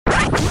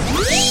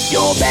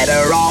you're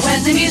better off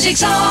when the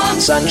music's on.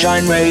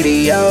 Sunshine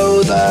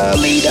Radio, the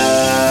leader.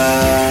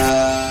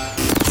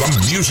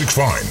 The music's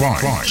fine.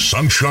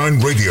 Sunshine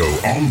Radio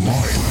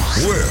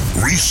Online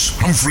with Reese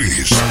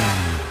Humphries.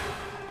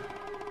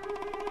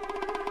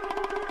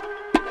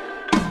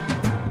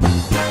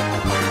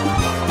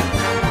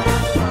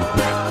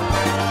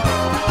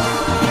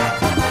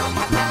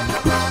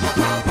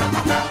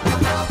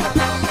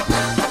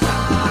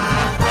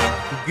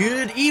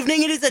 Good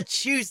evening, it is a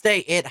Tuesday,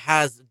 it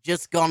has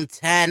just gone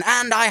 10,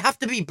 and I have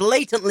to be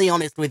blatantly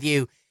honest with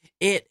you,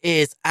 it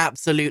is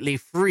absolutely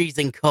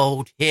freezing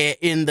cold here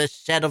in the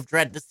Shed of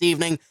Dread this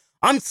evening.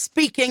 I'm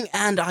speaking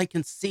and I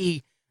can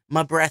see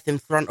my breath in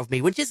front of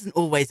me, which isn't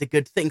always a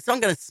good thing, so I'm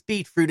going to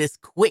speed through this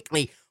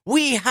quickly.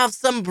 We have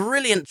some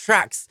brilliant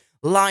tracks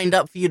lined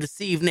up for you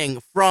this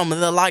evening from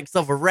the likes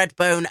of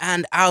Redbone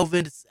and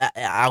Elvis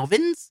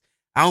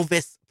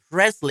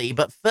Presley,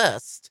 but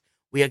first,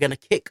 we are going to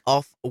kick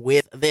off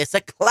with this,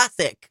 a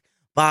classic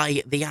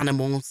by The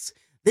Animals.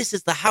 This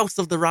is The House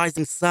of the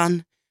Rising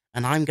Sun,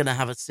 and I'm going to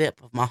have a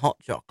sip of my hot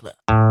chocolate.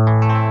 There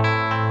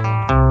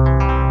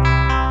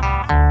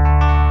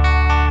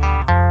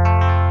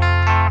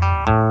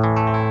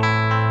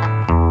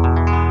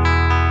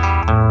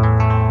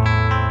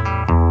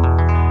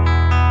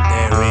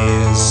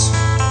is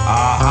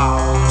a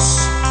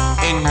house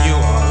in New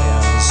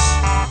Orleans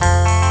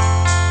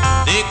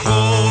they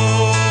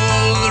call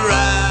the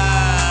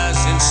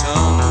Rising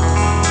Sun,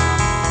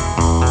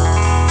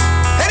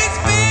 and it's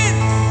been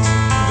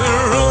the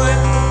ruin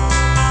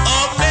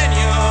of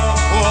many a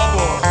poor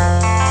boy.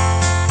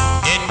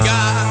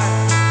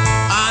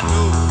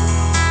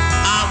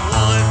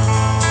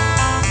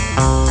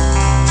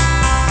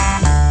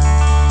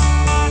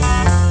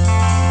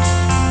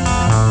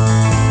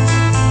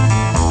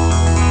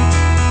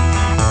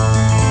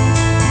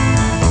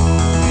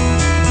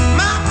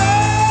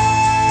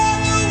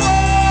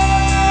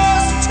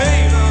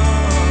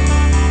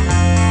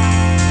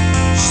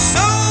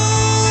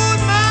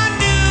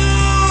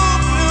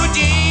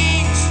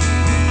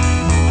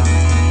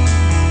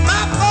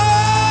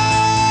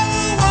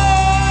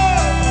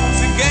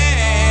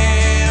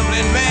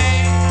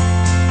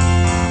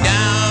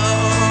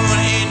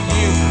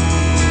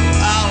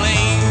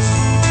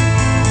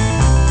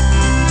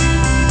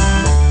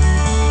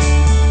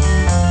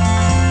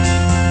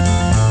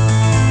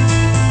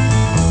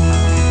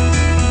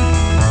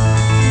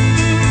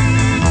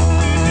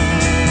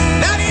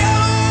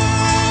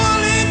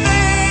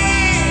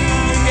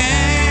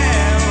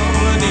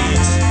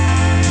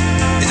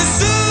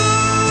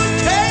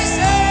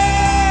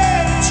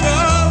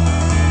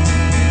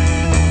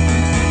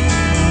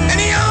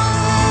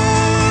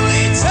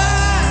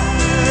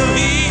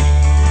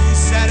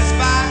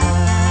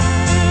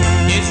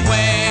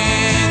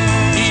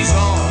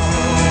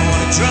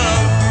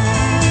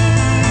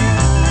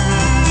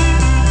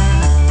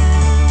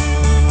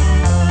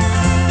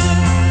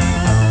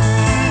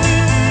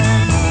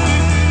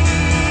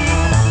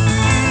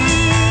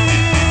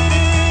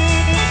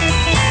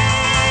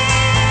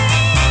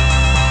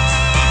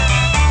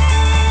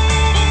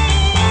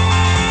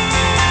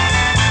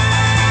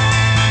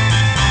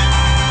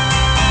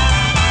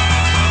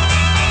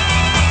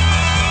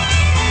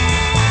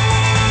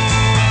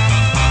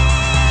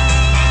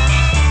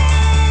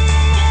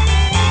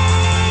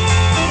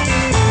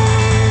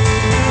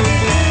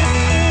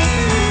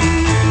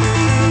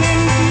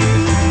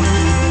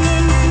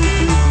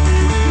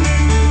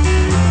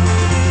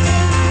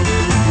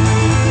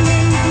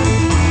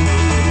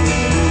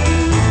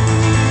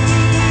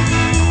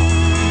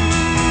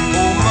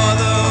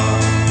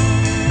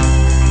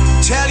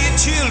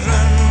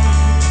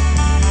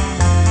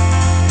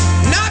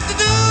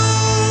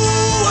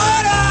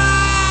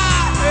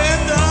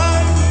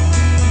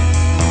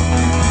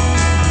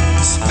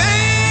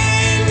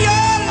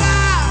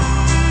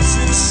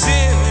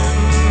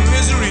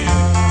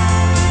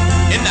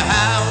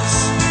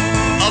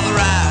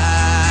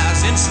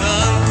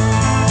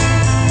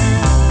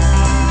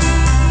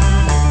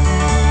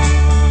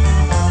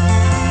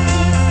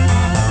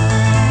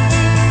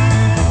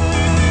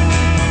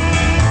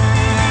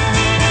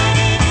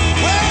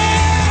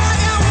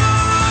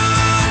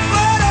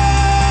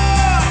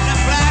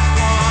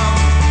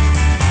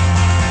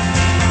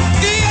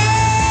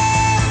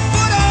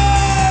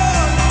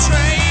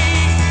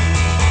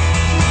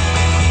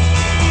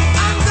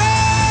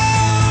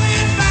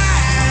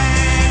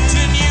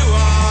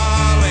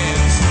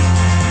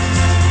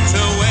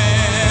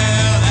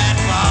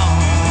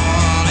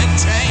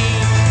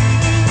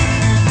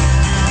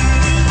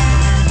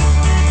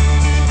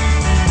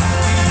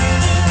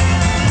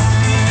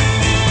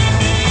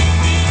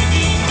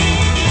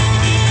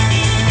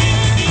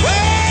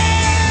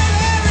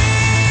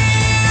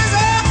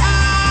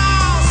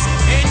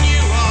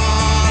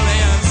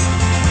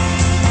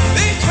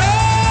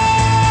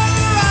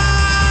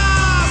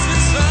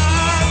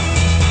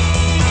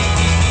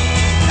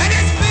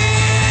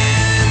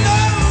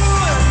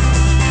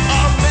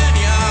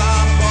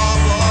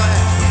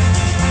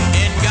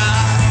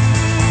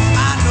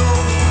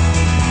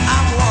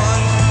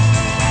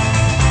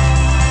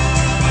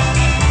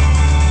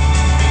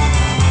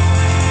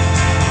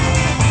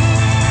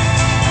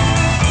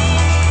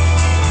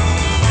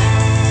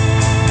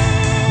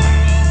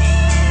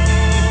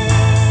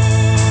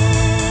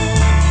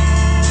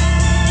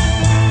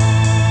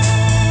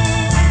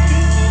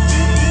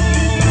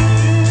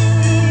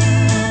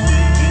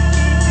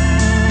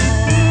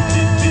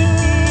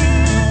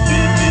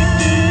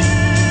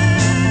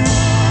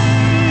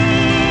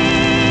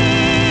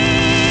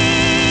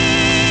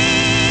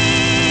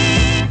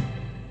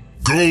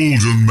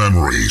 Golden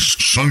memories.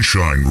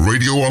 Sunshine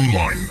Radio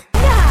Online.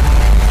 Yeah.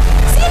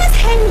 Seeing as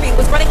Henry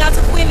was running out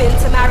of women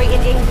to marry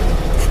in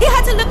England, he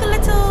had to look a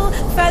little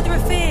further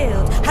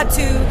afield, had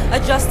to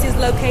adjust his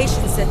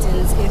location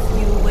settings, if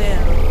you will.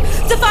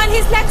 To find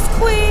his next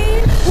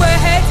queen, we're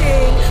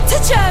heading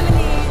to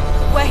Germany,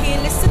 where he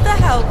enlisted the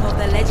help of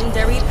the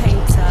legendary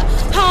painter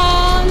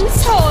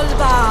Hans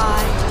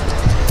Holbein.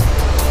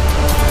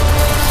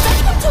 Take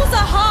him to the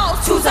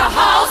house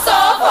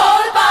of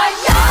Holbein,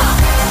 yeah!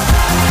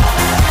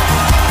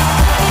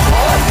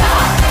 Oh,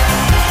 yeah!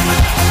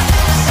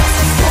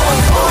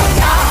 Oh,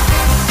 yeah!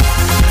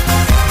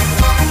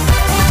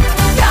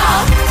 Yeah!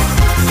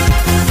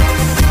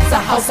 The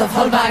house of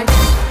Holbein.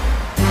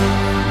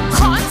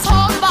 Hans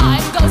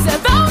Holbein goes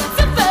around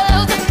the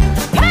world,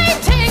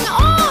 painting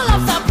all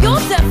of the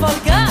beautiful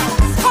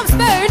girls. From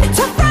Spain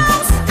to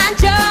France and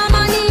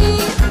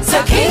Germany,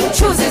 the king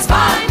chooses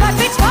one. But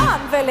which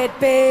one will it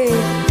be?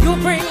 You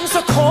bring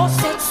the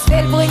corsets,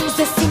 Phil brings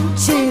the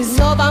cinches.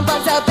 No one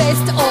but the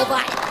best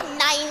over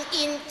 9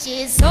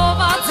 inches. No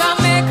one the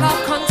makeup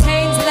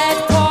contains lead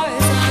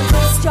poison.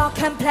 Twist your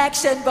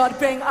complexion but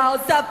bring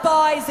out the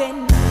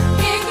poison.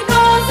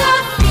 Ignore the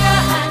fear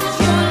and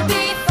you'll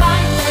be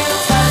fine. They'll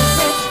turn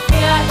this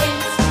fear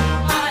into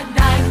a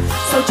nine.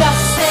 So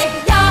just say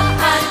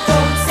yeah and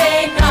don't say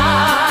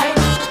nine.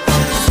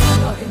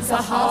 You're in the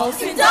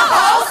house of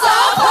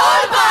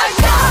Holbein,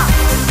 yeah!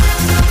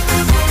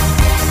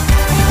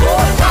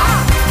 Oh yeah!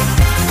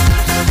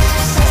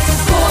 Das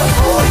ist gut,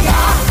 oh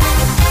yeah!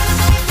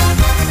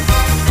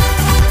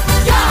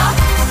 Yeah!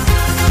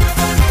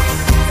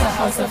 The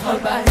house of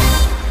Holbein.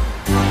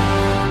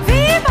 We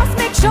must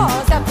make sure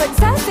the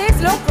princesses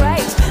look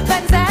great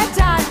when their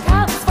time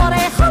comes for a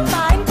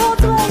Holbein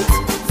portrait.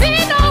 We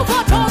know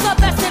what all the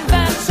best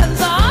inventions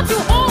are to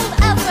hold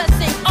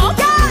everything on.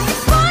 Yeah,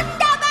 it's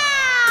wonderful!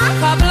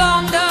 For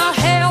blonder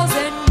hairs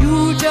and you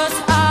just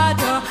add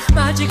a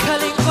magical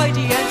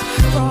ingredient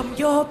from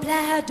your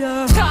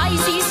bladder. Try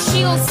these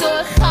heels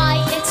so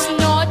high, it's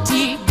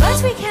naughty,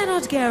 but we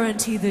cannot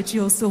guarantee that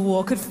you'll still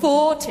walk at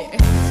 40.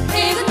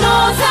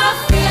 Ignore the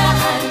fear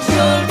and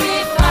you'll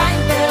be fine.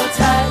 They'll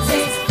turn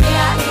this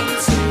fear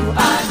into a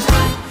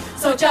nine.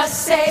 So just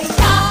say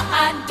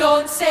yeah and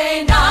don't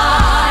say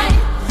nine.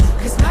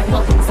 'Cause now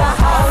you're in the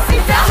house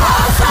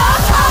of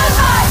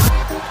Holbein.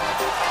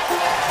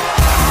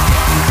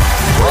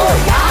 Oh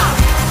yeah.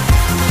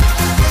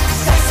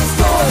 Das ist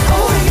gut,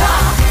 oh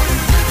yeah.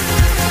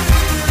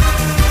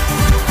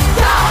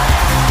 Yeah.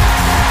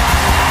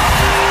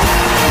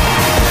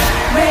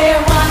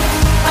 We're one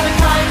of a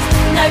kind,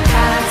 no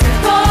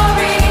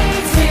category.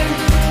 Too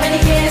many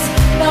years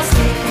lost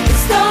in the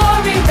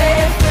story.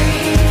 We're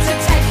free to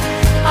take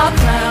our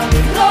crown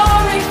with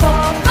glory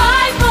for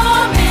 5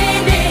 more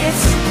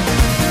minutes.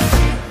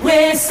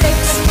 We're 6.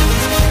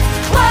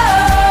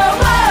 Whoa,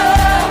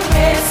 whoa,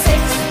 we're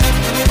 6.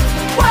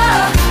 Whoa,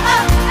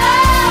 oh,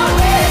 oh,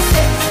 we're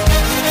 6.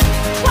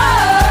 Whoa,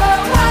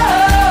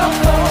 whoa,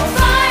 for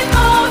 5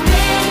 more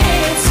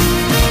minutes.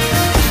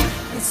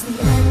 It's the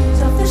end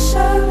of the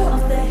show,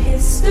 of the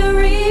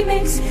history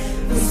mix.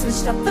 We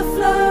switched up the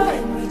flow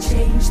and we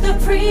changed the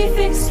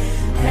prefix.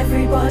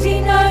 Everybody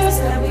knows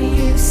that we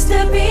used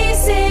to be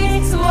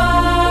 6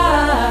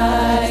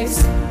 wives.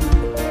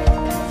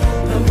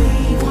 But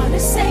we wanna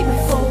say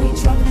before we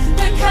drop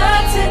the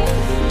curtain,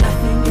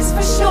 nothing is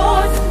for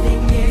sure,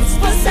 nothing is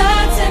for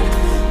certain.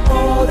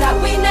 All that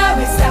we know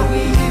is that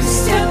we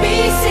used to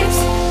be 6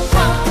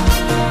 wives.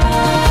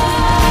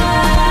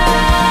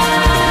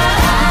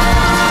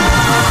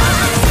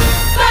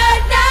 But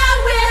now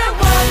we're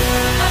one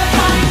of a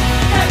kind,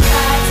 no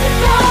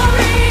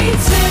category.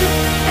 Too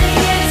many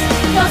years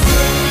lost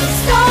in the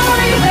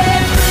story.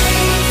 We're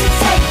free to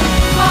take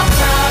our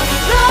proud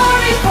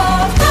glory for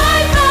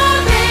 5 more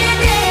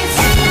minutes.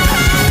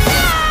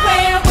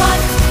 We're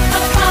one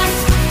of a kind,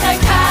 no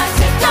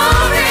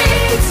category.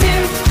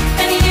 Too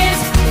many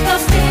years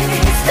lost in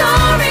the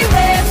story.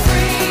 We're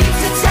free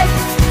to take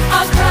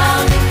our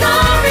crown and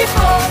glory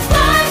for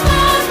 5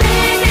 more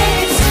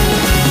minutes.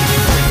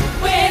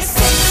 We're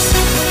 6.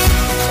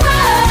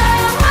 Whoa,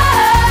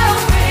 whoa,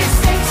 we're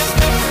 6.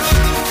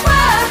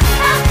 Whoa,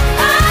 oh,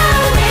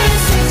 oh, we're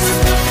 6.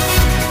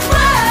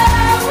 Whoa,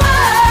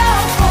 whoa,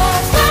 for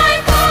 5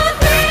 more,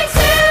 3,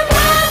 2,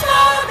 1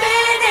 more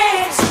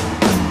minutes.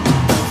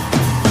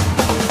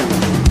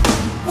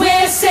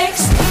 We're 6.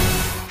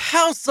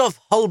 House of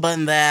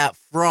Holbein there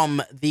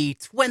from the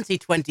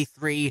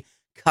 2023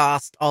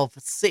 cast of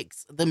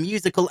 6, the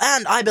musical,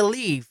 and I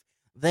believe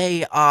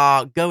they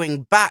are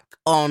going back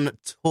on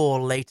tour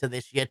later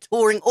this year,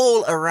 touring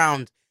all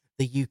around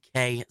the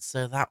UK,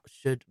 so that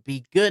should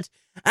be good.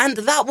 And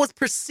that was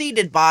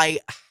preceded by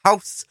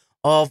House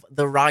of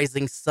the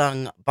Rising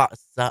Sun, but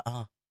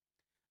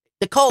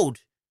the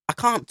cold. I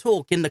can't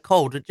talk in the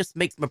cold, it just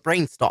makes my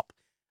brain stop.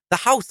 The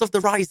House of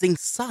the Rising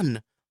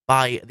Sun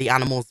by The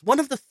Animals, one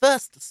of the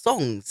first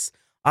songs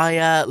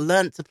I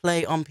learnt to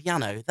play on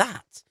piano.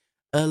 That,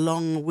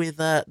 along with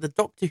the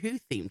Doctor Who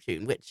theme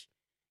tune, which,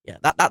 yeah,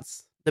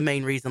 that's the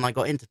main reason I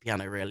got into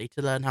piano, really,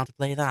 to learn how to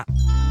play that.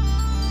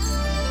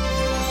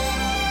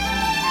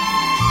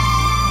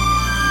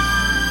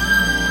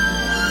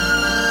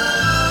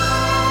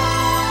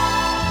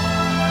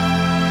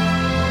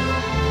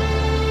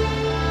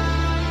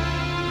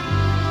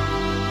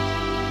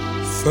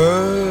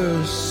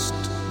 First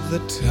the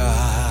tide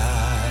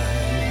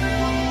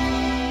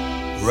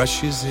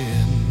rushes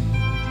in,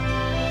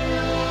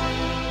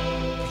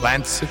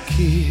 plants a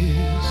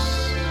kiss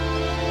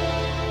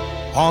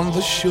on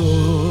the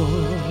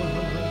shore,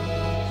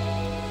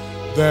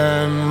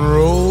 then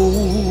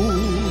rolls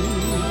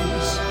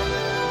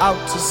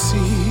out to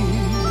sea,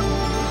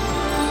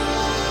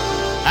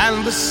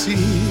 and the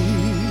sea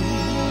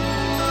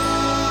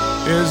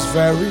is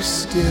very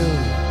still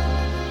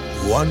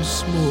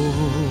once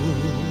more.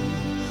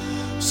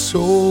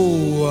 So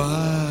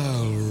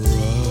I'll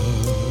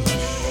rush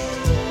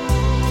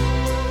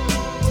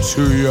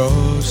to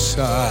your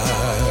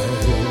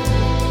side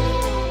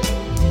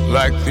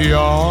like the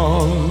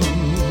oncoming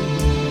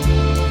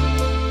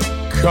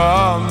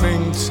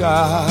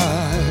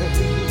tide,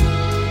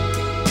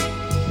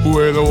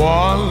 with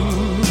one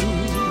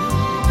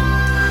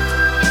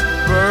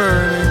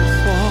burning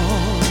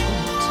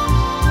thought.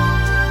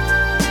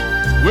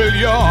 Will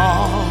your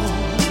arms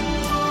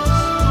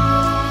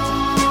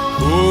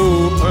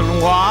open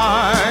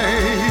wide?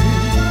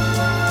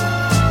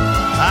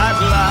 At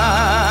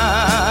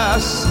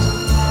last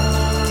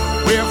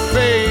we're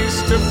face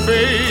to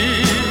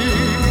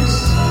face,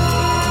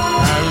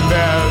 and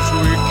as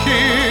we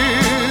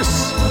kiss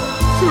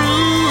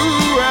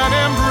through an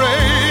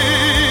embrace,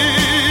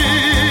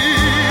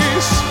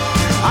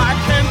 I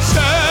can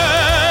tell,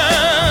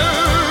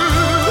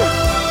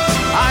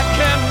 I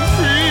can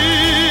feel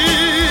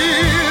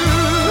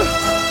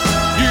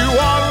you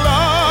are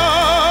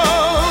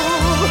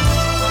love,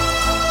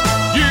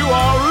 you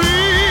are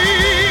real,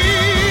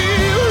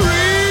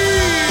 really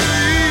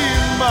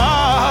mine.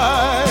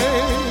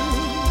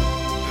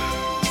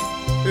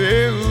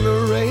 In the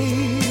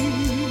rain,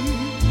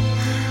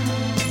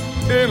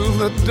 in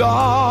the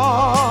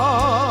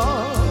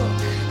dark,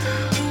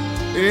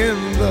 in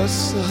the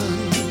sun,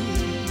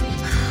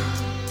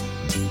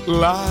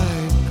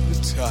 like the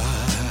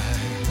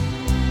tide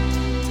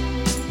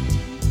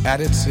at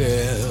its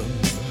ebb,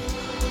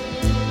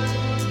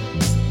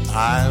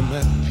 I'm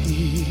at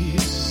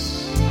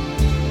peace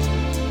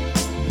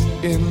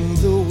in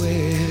the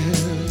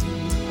web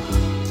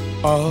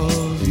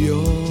of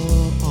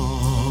your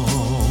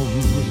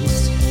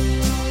arms.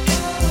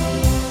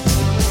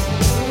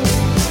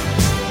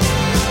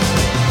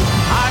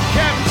 I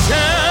can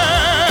tell,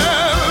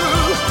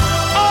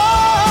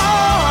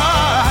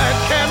 I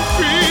can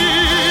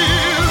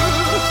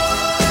feel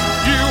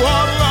you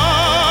are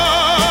love,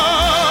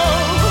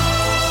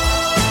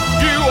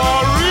 you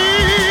are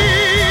real,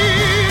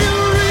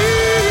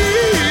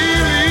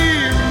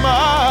 really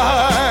mine.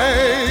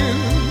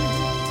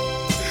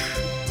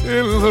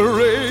 In the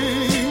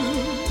rain,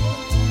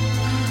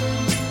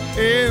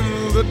 in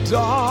the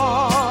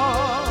dark,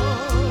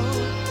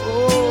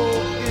 oh,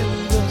 in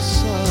the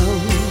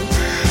sun,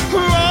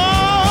 like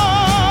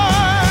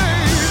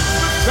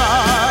the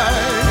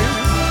tide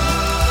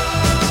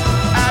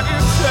at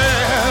its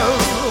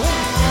ebb,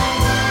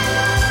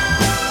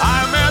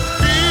 I'm at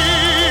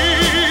peace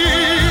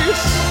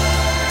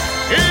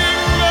in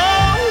the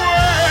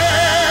web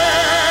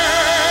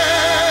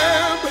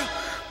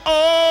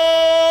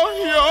of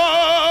your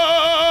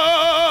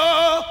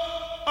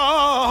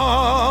arms.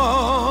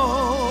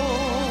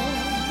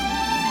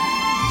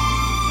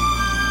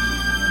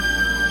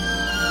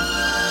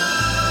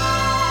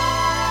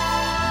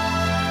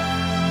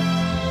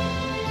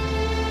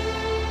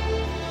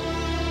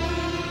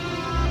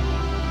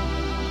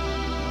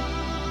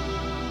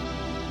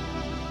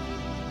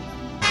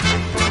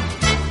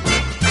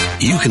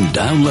 You can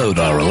download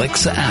our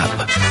Alexa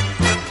app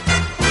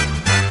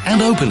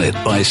and open it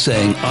by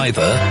saying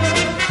either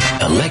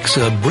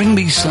Alexa, bring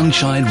me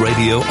Sunshine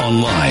Radio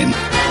online,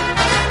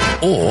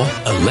 or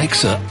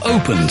Alexa,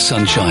 open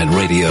Sunshine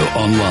Radio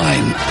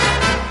online.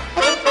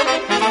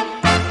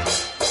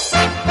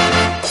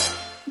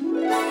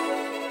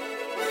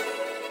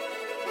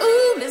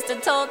 Ooh, Mr.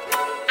 Toad,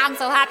 I'm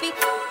so happy.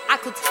 I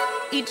could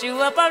eat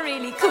you up, I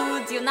really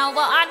could. You know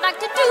what I'd like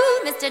to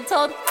do, Mr.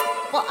 Toad?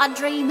 What a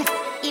dream.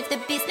 If the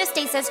business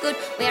stays as good,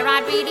 where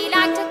I'd really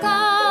like to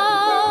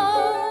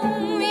go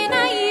in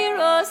a year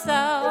or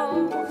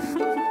so.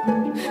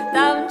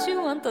 Don't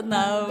you want to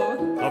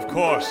know? Of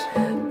course.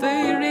 Do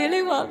you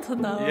really want to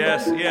know?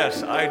 Yes,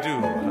 yes, I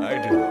do. I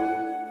do.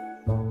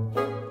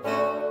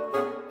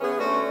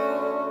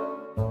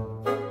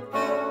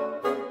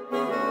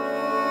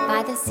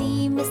 By the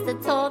sea, Mr.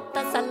 Toad,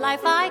 that's a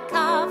life I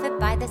covet.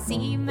 By the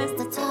sea,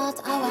 Mr. Toad,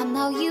 oh, I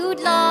know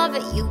you'd love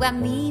it. You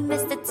and me,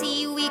 Mr.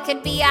 T, we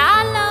could be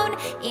alone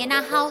in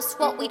a house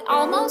what we'd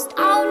almost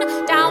own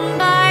down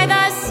by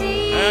the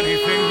sea.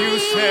 Anything you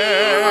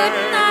say.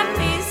 Wouldn't that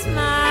be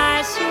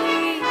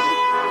smashing?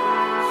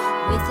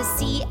 With the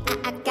sea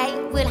at a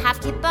gate, we'll have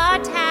kipper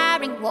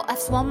tearing. What have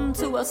swum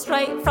to us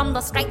straight from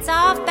the Straits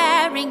of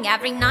Bering.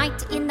 Every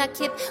night in the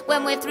kip,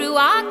 when we're through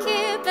our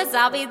kippers,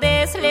 I'll be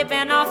there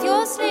slipping off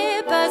your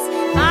slippers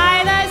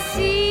by the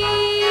sea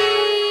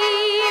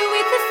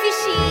with the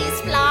fishies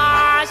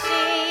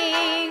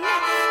splashing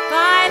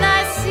by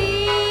the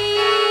sea.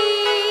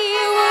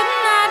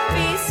 Wouldn't that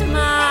be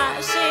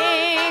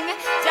smashing?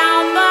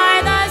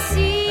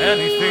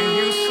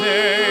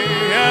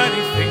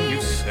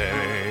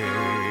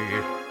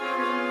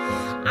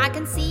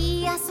 can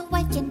see us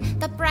awaken,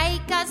 the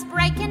breakers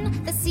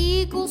breaking, the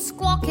seagulls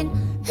squawking.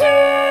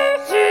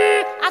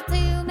 I'll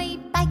do me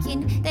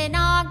baking, then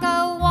I'll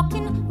go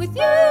walking with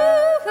you.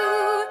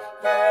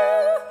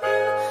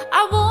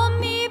 I warm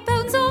me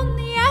bones on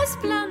the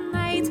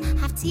esplanade,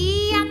 have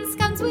tea and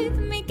scones with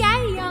me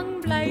gay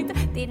young blade.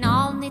 Then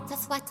I'll knit a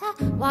sweater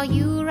while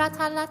you write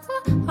a letter,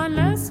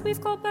 unless we've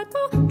got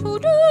better to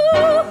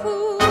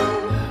do.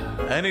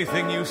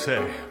 Anything you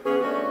say.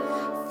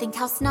 Think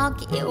how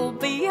snug it'll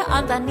be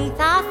underneath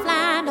our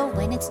flannel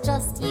when it's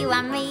just you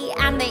and me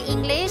and the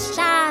English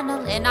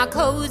Channel. In our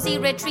cozy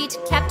retreat,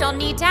 kept all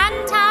neat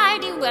and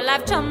tidy, we'll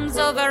have chums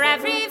over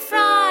every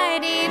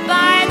Friday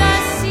by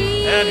the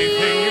sea.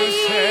 Anything you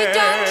say.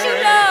 Don't you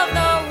love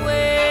the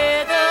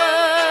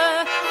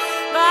weather?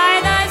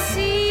 By the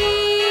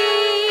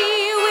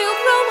sea, we'll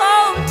grow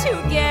old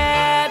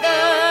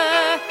together.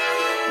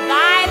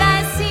 By the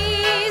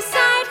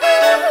seaside,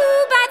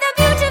 ooh, by the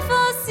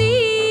beautiful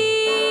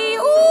sea.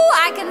 Ooh,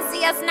 I can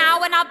see us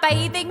now in our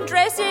bathing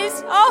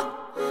dresses. Oh,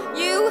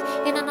 you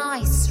in a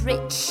nice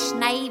rich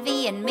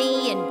navy and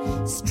me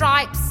in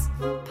stripes,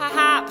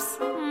 perhaps.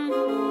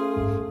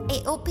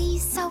 It'll be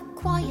so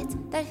quiet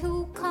that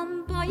who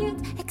can buy it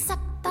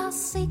except the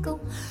seagull?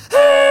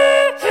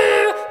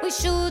 We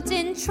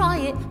shouldn't try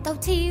it, though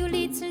till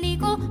it's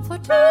legal for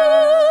two.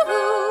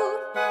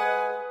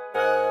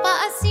 But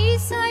a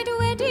seaside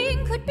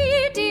wedding could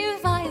be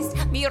devised,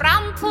 me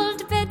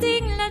rumpled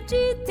bedding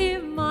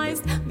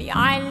legitimized. Me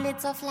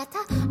eyelids are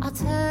flatter, I'll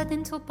turn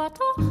into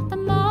butter the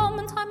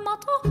moment I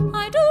mutter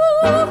I do.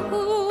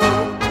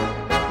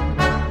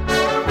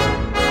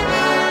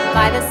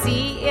 By the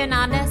sea in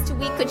our nest,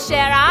 we could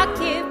share our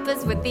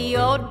kippers with the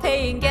old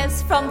paying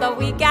guests from the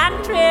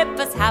weekend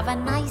trippers. Have a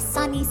nice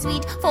sunny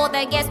suite for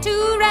the guests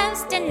to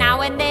rest, and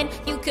now and then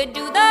you could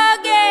do the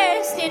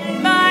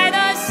guesting by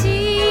the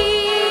sea.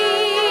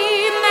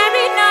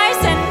 Very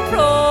nice and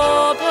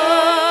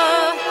proper.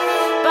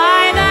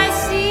 By the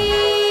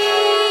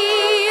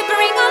sea,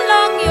 bring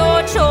along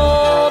your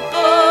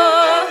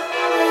chopper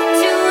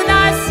to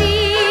the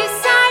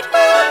seaside,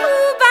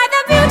 ooh, by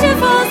the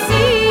beautiful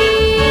sea.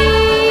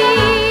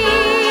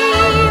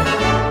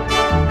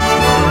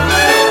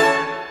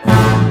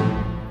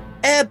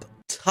 Ebb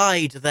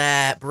Tide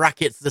there,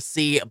 brackets The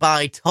Sea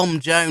by Tom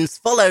Jones,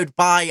 followed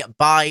by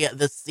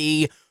the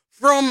Sea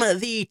from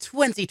the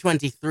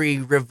 2023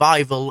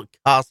 revival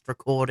cast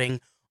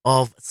recording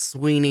of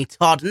Sweeney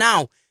Todd.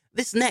 Now,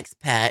 this next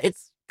pair,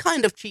 it's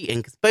kind of cheating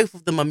because both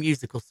of them are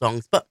musical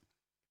songs, but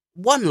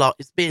one lot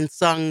is being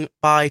sung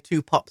by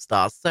two pop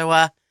stars, so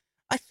I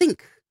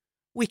think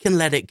we can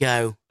let it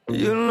go.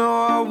 You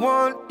know I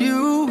want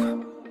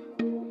you.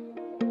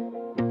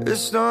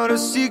 It's not a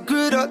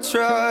secret I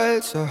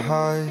try to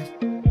hide.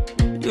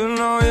 You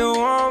know you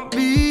want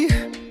me,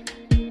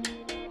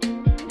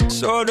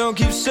 so don't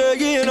keep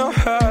saying our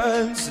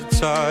hands are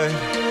tied.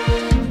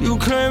 You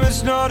claim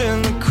it's not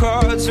in the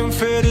cards, and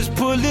fate is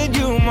pulling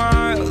you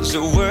miles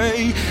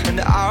away and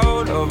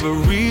out of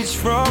reach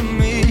from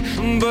me.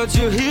 But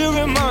you're here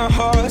in my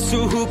heart,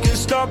 so who can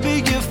stop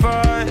me if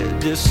I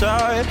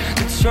decide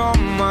that you're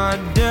my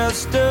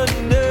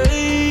destiny?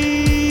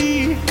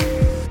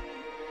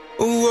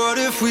 What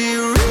if we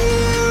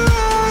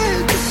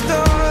rewrite the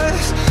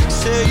stars?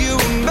 Say you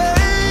were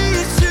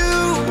made to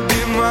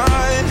be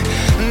mine.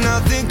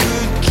 Nothing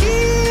could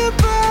keep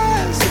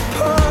us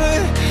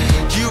apart.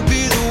 You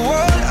be the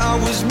one I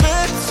was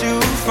meant to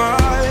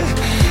find.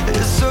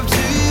 It's up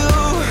to you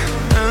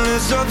and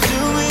it's up to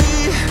me.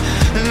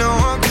 No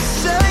one can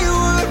say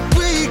what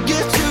we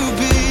get to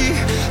be.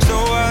 So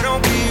why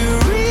don't we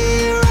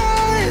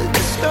rewrite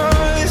the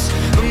stars?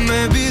 Or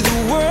maybe the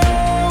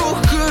world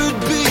could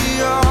be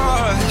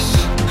ours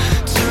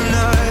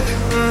tonight.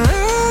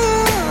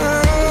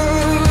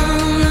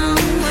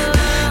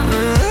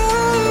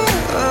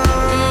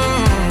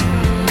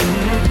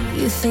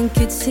 You think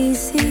it's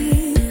easy?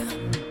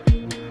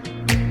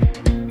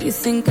 You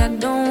think I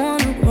don't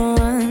wanna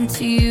run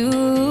to you,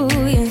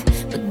 yeah.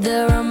 But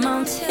there are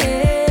mountains,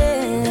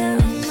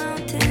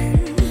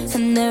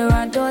 and there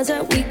are doors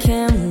that we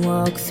can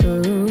walk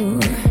through.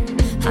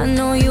 I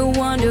know you're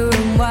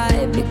wondering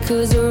why,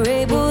 because we're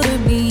able to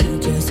be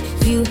just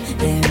you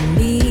and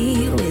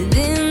me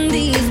within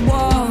these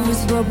walls.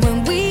 But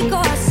when we go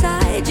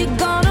outside, you're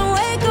gonna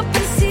wake up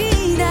and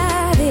see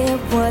that it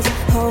was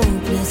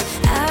hopeless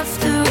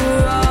after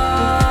all.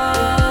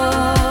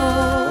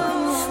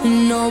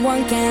 No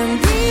one can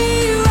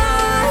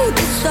rewrite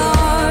the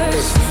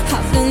stars.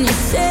 How can you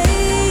say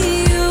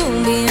you'll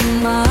be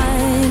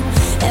mine?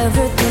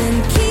 Everything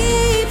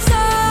keeps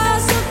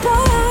us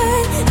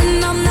apart, and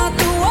I'm not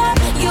the one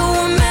you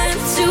were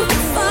meant to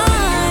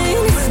find.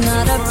 It's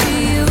not up to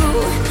you,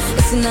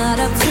 it's not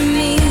up to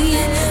me.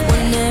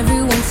 When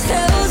everyone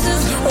tells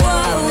us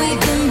what we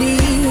can be,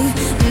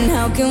 and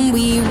how can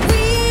we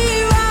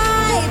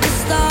rewrite the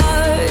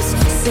stars?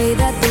 Say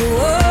that the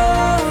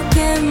world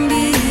can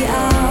be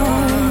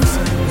ours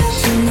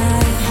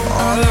tonight.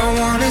 All I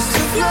want is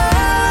to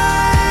fly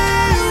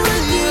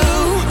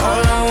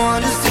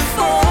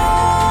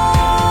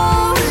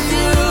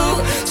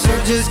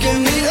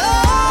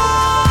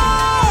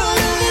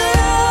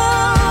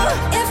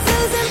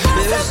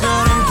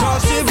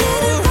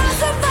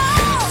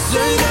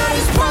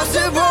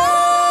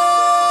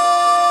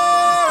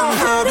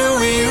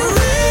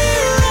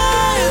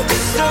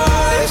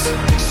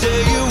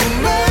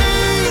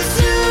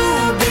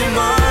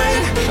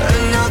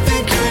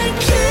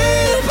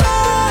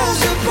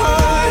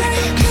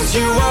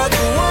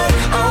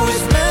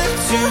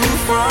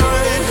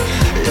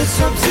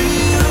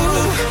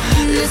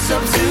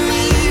up to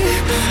me.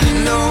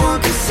 No one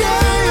can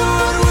say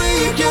what we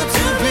get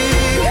to be.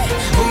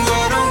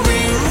 Why don't we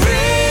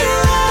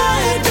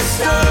rewrite the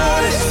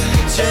stars,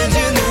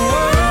 changing the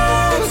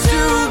world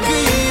to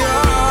be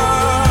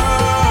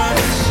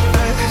ours?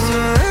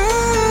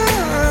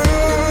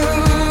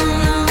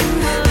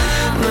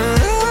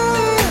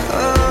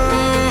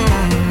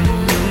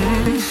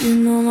 You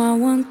know I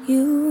want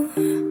you.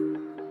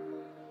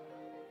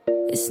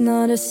 It's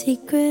not a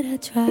secret I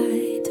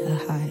try to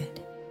hide,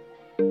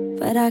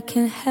 but I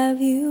can't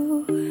have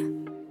you.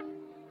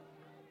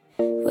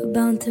 We're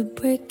bound to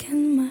break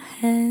and my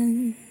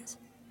hands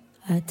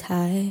are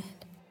tied.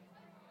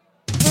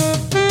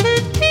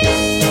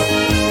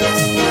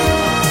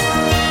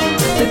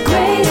 The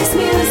greatest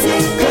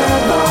music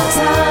of all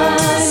time.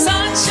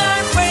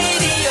 Sunshine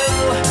Radio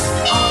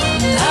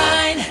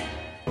Online.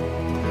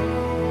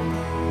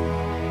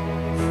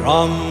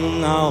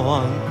 From now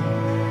on,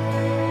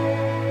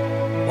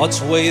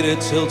 what's waited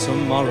till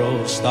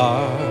tomorrow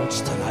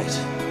starts tonight.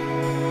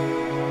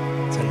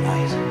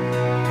 Tonight.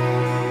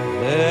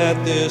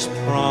 Let this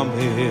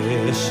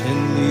promise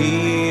in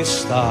me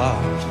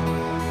start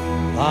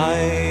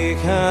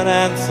like an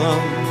anthem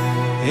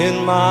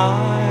in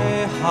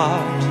my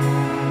heart.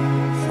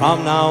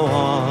 From now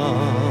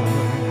on,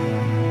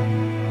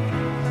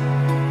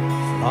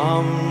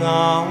 from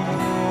now on.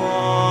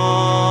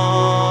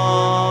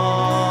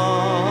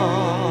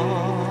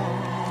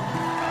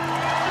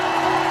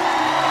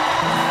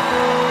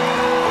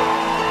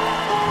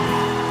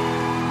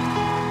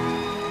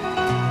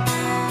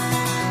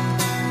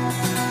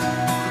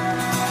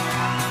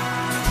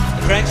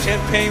 Drank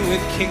champagne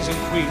with kings and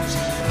queens.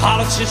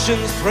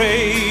 Politicians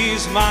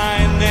praise my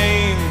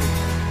name,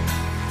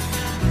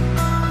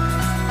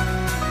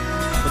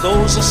 but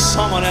those are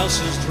someone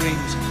else's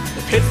dreams.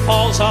 The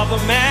pitfalls of the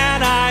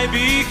man I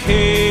became.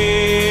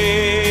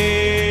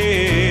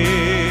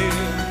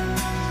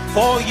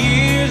 For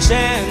years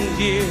and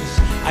years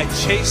I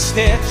chased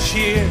their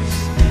cheers,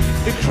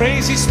 the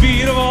crazy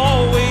speed of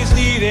always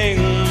needing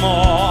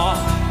more.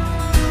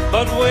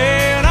 But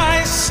when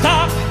I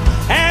stop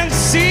and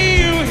see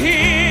you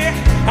here,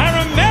 I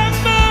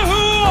remember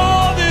who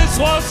all this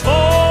was for.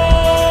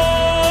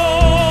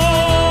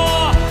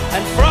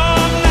 And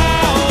from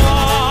now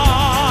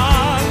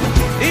on,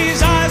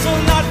 these eyes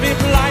will not be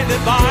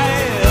blinded by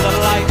the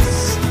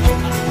lights.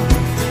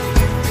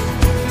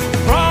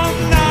 From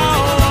now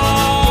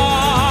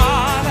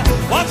on,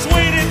 what's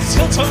waited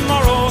till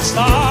tomorrow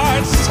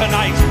starts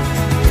tonight.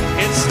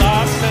 It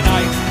starts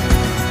tonight.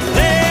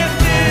 Let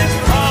this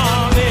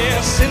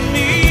promise in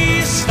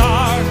me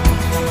start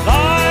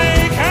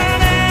like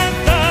an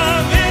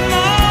anthem in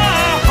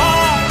my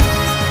heart.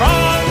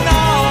 From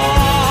now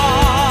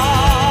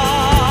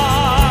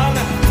on,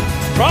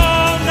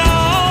 from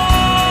now on,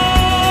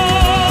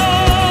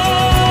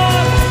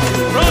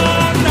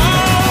 from now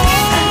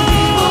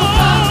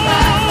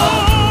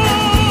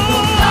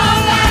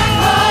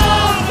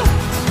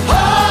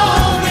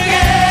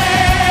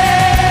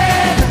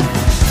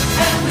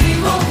And we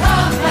will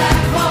come back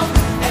home.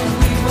 And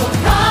we will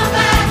come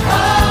back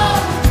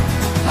home.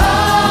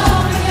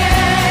 Home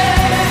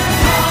again.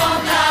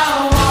 From now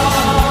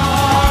on.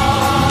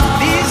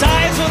 these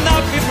eyes will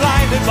not be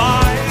blinded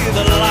by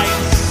the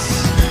lights.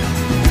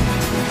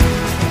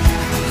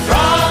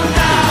 From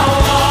now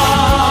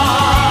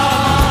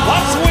on,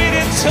 what's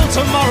waited till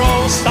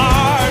tomorrow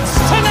starts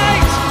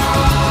tonight.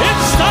 It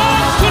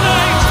starts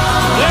tonight.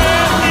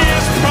 Let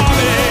this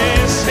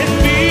promise in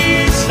me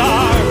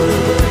start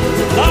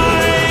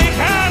like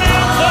an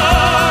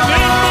anthem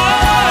in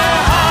my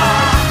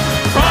heart.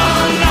 From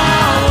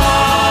now on,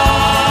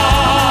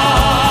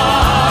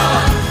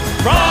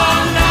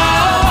 from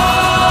now on,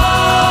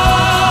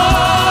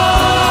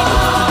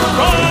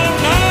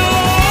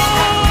 from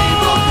now We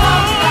will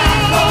come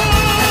back home.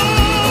 And we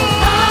will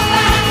come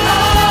back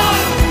home.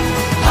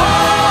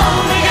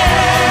 Home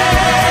again.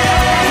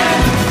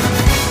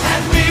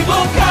 and we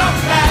will come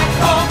back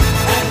home.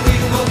 And we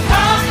will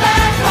come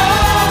back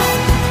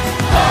home.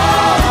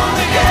 Home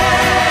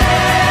again.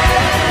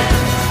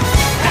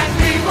 And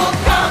we will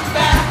come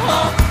back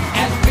home.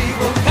 And we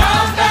will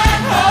come back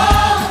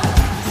home.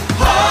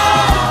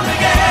 Home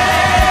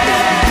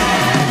again.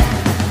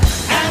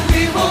 And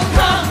we will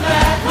come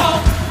back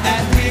home.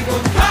 And we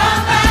will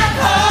come back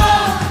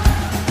home.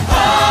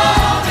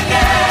 Home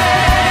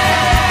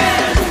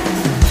again.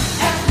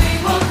 And we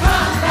will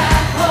come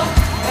back home.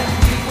 And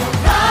we will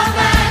come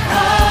back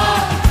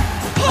home.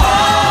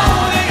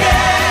 Home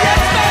again.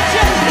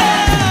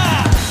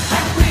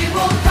 And we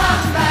will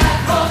come back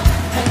home.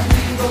 And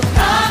we will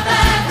come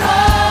back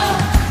home.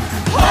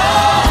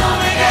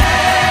 Home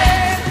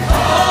again.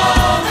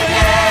 Home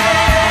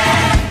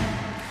again.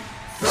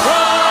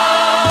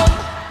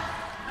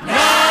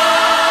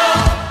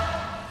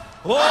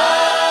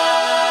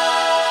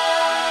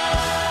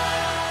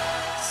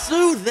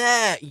 So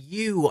there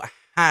you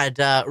had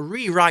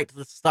Rewrite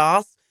the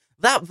Stars,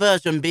 that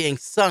version being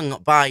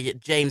sung by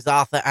James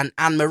Arthur and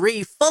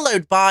Anne-Marie,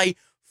 followed by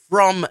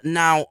From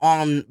Now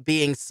On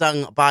being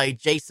sung by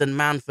Jason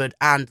Manford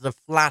and the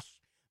Flash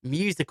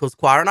Musicals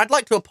Choir. And I'd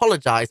like to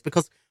apologize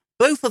because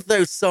both of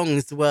those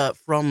songs were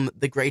from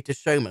The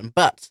Greatest Showman.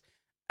 But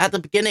at the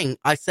beginning,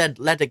 I said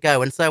Let It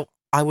Go. And so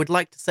I would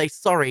like to say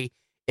sorry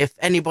if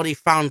anybody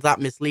found that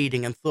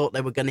misleading and thought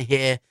they were going to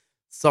hear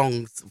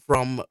songs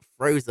from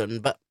Frozen.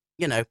 But,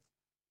 you know,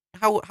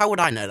 how would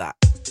I know that?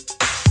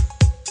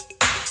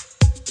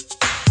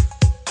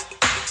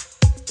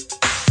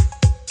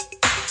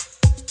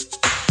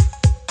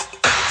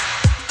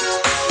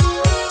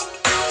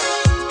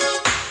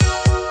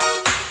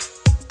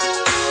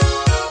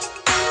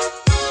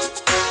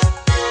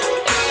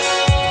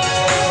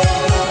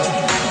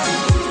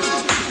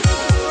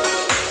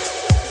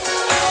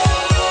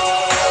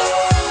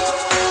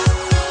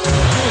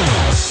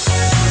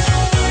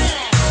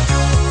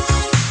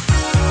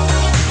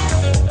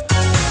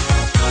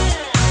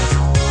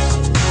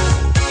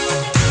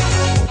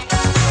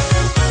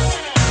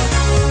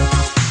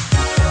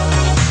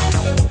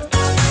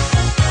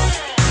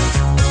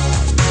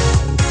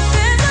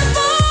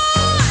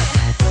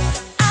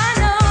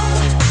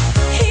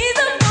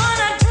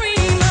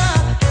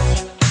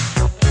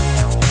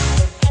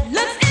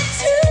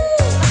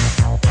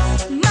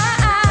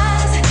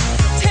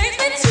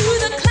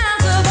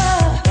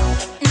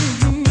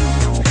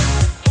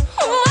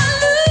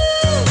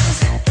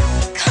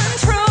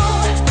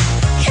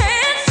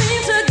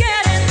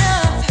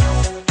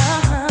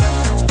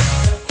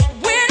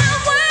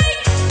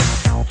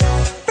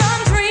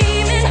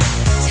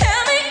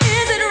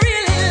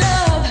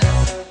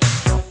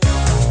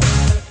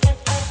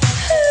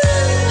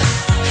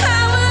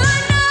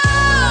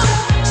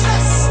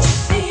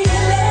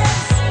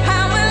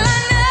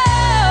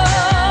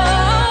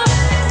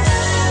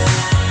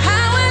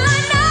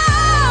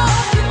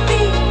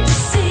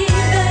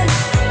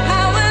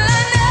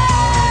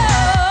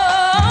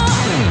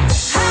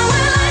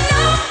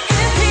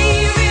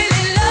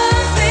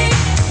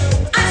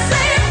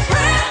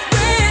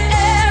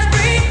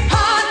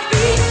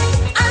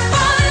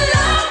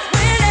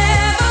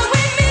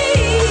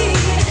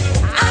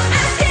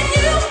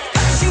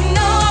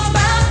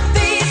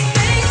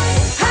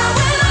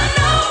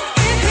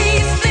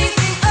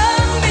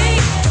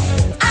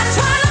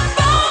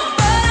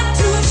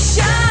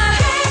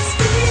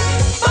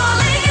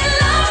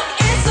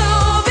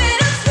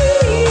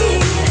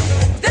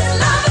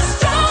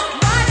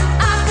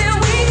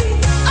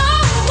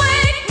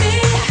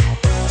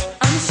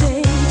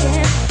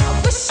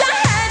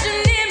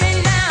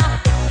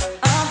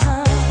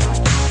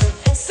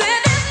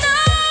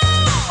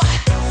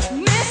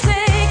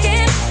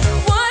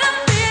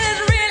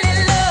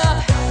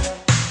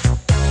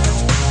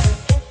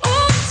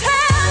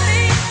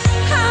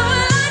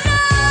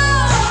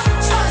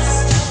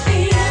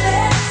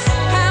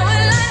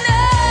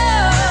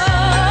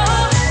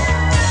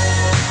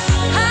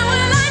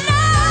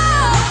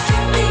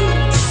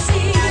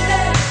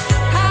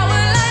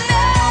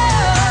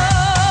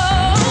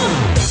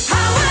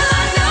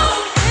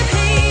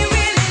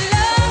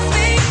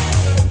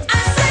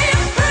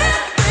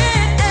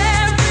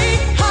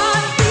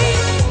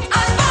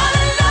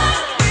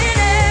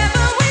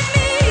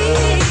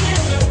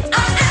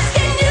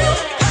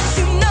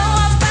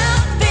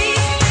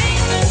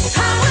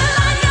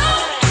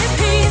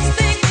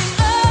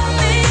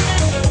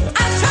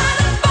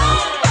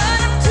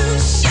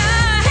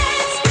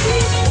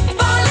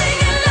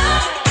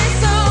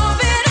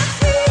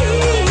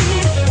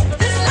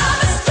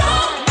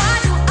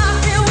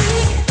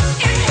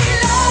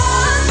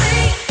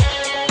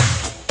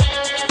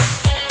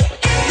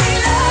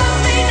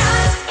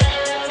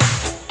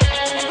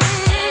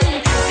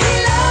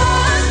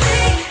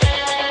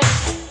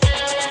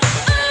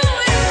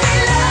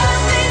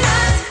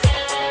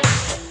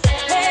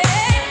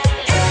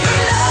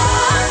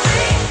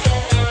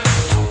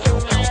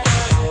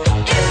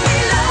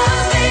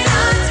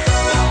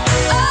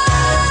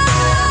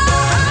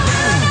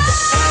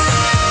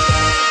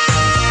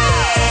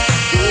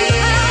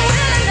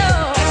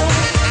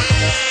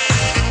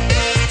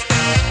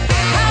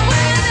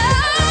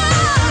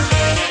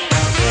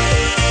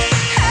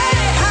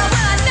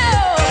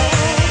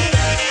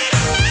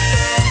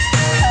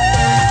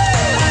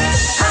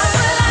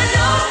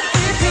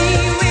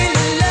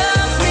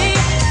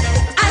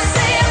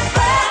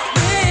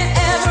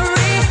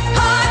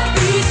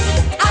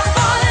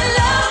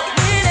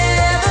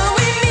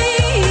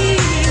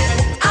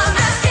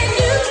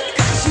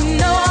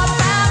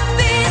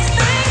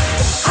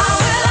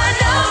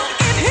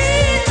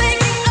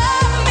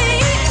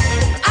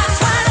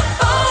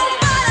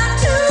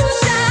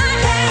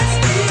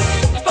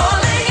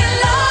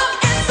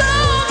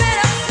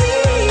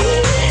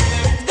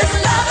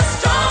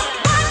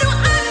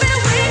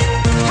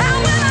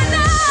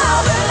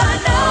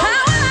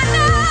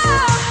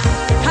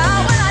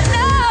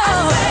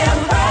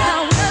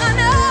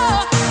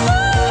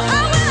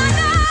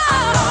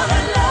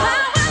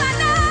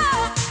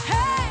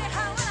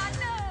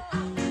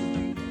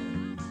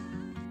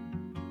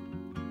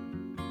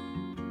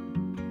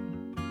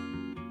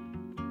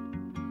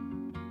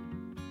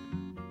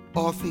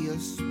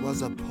 Orpheus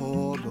was a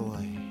poor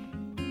boy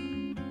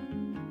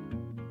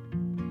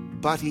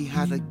but he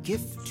had a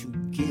gift to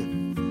give.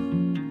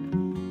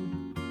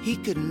 He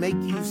could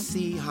make you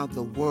see how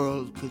the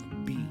world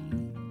could be.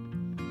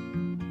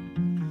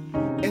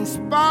 In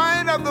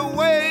spite of the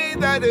way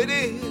that it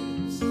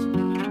is.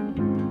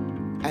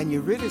 And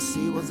Eurydice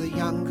was a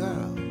young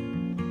girl,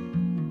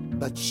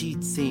 but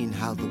she'd seen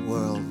how the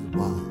world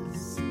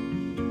was.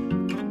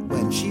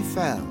 When she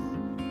fell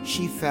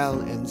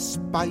in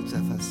spite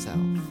of herself,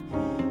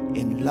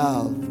 in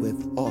love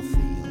with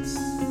Orpheus.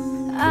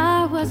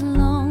 I was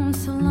alone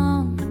so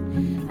long,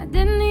 I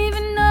didn't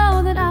even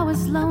know that I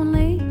was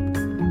lonely.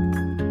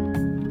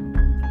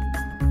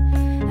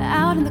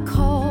 Out in the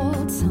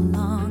cold so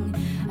long,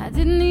 I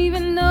didn't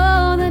even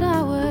know that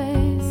I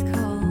was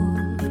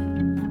cold.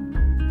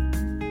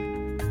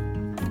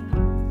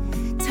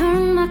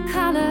 Turn my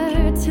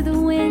collar to the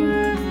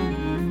wind.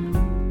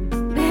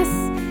 This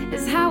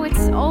is how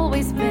it's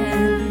always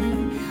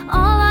been.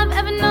 All I've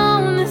ever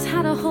known is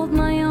how to hold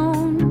my own.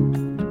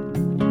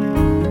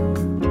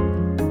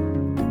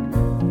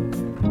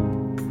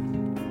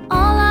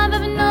 All I've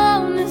ever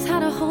known is how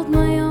to hold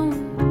my own.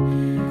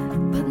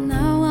 But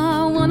now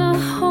I wanna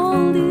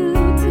hold you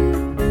too.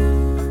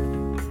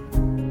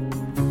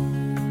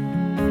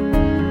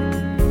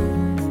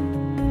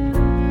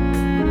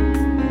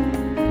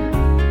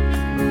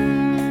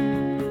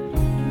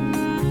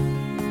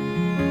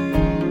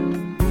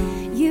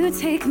 You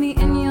take me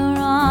in your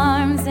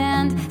arms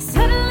and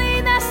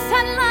suddenly there's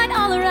sunlight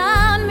all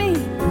around me.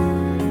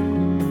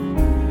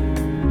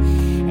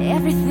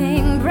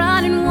 Everything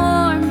bright and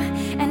warm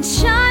and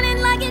shining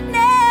like it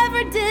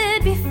never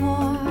did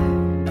before.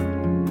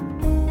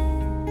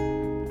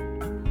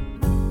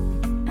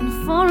 And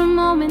for a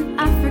moment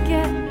I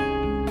forget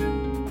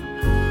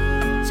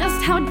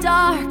just how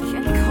dark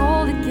and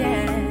cold it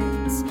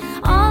gets.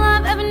 All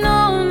I've ever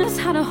known is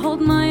how to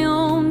hold my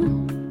own.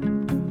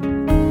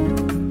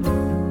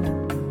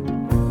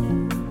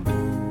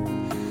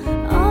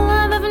 All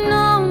I've ever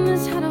known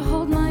is how to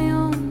hold my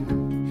own.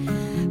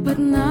 But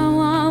now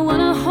I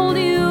wanna hold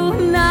you.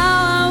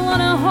 Now I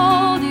wanna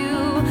hold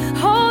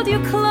you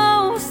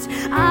close.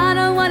 I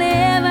don't wanna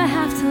ever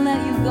have to let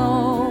you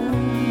go.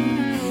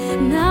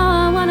 Now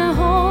I wanna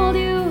hold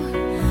you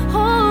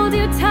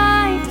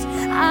tight.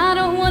 I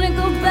don't wanna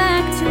go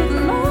back to the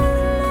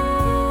lonely life.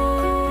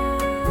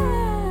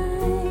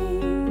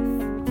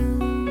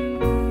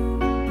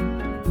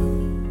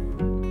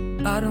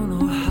 I don't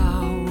know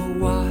how or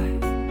why,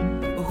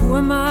 or who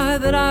am I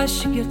that I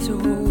should get to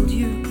hold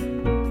you?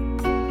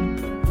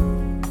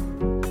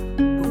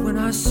 But when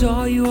I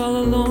saw you all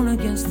alone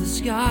against the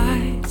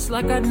sky, it's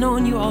like I'd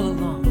known you all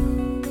along.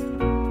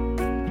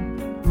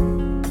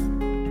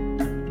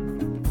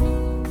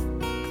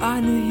 I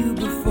knew you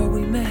before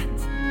we met,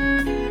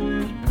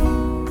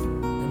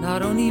 and I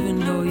don't even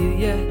know you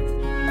yet.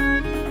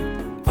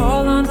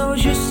 All I know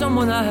is you're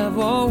someone I have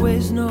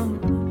always known.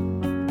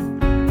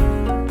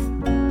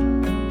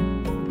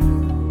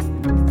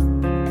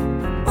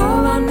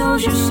 All I know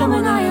is you're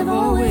someone I have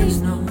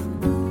always known.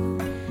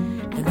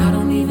 And I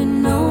don't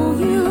even know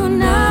you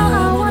now.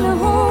 I wanna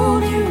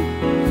hold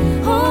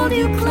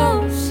you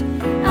close.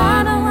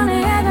 I don't wanna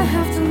ever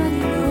have to let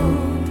you go.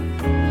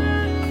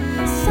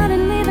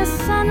 Suddenly the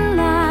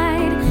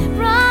sunlight,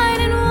 bright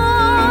and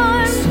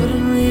warm.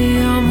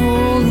 Suddenly I'm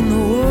holding the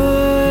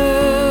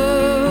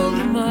world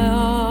in my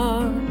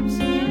arms.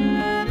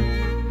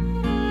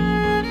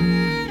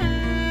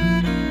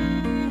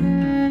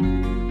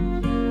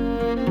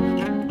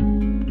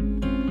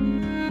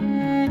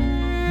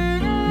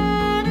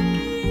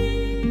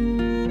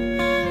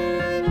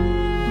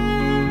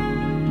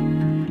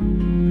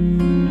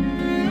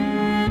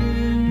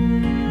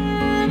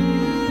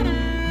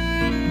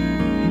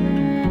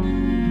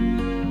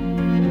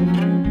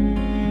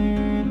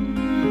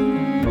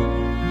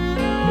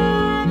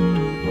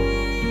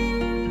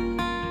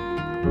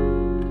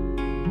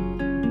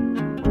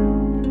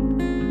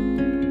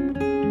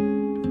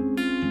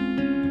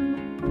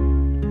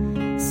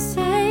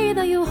 Say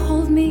that you'll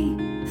hold me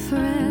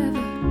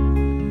forever.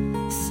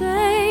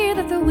 Say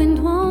that the wind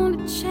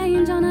won't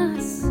change on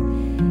us.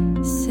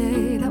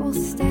 Say that we'll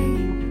stay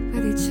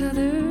with each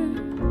other,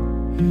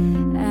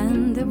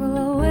 and it will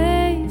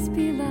always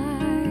be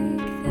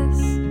like this.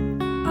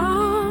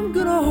 I'm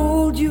gonna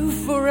hold you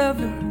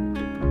forever.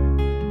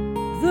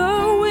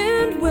 The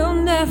wind will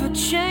never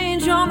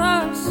change on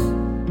us.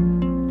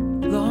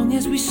 Long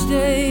as we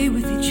stay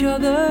with each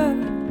other,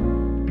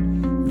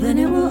 then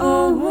it will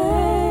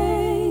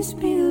always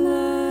be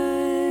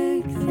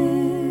like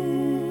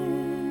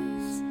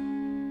this.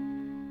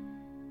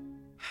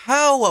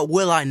 How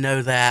Will I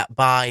Know That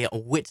by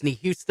Whitney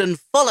Houston,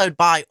 followed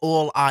by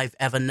All I've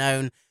Ever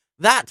Known.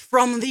 That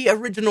from the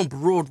original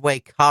Broadway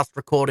cast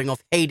recording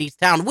of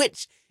Hadestown,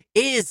 which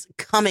is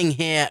coming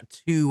here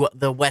to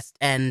the West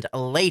End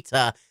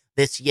later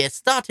this year,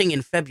 starting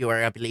in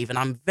February, I believe. And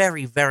I'm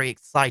very, very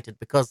excited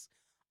because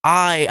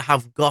I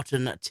have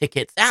gotten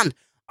tickets, and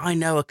I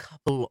know a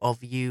couple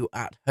of you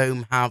at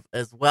home have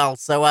as well.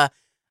 So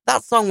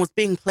that song was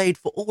being played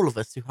for all of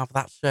us who have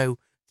that show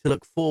to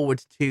look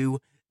forward to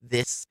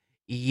this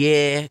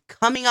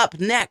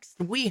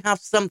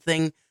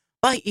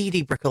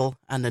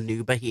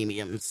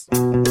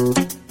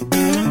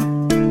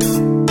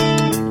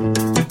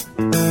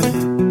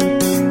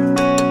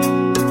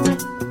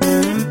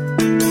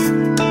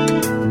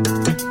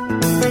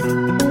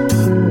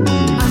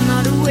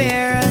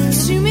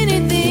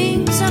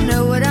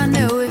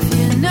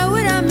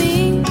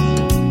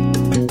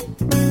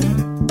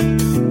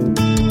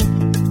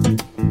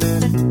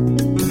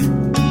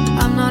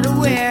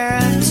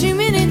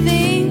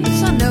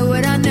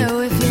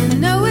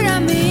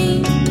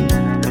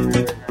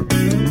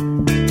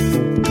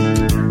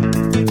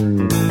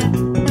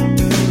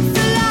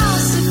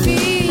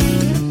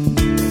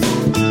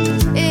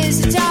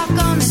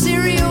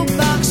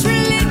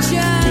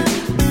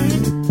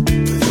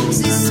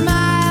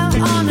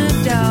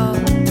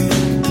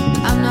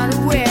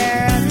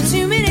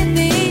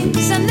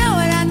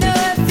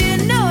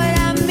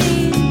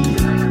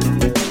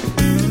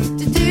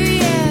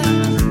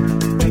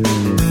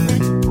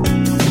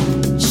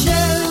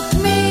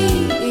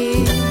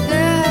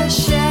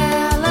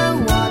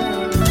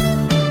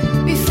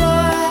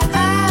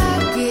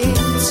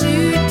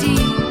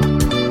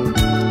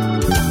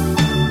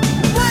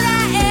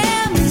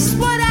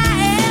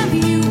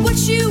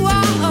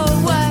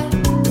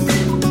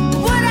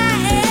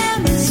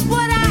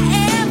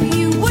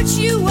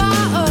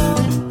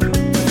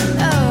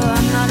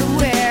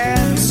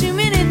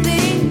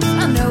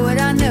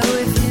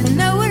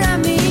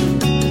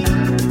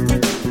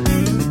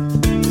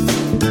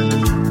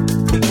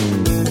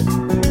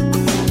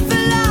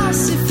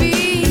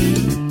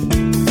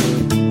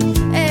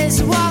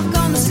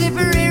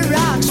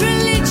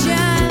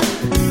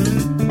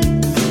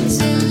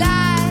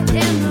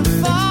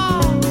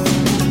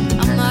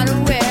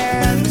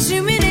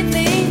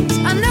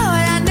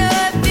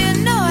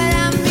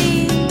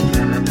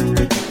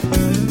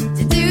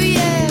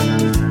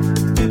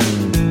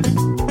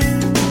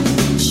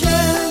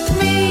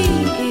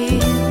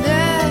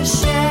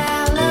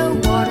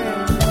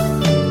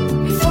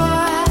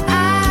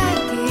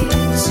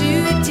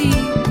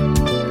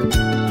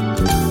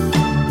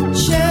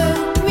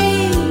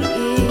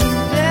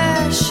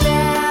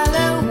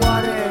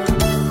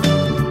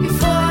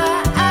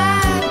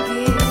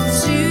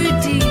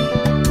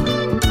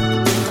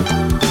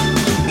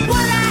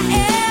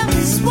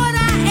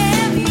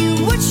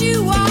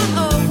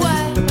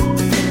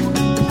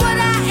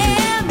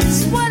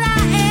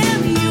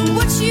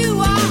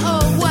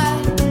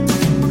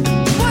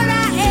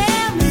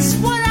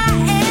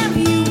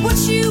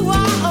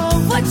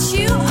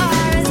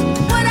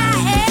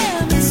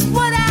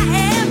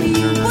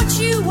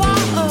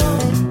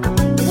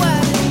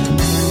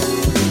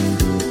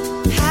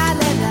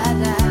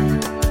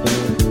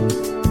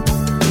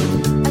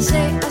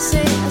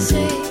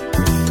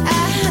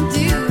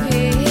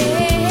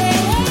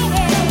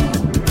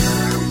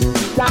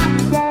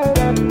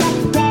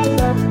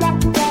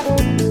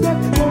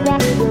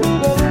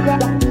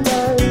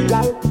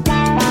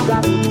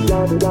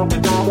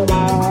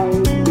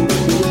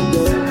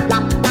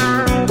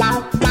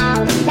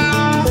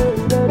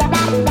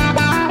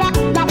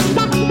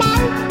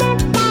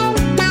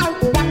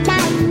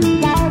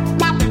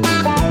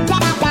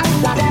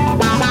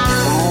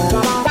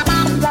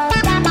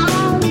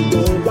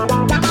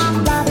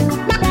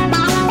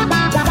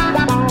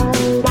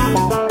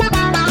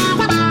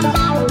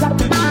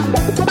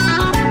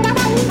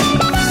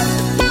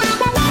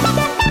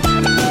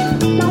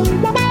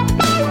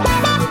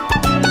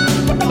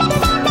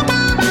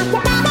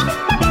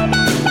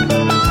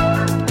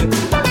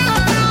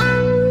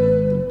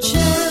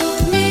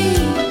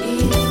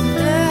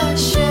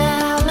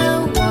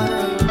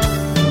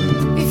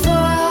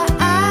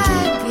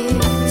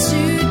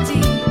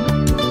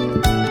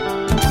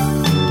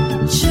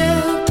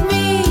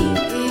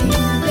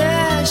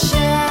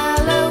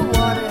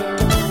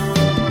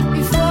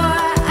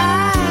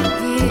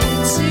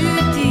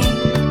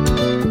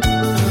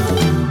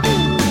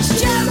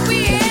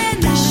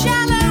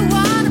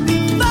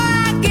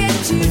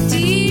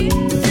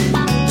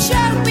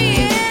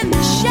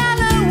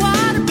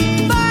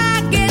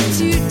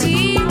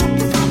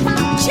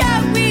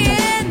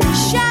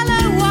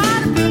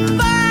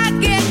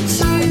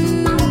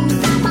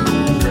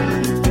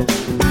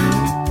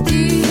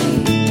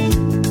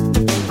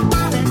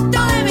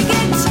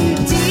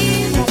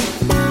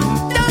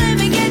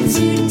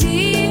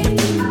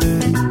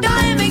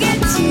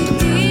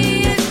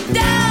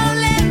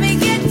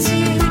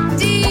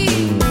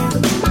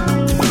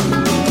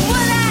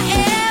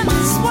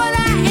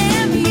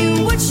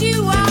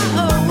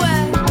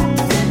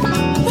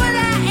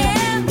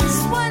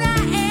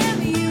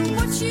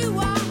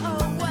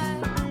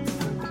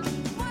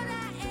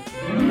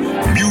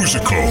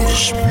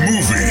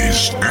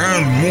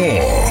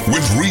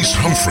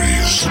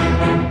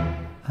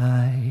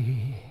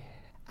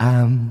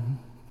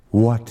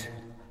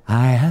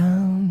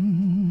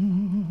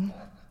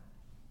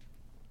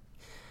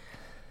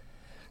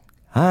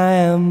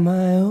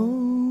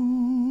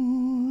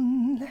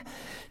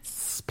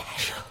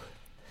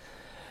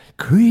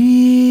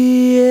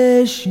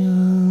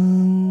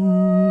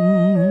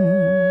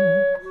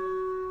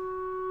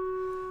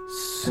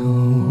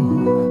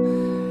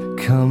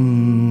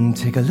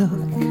take a look.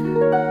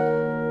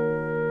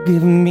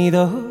 Give me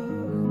the hook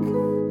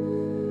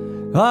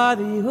or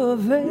the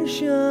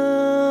ovation.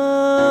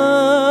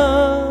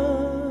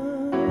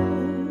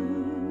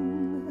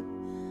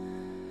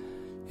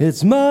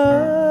 It's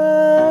my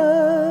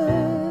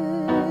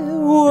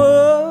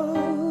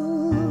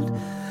world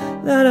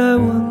that I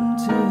want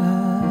to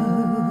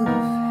have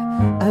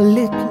a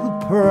little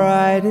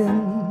pride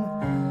in.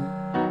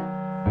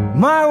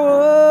 My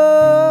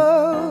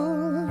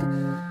world,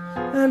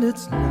 and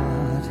it's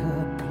not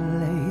a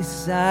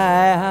place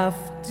I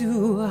have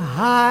to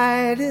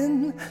hide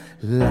in.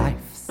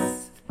 Life's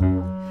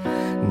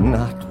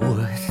not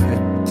worth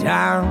a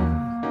damn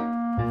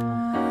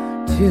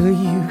till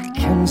you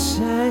can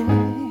say,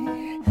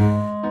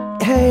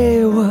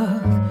 hey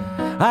world,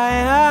 I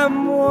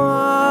am what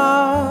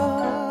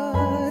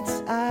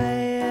I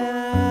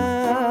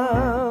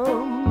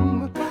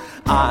am.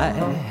 I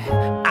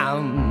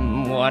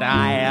am what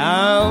I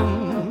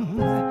am.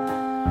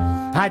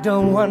 I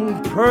don't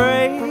want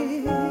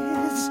praise,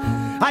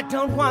 I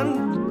don't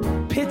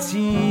want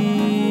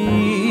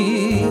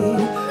pity.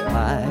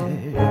 I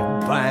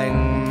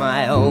bang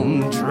my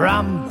own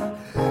drum.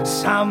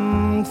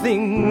 Some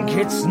think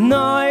it's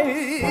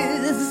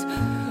noise,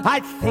 I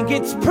think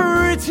it's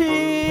pretty.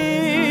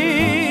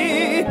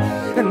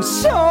 And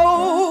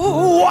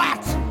so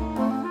what?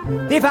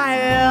 If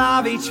I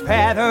love each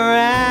feather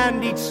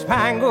and each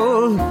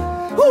spangle,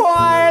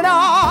 why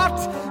not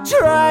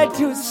try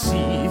to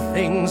see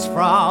things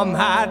from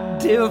a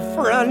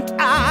different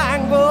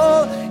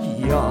angle?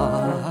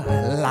 Your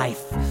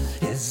life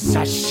is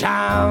a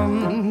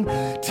sham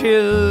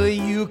till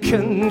you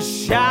can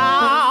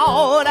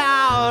shout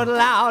out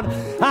loud,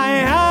 I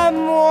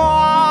am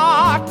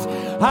what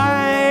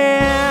I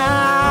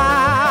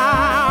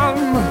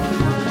am.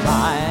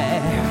 I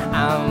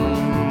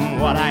am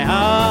what I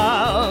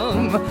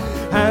am,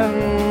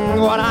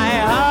 and what I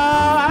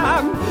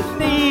am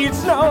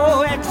needs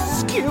no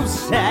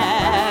excuses.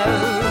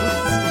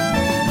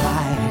 I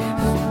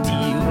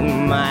deal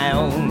my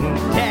own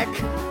deck.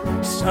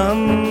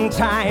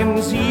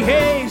 Sometimes the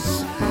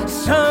ace,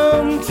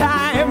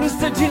 sometimes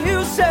the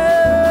deuces.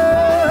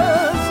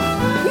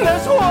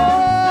 There's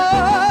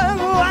one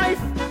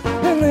life,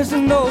 and there's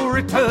no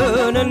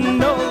return and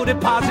no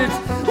deposits.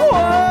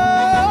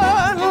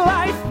 One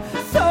life,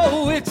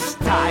 so it's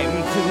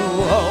time to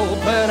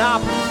open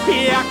up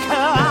your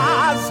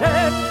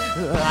closet.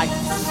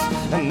 Life's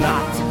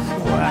not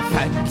worth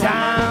a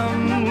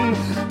damn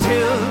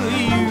till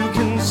you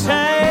can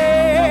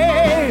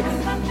say,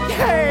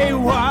 hey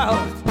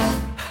world,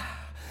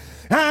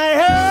 I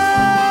am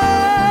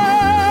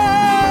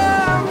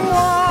what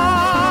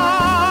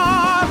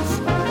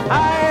I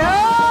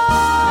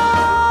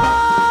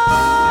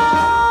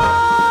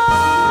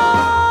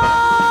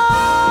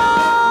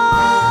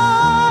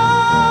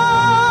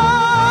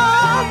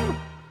am.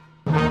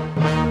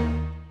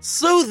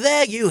 So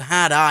there you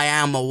had I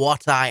Am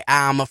What I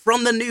Am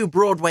from the new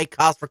Broadway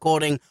cast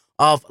recording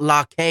of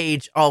La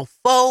Cage aux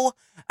Folles.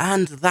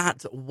 And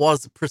that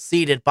was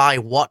preceded by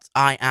What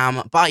I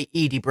Am by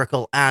Edie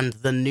Brickell and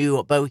the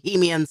New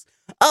Bohemians.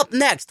 Up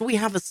next, we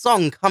have a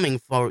song coming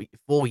for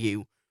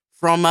you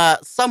from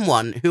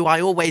someone who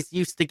I always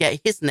used to get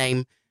his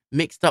name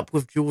mixed up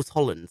with Jules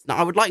Holland's. Now,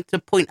 I would like to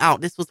point out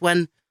this was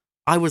when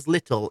I was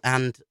little,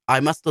 and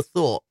I must have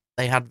thought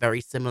they had very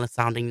similar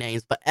sounding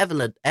names, but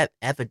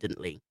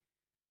evidently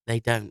they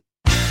don't.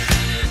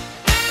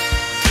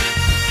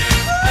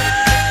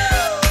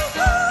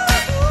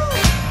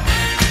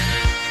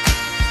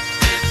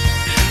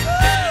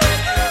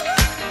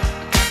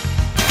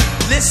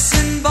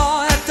 Listen,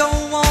 boy, I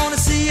don't wanna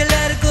see you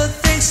let a good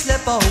thing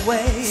slip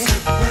away.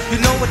 You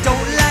know I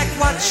don't like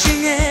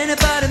watching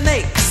anybody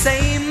make the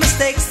same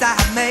mistakes I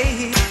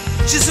made.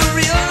 She's a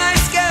real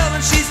nice girl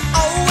and she's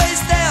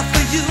always there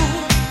for you.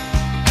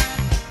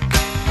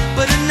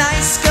 But a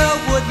nice girl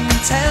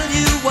wouldn't tell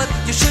you what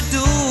you should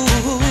do.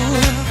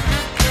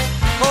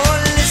 Oh,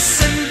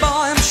 listen,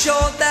 boy, I'm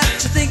sure that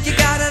you think you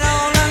got it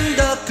all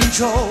under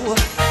control.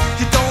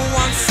 You don't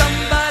want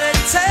somebody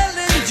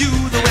telling you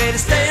the way to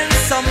stay in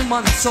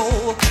someone's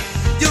soul.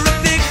 You're a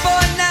big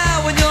boy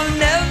now and you'll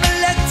never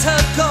let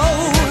her go.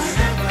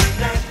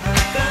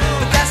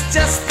 But that's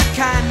just the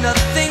kind of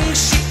thing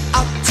she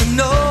ought to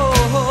know.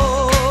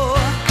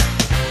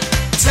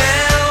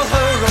 Tell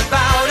her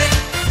about it.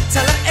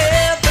 Tell her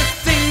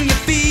everything you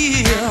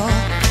feel.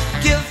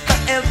 Give her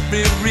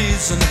every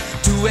reason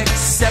to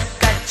accept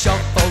that you're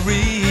for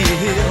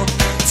real.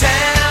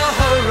 Tell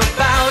her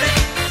about it.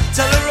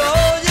 Tell her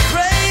all your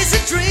crazy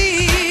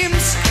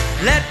dreams.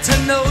 Let her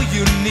know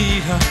you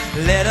need her.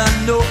 Let her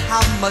know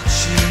how much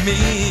she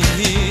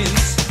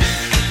means.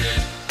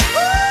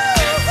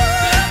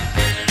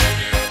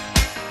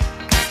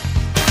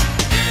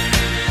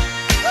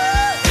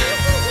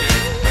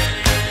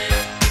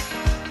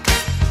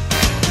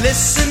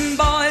 Listen,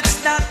 boy,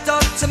 it's not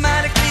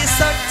automatically a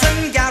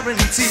certain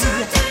guarantee.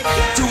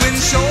 To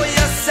ensure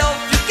yourself,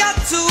 you got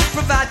to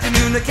provide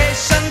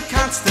communication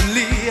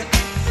constantly.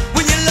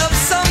 When you love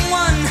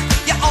someone,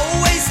 you're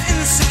always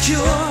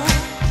insecure.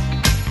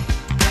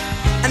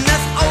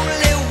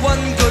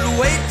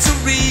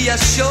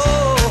 reassure.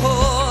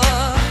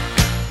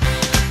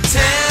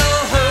 Tell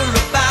her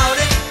about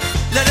it,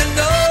 let her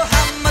know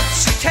how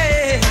much you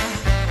care.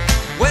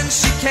 When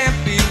she can't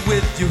be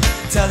with you,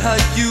 tell her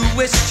you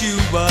wish you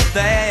were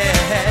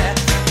there.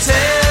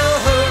 Tell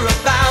her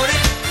about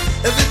it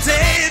every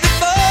day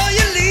before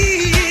you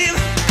leave.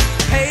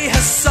 Pay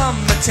her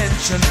some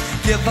attention,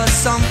 give her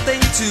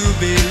something to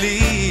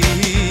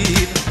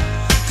believe.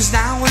 'Cause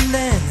now and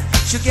then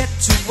she'll get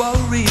to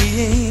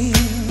worrying,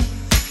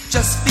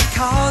 just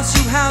because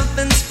you have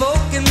been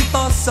spoken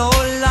for so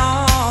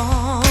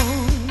long.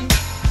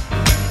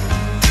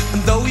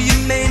 And though you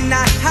may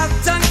not have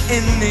done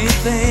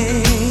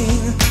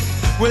anything,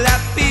 will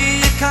that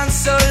be a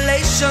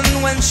consolation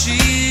when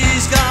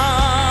she's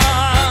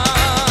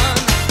gone?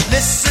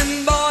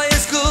 Listen, boy,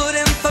 it's good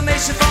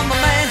information from a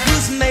man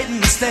who's made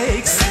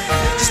mistakes.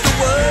 Just a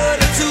word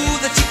or two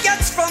that she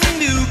gets from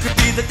you could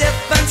be the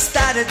difference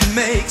that it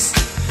makes.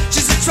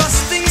 She's a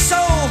trusting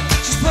soul,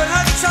 she's put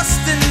her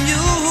trust in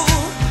you.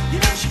 You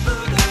know she put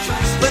her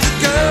trust in you. But a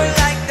girl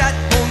like that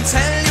won't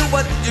tell you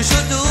what you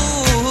should do.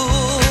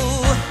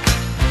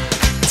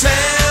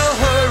 Tell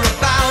her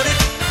about it,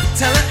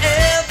 tell her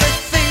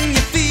everything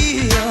you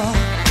feel.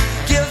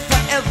 Give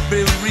her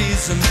every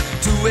reason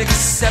to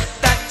accept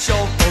that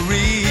you're for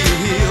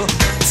real.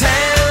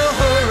 Tell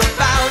her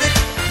about it,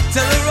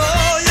 tell her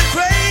all your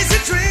crazy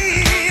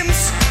dreams.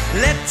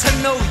 Let her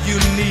know you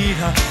need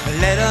her,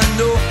 let her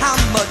know how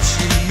much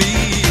you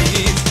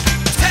mean.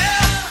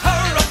 Tell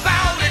her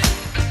about it,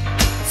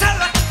 tell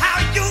her how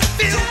you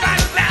feel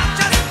right now.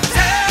 Just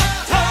tell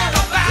her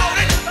about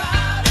it.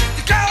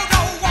 The girl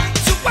don't want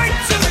to wait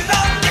too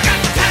long. You got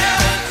to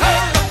tell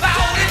her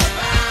about it.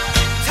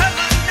 Tell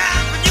her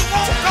now and you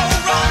won't go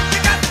wrong. You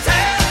got to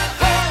tell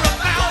her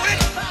about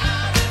it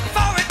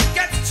before it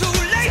gets too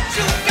late.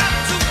 You got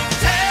to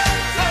tell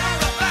her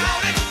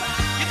about it.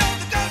 You know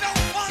the girl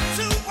don't want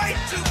to wait.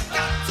 You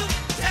got to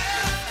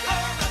tell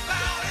her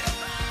about it.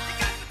 You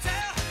got to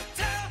tell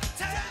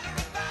her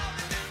about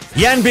it.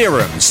 Jan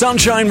Bierum,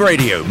 Sunshine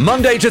Radio,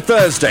 Monday to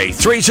Thursday,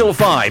 3 till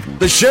 5.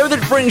 The show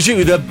that brings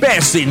you the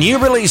best in new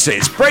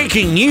releases,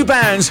 breaking new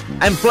bands,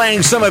 and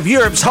playing some of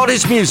Europe's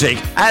hottest music,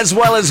 as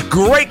well as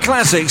great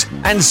classics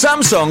and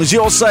some songs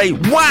you'll say,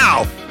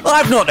 wow,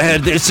 I've not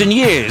heard this in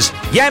years.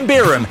 Jan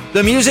Bierum,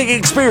 The Music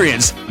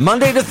Experience,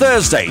 Monday to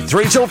Thursday,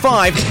 3 till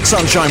 5,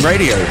 Sunshine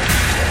Radio.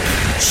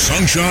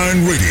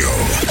 Sunshine Radio.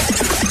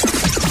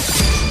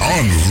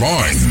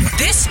 Online.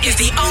 This is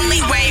the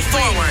only way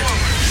forward.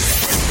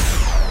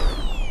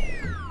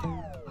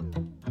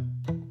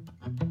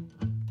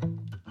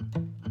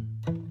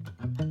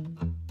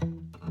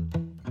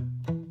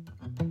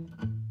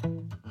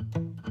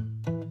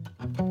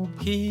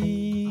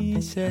 He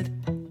said,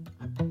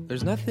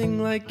 there's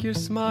nothing like your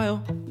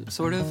smile,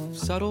 sort of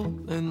subtle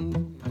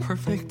and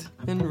perfect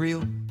and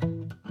real.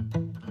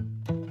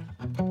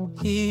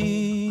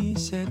 He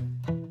said,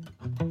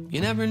 you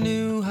never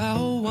knew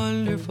how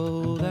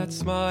wonderful that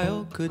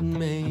smile could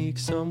make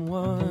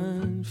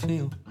someone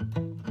feel.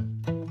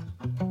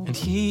 And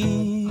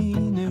he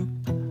knew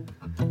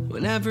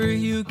whenever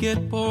you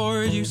get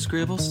bored, you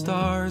scribble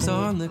stars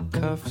on the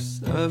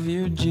cuffs of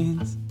your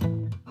jeans.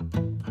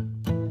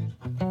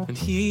 And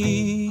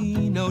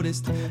he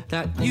noticed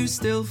that you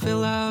still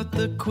fill out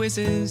the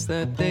quizzes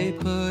that they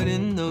put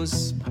in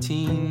those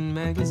teen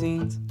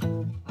magazines.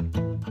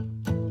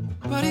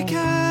 But he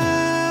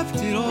kept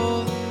it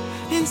all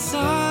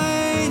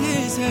inside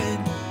his head.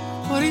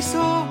 What he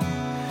saw,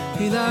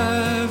 he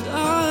left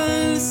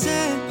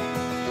unsaid.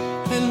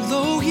 And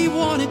though he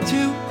wanted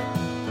to,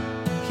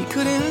 he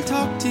couldn't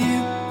talk to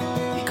you,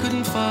 he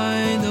couldn't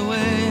find a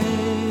way.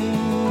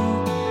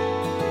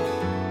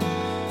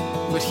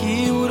 But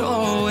he would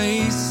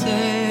always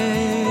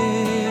say,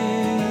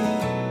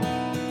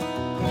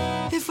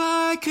 if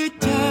I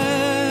could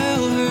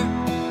tell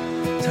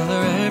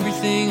her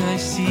everything I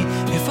see,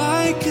 if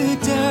I could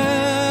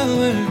tell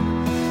her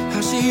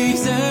how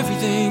she's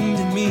everything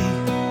to me.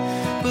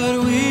 But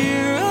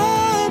we're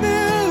a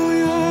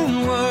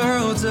million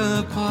worlds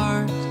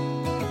apart,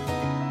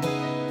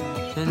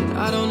 and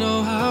I don't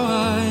know how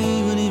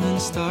I would even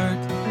start.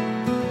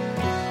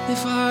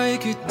 If I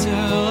could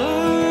tell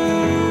her,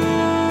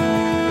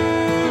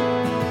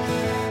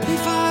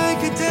 if I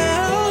could tell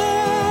her.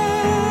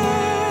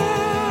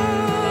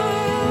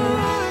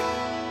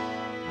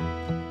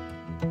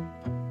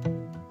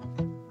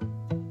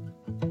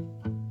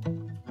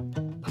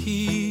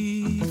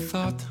 He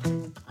thought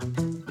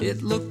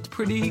it looked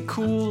pretty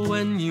cool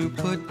when you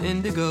put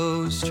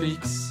indigo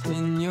streaks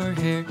in your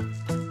hair.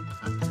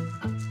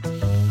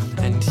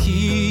 And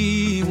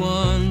he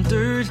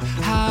wondered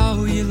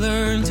how you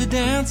learned to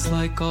dance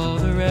like all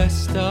the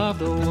rest of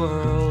the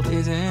world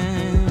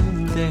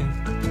isn't there.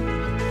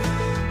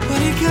 But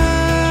he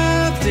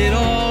kept it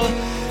all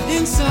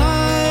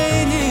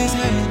inside his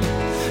head.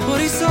 What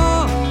he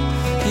saw,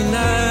 he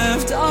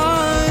left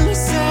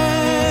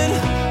unsaid.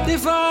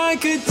 If I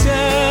could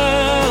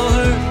tell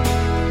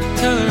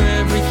her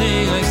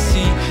everything I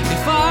see,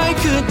 if I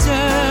could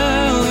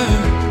tell her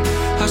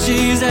how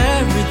she's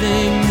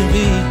everything to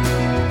me.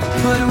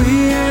 but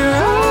we're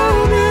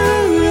a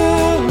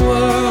million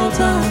worlds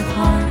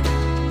apart.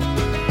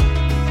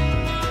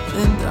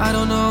 And I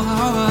don't know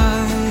how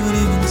I would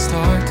even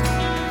start.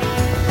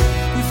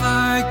 If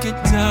I could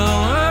tell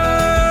her,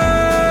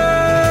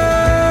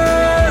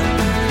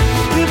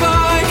 if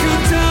I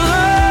could tell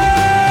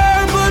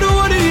her, but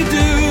what do you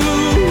do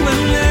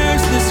when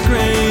there's this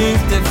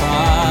great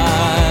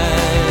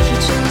divide? She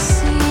just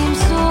seems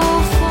so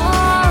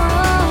far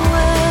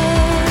away.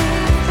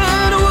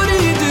 And what do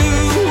you do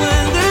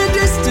when the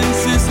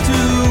distance is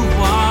too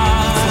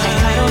wide? It's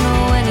like I don't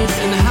know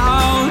anything. And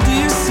how do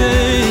you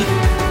say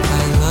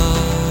I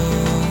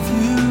love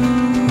you?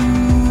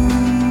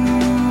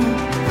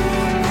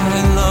 I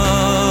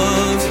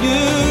love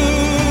you.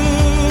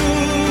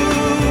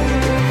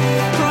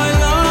 I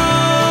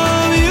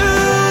love you.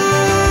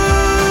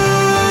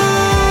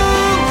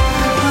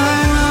 I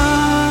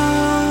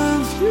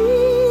love you.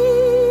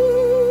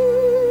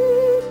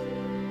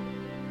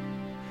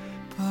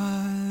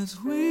 But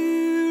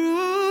we're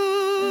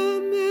a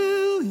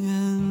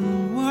million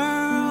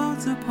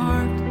worlds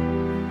apart.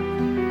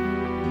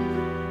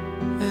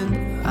 And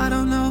I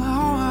don't know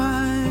how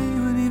I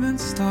would even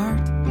start.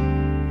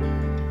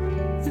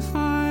 If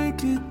I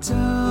could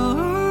tell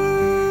her,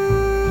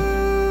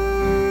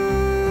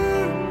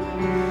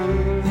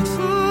 if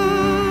I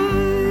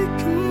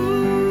could.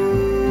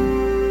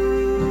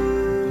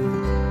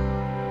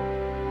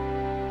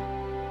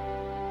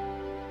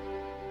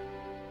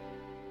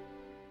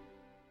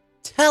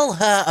 Tell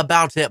Her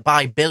About It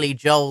by Billy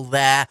Joel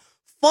there,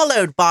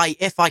 followed by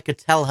If I Could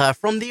Tell Her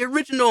from the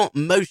original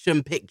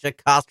motion picture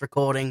cast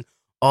recording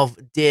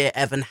of Dear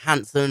Evan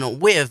Hansen,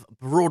 with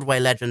Broadway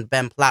legend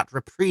Ben Platt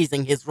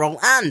reprising his role.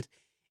 And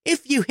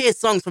if you hear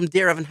songs from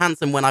Dear Evan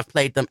Hansen when I've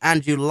played them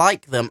and you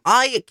like them,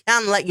 I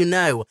can let you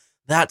know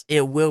that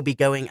it will be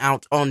going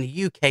out on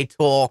UK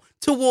tour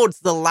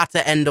towards the latter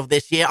end of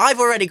this year. I've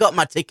already got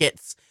my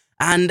tickets,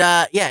 and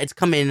yeah, it's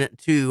coming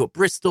to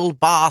Bristol,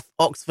 Bath,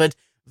 Oxford.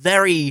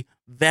 Very,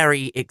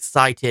 very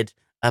excited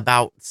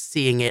about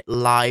seeing it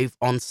live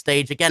on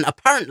stage again.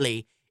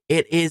 Apparently,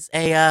 it is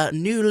a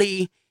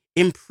newly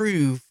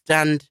improved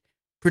and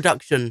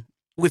production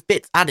with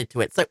bits added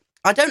to it. So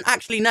I don't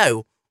actually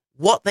know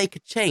what they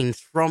could change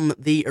from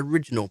the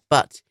original,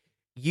 but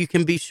you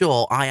can be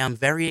sure I am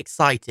very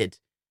excited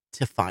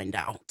to find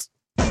out.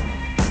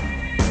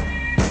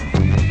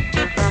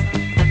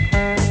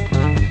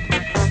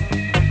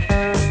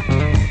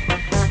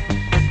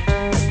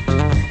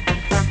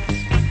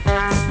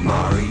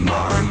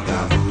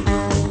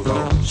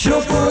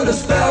 She'll put a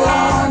spell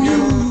on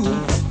you.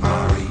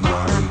 Mari,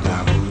 Mari,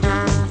 da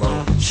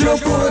voodoo. She'll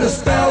put a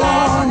spell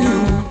on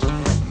you.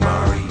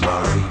 Mari,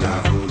 Mari,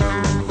 da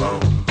voodoo.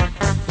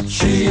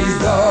 She's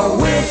the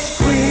witch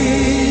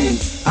queen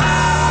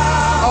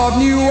of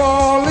New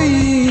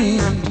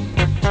Orleans.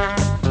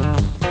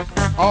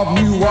 Of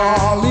New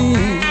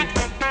Orleans.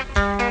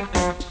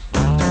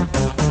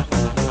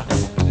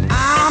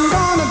 I'm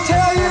gonna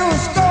tell you a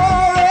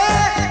story,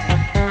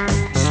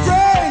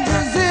 strange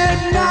as it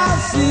now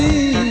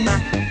seems,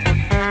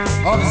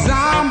 of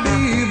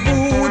zombie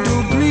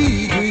voodoo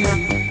greedy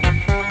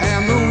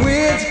and the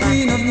witch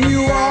queen of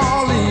New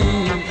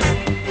Orleans.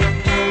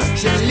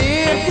 She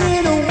lived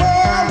in a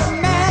world of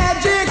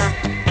magic,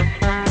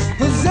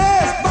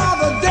 possessed by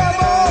the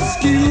devil's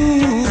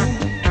skew.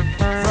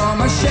 From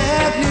a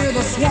shack near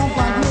the swamp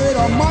like with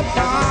a mud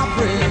pie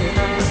bread,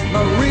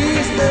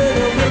 Marie stayed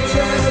a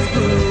witch's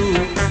brew.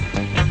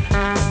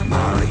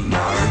 Mari,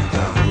 Mari,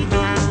 da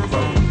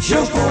voodoo.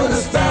 She'll put a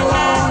spell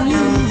on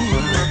you.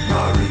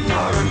 Mari,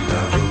 Mari,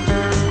 da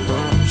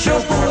voodoo.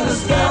 She'll put a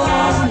spell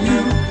on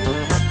you.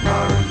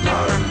 Mari,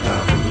 Mari, da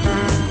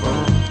voodoo.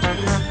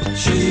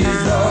 She's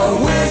the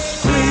witch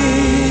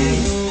queen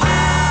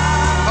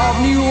of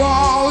New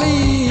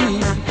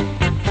Orleans.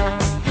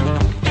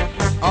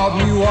 Of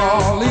New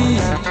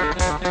Orleans.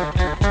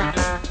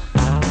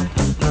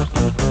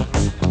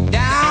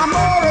 Down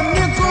for a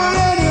nickel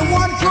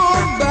anyone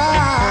could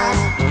buy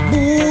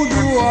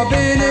voodoo of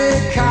any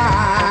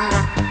kind.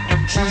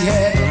 She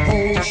had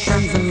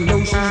potions and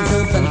lotions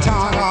of the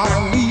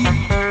Tartary,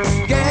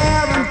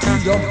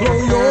 guaranteed to blow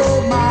your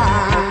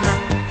mind.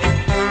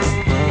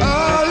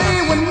 Early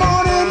one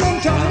morning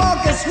into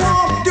Monkey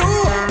Swamp Dew,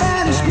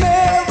 vanished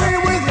Mary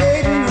with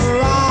hate in her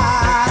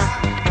eye.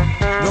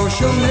 Though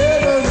she'll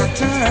never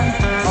return,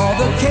 all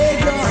the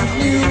Cajuns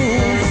knew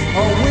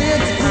a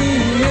witch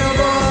queen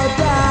never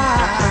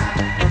died.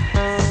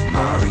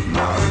 Mari,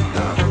 Mari,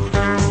 da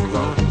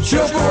voodoo.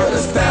 She'll put a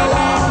spell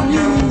on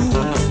you.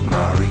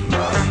 Mari,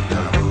 Mari,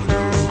 da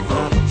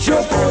voodoo.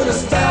 She'll put a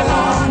spell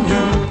on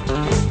you.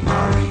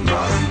 Mari,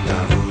 Mari, da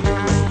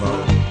voodoo.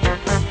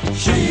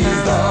 She's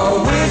the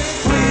witch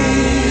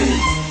queen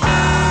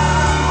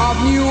of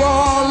New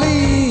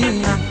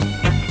Orleans.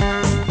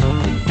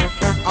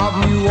 Of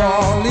New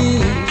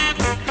Orleans.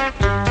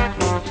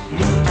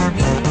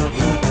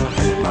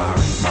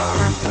 Mari,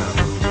 Mari, da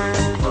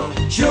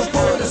voodoo. She'll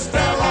put a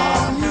spell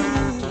on you.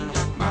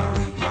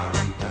 Mari,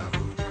 Mari, da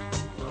voodoo.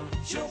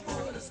 She'll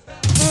put a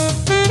spell.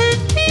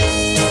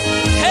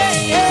 Hey,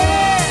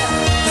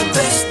 yeah!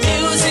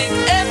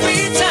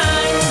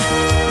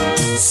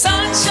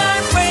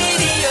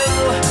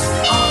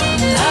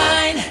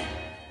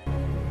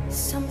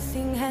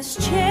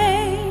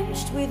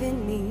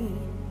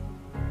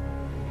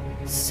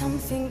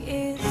 everything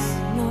is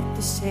not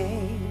the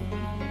same.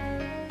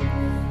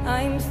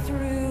 I'm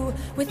through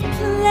with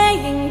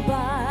playing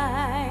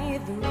by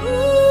the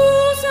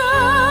rules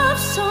of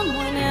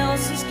someone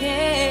else's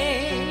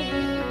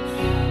game.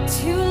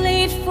 Too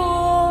late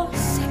for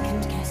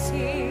second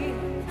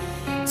guessing,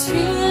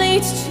 too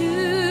late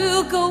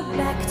to go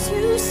back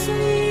to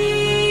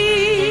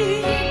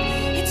sleep.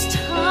 It's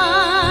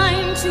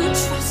time to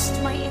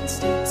trust my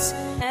instincts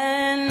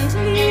and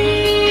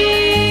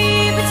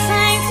leave. It's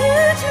time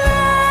to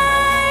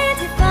try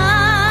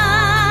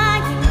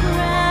defying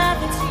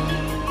gravity.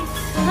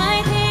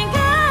 I think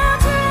I'll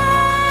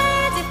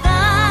try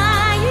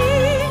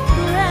defying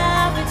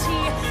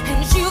gravity, and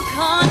you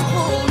can't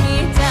pull me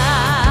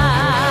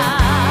down.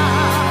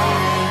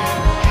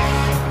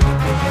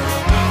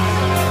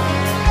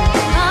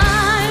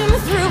 I'm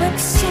through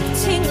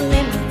accepting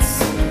limits,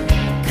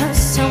 'cause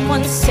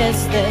someone says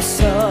they're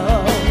so.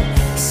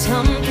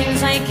 Some things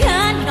I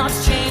cannot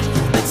change,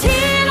 but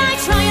till I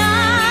try,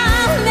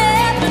 I'll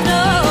never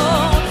know.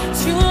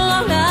 Too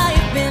long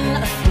I've been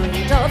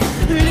afraid of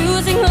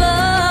losing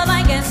love.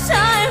 I guess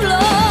I'm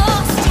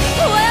lost.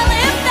 Well,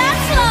 if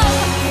that's love,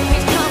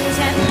 it comes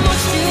at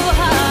much too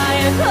high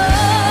a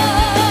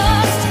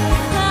cost.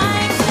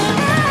 I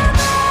survive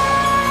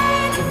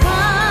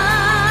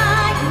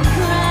defying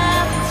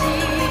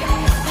gravity.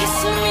 Kiss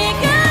me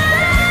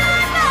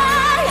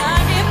goodbye,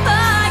 I'm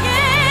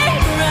defying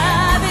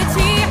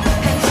gravity,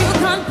 and you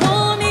can't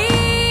pull me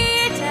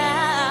down.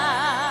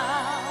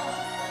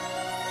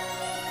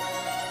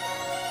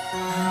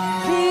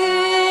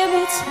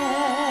 Unlimited,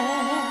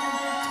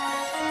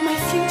 my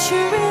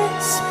future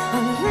is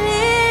unlimited,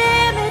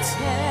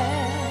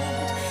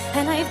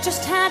 and I've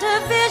just had a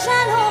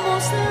vision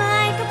almost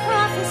like a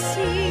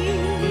prophecy.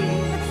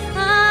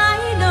 I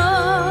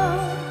know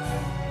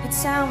it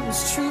sounds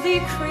truly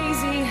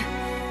crazy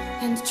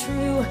and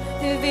true,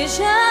 the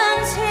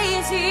vision's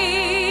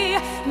hazy,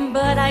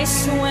 but I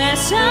swear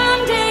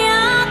someday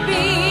I'll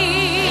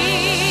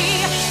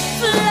be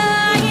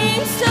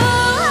flying so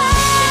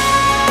high,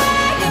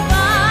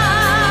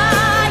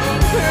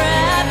 defying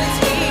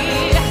gravity.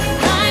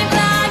 I'm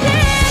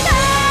flying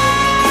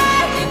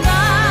high,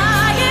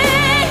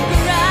 defying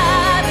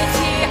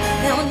gravity.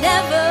 They'll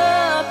never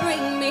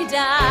bring me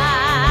down.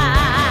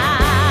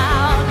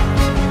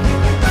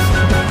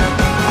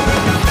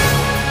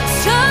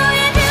 So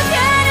if you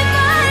can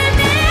find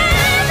me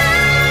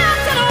back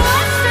to the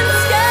western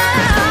sky,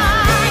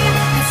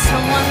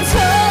 someone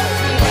told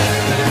me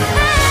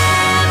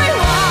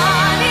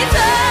everyone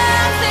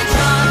deserves the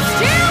chance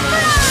to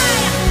fly.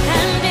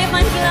 And if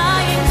I'm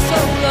flying so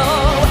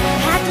low,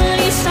 at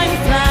least I'm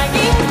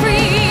flying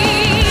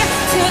free.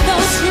 To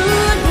those who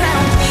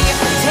ground me,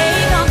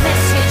 take a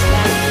message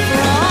back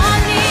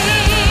from me.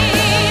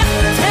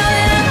 Tell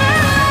them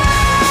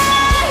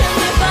I am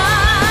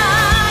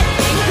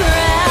defying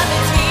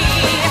gravity.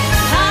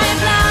 I'm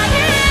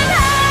flying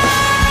high,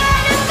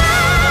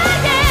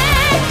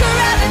 defying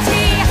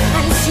gravity,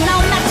 and soon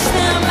I'll match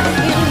them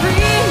in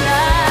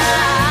renown.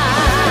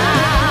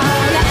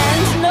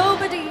 And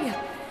nobody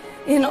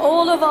in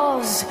all of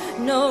Oz,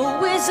 no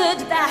wizard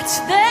that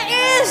there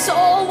is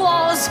or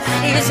was,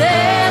 is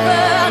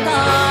ever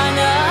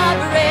gonna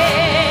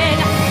bring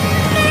me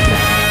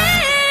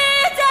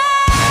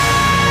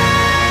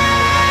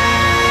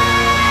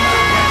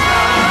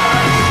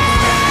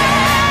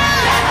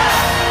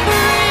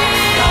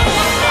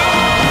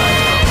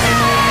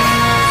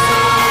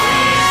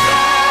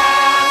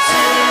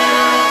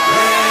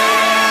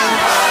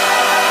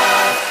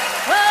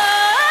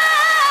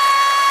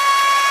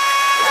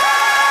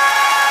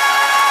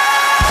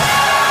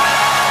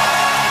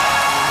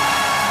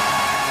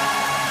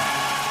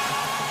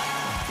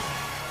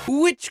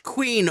Witch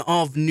Queen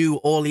of New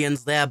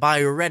Orleans there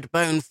by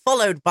Redbone,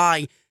 followed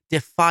by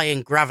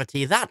Defying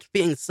Gravity, that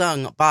being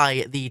sung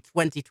by the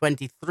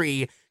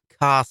 2023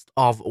 cast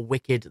of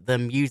Wicked the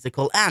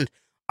Musical. And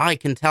I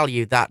can tell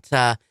you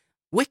that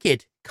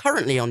Wicked,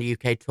 currently on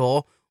UK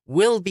tour,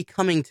 will be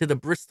coming to the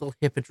Bristol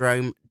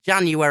Hippodrome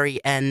January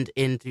end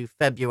into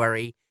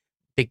February,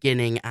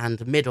 beginning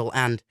and middle.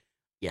 And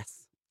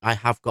yes, I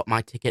have got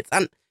my tickets.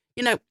 And,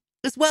 you know,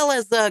 as well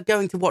as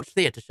going to watch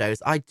theatre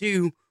shows, I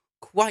do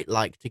quite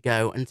like to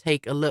go and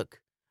take a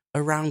look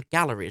around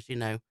galleries, you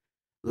know.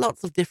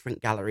 Lots of different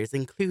galleries,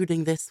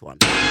 including this one.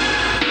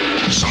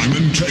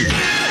 Simon Tate.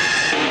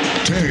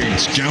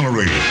 Tate's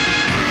Gallery.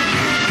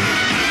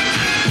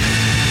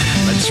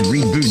 Let's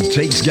reboot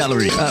Tate's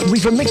Gallery.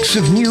 We've a mix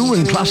of new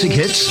and classic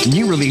hits,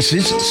 new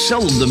releases,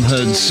 seldom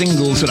heard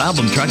singles and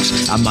album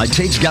tracks, and my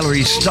Tate's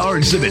Gallery star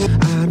exhibit.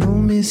 I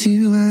don't miss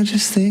you, I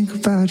just think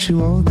about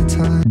you all the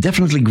time.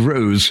 Definitely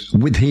grows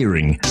with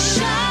hearing.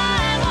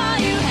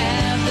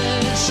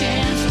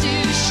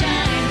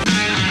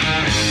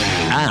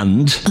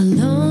 And a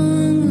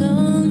long,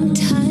 long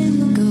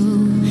time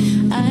ago,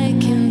 I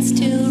can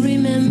still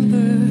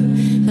remember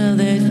how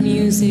that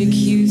music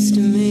used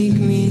to make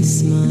me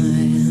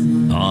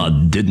smile. ah,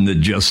 didn't it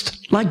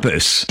just? Like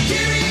this.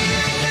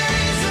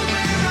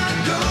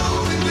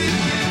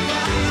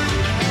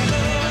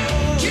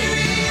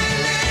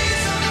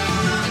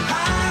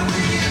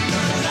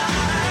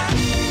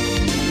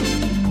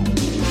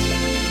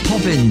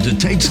 Pop into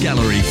Tate's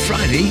Gallery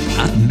Friday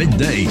at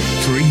midday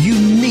for a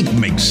unique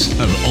mix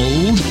of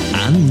old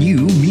and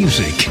new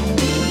music.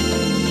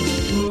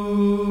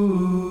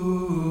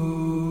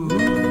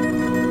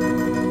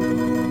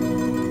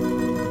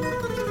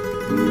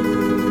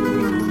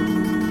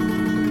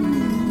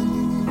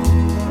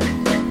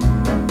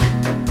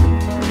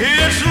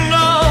 It's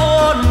now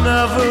or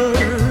never.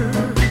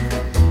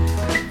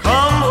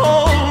 Come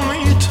hold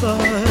me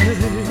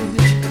tight.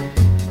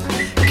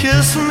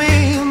 Kiss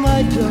me,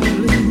 my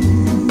darling.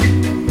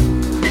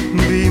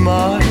 Be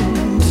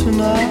mine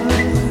tonight.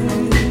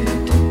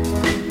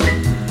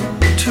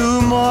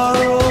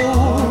 Tomorrow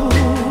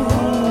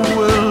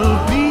will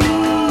be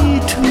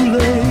too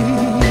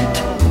late.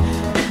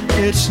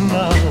 It's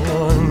now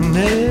or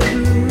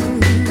never.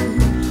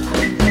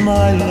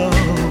 My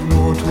love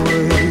won't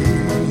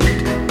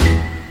wait.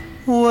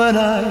 When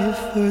I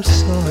first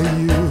saw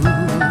you,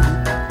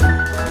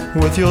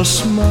 with your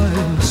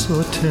smile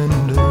so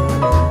tender,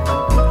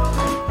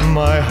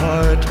 my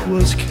heart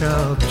was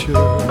captured,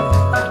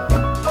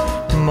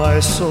 my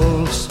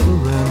soul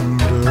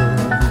surrendered.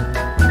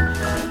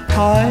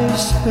 I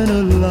spent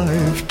a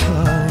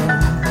lifetime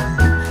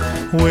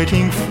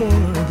waiting for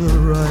the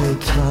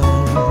right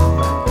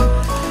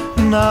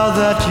time. Now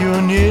that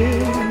you're near,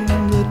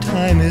 the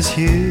time is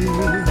here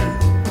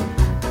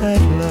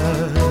at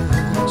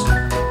last.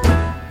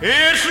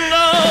 It's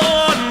now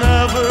or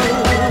never.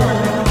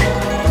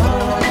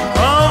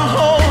 Come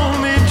hold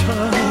me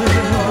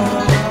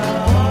tight.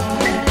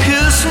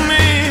 Kiss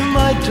me,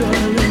 my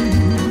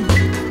darling.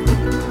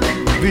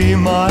 Be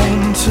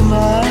mine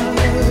tonight.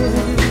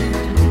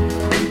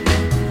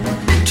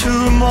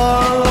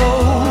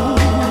 Tomorrow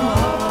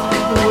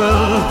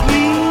will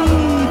be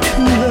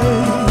too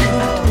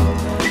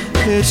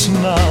late. It's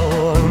now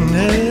or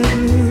never.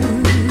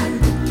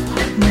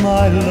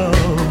 My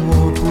love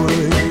won't wait.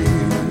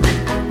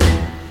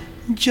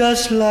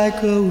 Just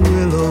like a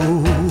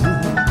willow,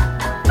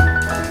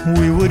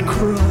 we would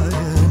cry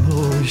an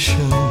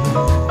ocean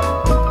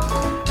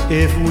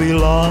if we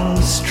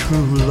lost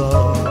true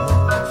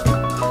love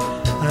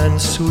and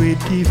sweet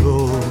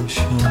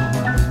devotion.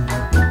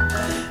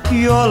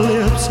 Your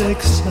lips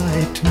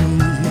excite me,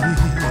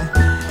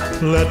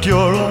 let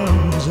your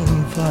arms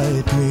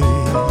invite me,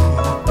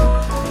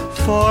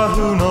 for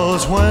who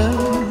knows when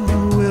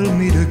we'll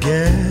meet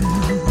again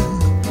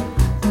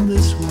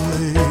this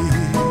way.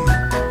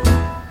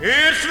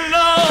 It's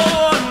now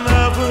or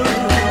never.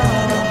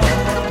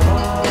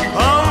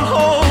 Come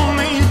hold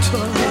me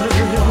tight.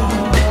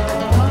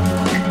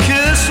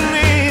 Kiss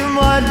me,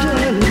 my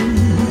darling.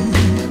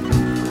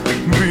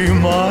 Be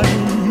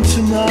mine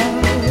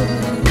tonight.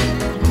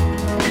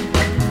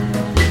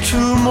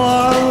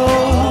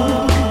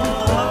 Tomorrow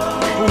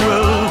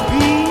will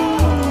be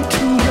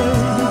too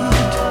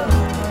late.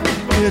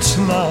 It's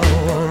now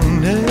or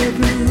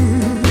never.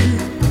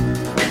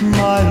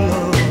 My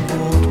love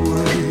won't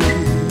wait.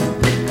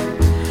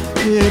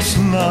 It's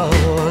now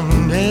or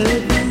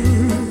never.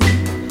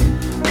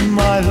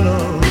 My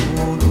love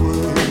won't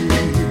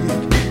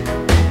wait.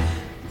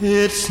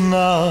 It's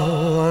now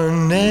or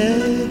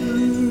never.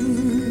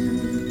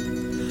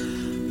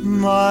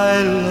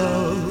 My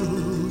love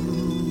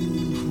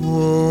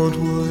won't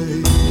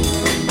wait.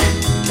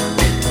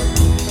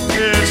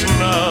 It's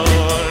now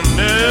or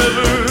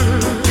never.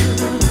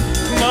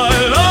 My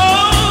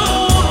love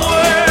won't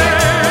wait.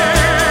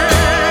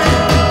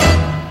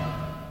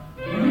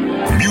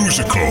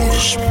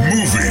 Musicals,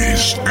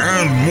 movies,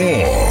 and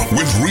more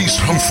with Reese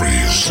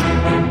Humphries.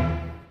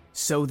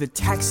 So the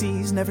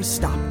taxis never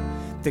stop.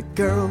 The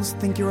girls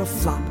think you're a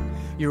flop.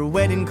 You're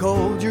wet and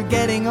cold, you're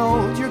getting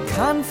old, your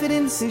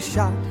confidence is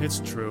shot. It's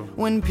true.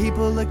 When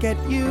people look at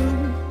you,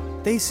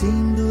 they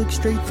seem to look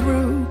straight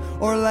through,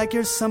 or like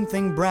you're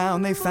something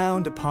brown they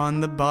found upon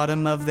the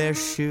bottom of their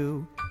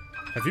shoe.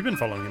 Have you been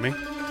following me?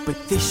 But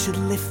this should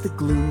lift the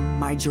gloom,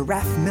 my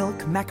giraffe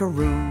milk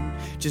macaroon.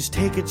 Just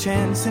take a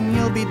chance and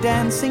you'll be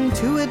dancing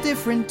to a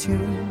different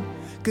tune.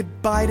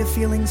 Goodbye to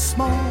feeling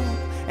small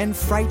and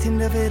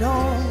frightened of it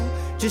all.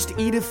 Just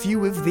eat a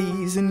few of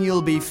these and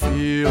you'll be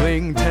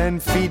feeling 10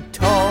 feet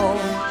tall.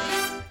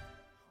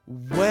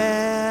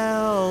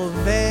 Well,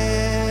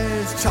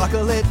 there's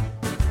chocolate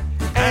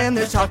and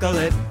there's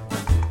chocolate.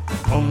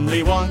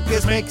 Only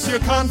Wonka's makes your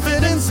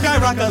confidence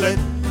skyrocket.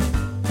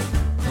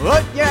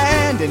 Put your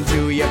hand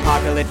into your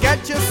pocket,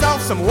 get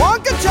yourself some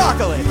Wonka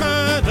chocolate.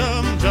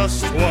 Madam,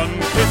 just one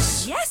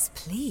kiss. Yes,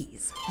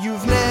 please.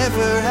 You've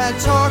never had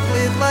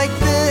chocolate like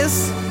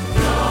this.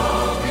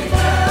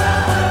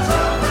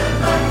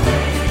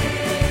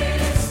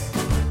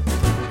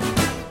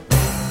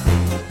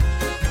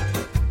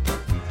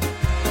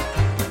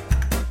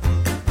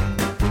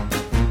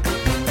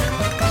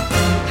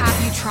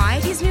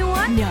 Tried his new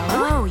one? No.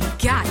 Oh, you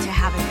got to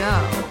have a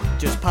go.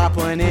 Just pop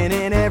one in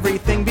and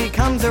everything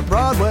becomes a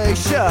Broadway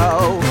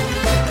show.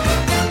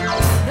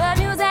 The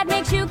news that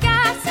makes you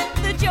gasp,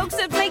 the jokes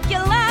that make you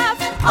laugh.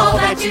 All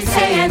that you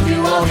say and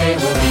do all day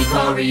will be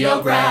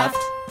choreographed.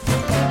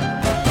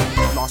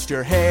 Lost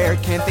your hair,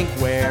 can't think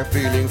where.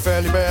 Feeling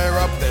fairly bare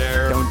up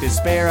there. Don't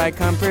despair, I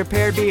come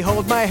prepared.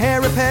 Behold my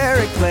hair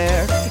repair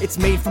eclair. It's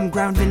made from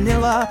ground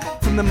vanilla,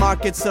 from the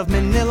markets of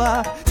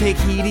Manila. Take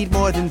heed, eat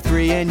more than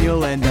 3, and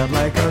you'll end up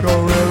like a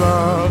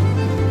gorilla.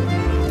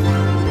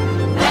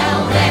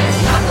 Well,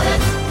 there's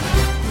chocolate,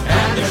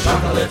 and there's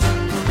chocolate.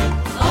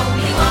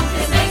 Only one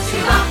thing makes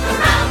you laugh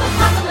around the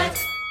chocolate.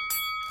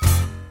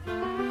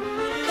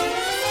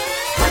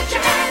 Put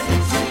your hand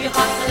into your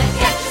bottle and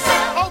get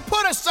yourself. Oh,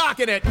 put a sock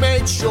in it,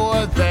 make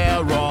sure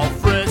they're all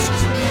frisked.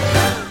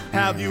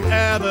 Have you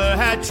ever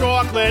had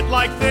chocolate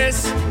like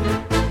this?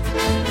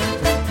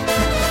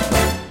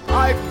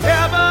 I've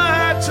never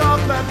had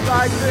chocolate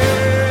like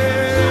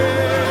this.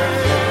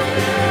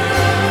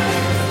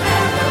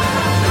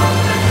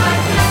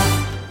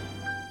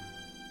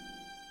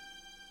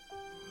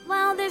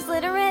 Well, there's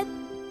literate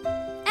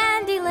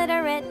and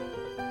illiterate.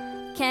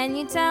 Can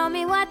you tell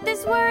me what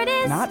this word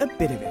is? Not a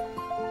bit of it.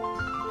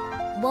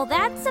 Well,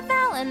 that's a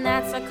vowel and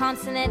that's a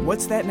consonant.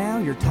 What's that now?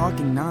 You're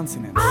talking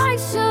nonsense. I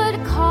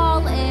should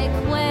call it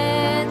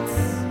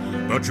quits.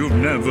 But you've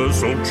never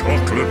sold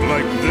chocolate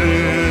like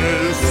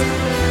this.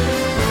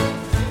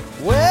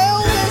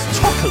 Well, there's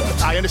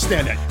chocolate. I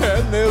understand that.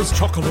 And there's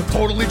chocolate.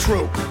 Totally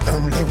true.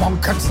 Only one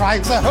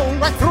contrives a hole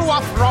right through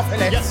our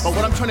profits. Yes, but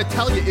what I'm trying to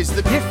tell you is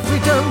that If we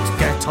don't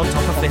get on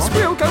top of this,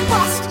 we'll go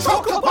bust.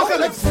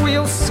 Chocopocalypse!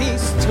 We'll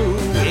cease to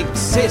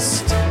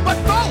exist. But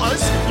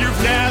fellas,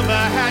 You've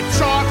never had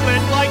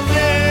chocolate like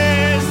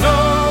this.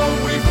 No,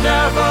 we've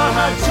never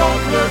had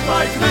chocolate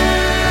like this.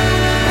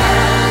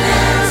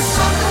 There's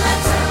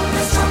chocolate,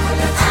 there's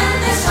chocolate,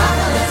 and there's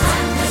chocolate,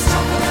 and there's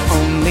chocolate.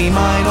 Only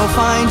mine will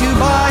find you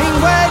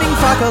buying wedding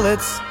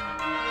chocolates.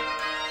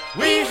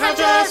 We have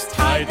just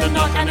tied the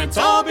knot, and it's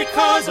all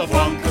because of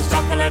Wonka's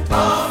chocolate.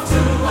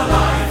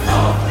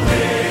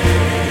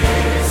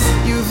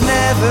 You've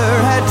never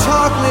had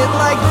chocolate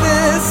like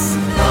this.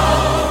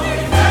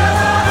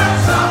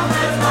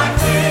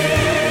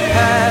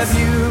 Have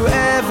you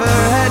ever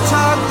had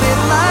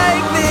chocolate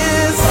like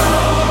this?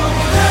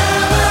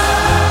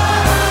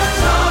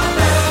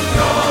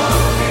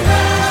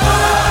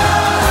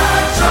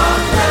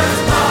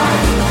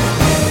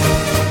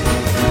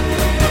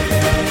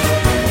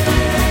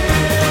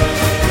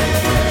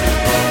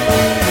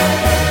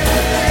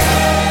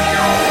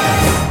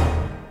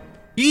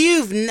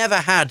 You've never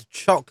had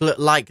chocolate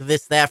like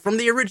this there from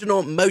the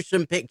original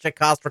motion picture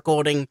cast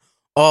recording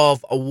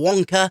of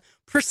Wonka,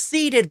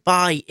 preceded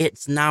by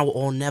It's Now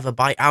or Never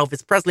by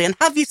Elvis Presley. And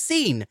have you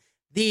seen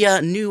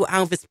the new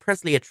Elvis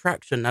Presley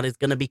attraction that is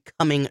going to be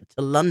coming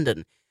to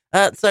London?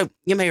 So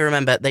you may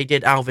remember they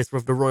did Elvis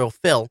with the Royal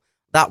Phil.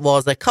 That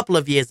was a couple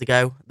of years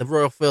ago. The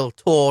Royal Phil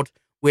toured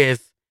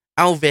with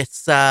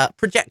Elvis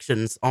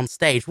projections on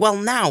stage. Well,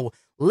 now,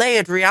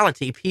 Layered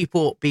Reality,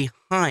 people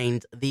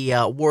behind the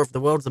War of the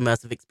Worlds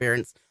immersive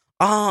experience,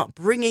 are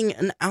bringing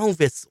an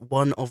Elvis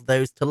one of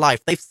those to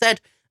life. They've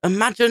said,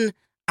 imagine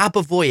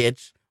ABBA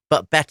Voyage,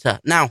 but better.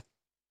 Now,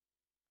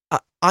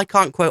 I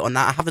can't quote on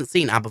that. I haven't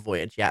seen ABBA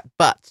Voyage yet,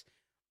 but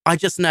I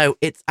just know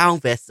it's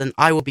Elvis, and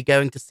I will be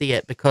going to see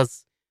it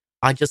because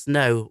I just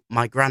know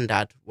my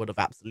granddad would have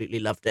absolutely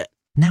loved it.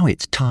 Now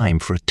it's time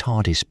for a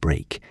TARDIS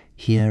break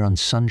here on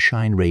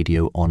Sunshine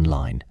Radio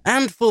Online.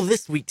 And for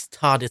this week's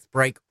TARDIS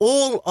break,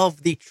 all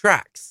of the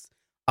tracks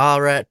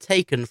are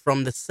taken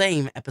from the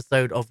same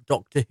episode of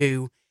Doctor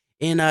Who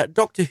in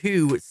Doctor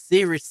Who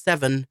Series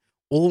 7,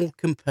 all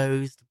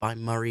composed by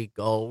Murray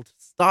Gold,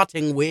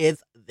 starting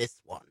with this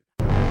one.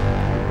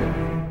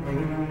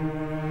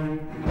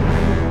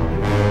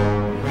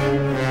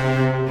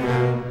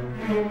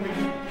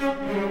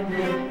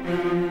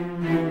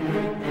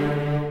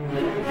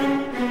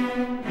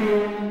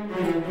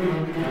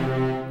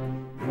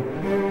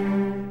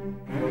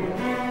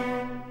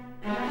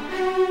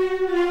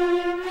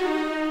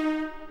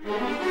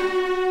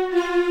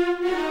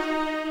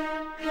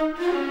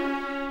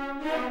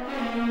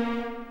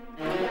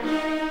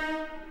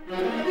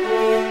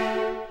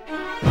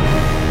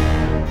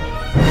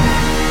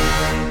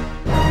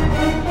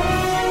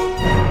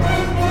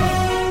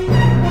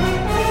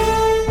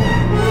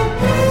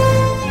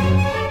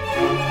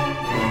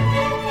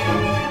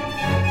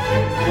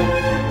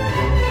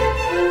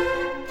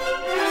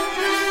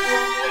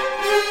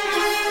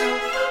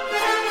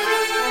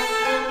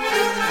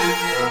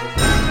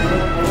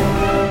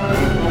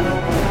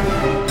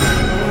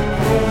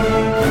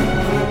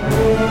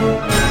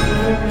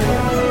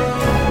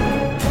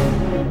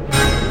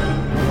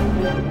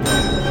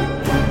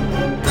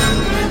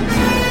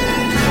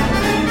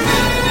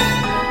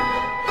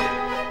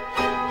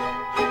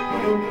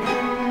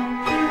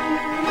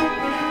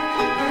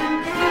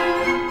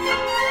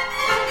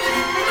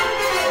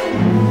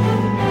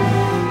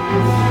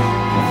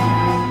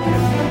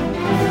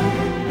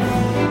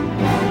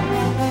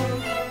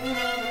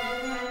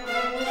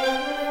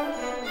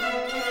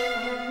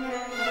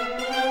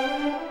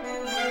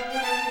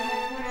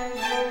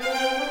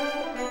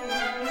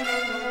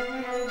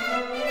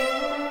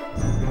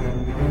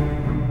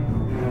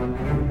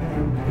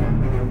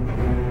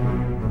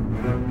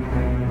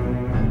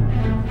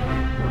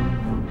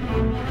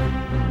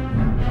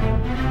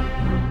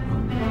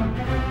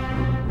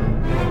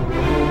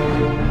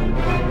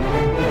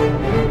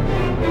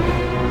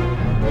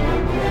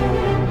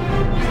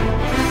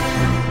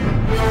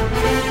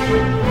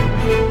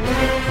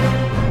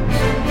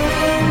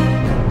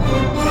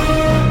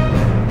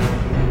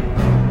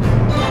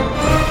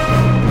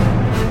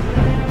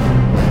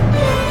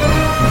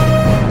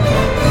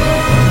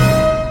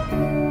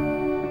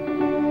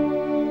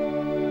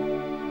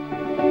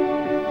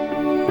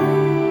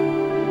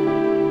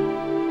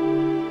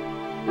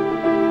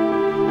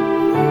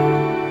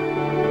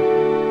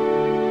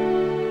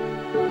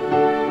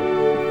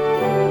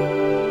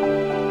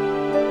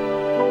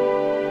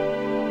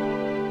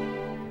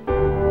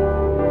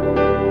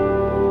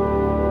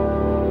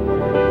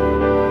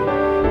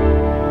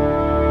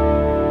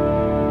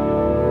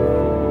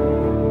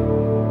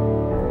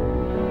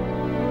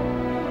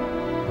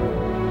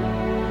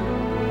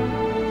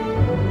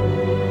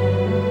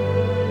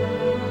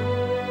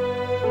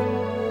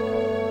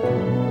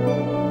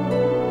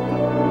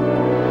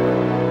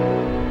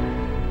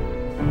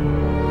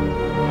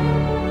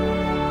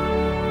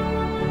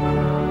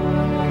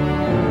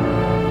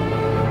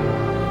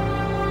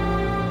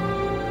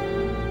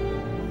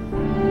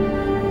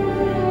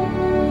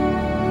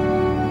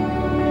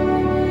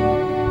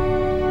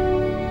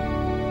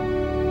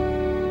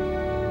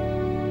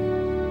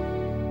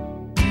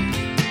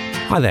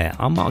 Hi there,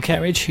 I'm Mark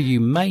Kerridge, who you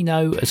may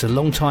know as a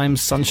long-time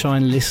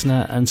Sunshine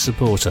listener and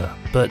supporter,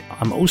 but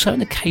I'm also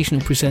an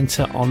occasional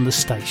presenter on the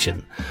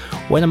station.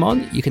 When I'm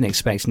on, you can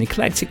expect an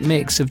eclectic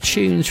mix of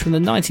tunes from the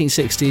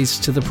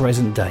 1960s to the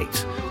present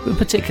date, with a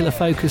particular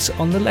focus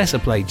on the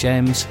lesser-played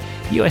gems,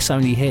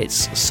 US-only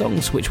hits,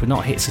 songs which were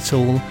not hits at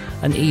all,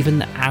 and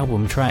even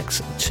album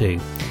tracks too.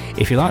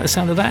 If you like the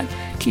sound of that,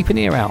 keep an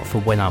ear out for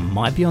when I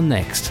might be on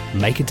next.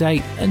 Make a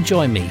date and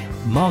join me,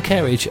 Mark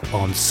Kerridge,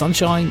 on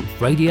Sunshine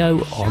Radio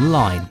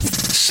Online.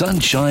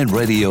 Sunshine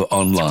Radio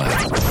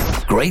Online.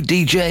 Great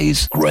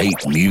DJs,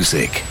 great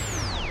music.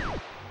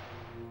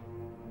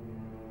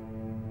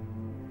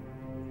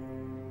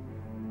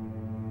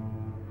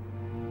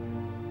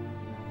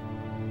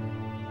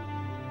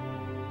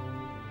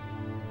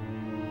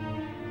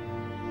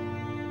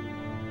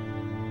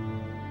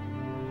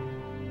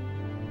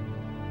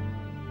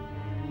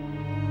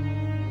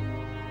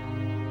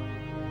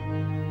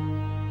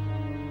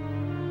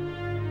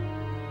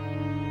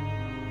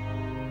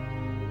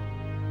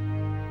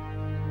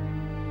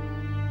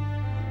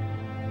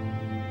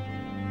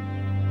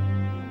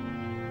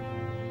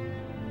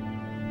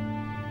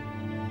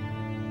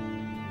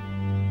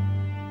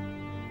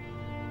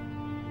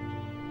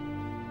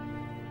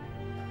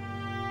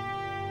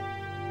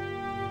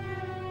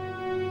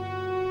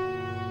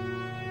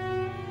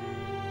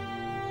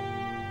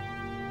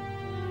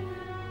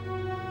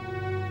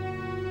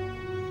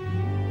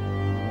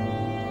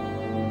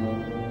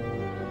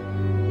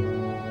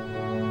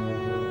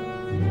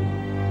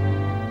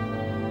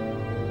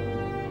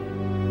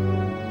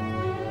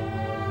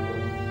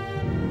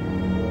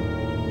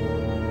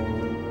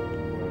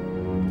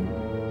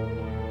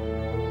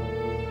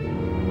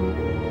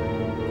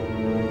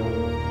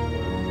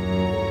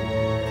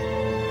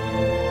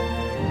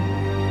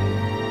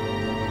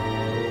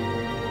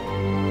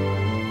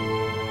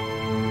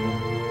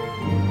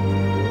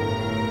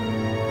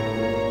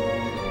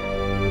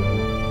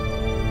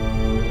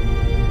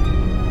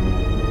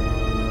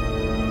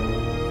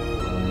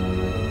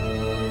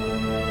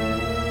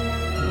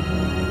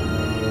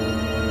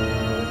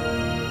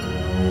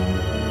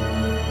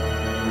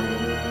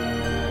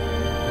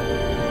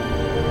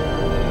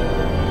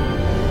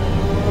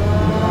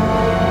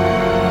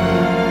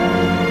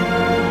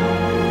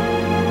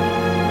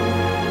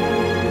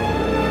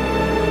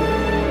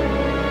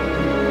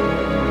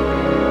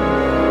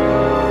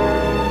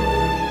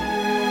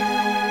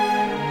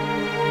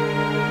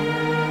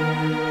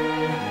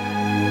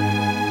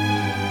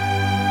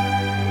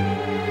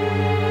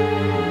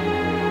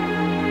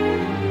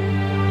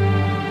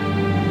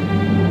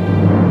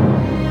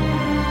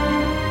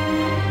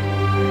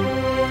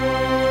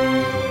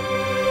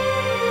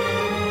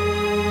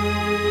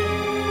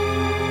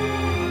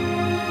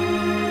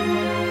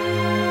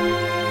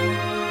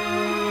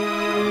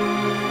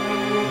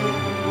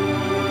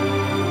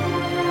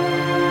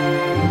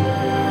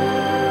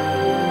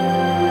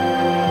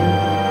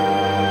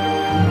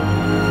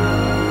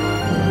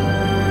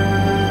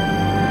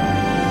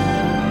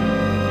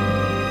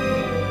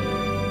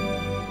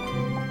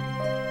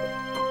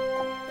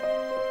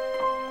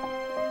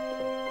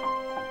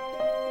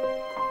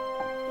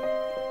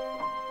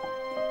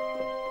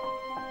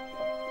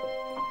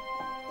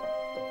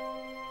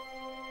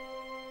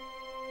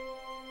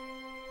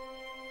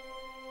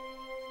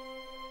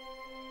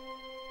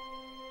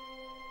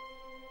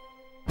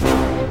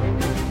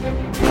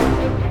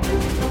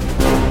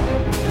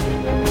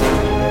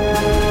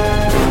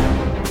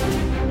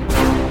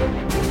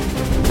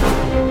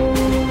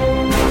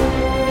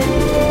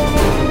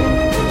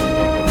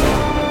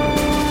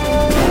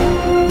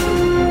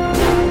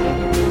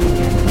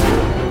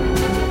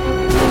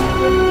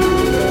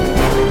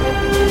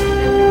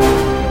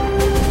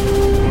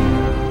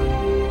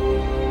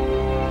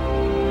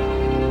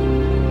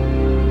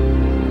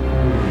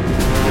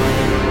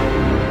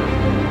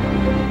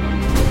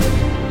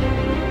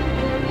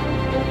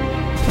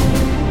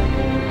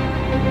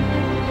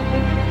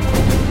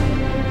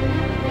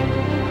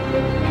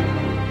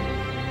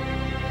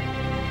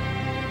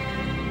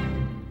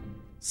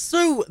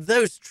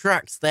 Those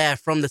tracks there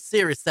from the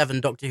Series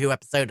 7 Doctor Who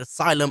episode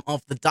Asylum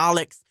of the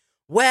Daleks,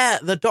 where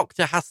the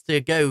Doctor has to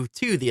go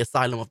to the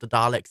Asylum of the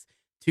Daleks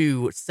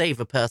to save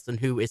a person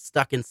who is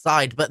stuck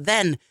inside. But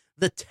then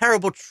the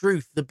terrible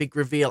truth, the big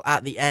reveal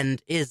at the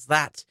end, is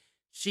that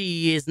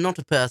she is not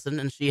a person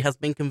and she has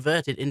been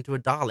converted into a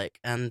Dalek.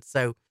 And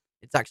so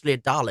it's actually a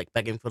Dalek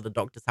begging for the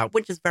Doctor's help,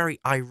 which is very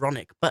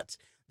ironic. But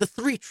the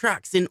three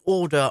tracks in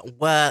order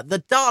were The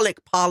Dalek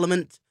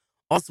Parliament,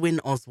 Oswin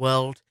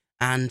Oswald,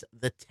 and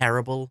The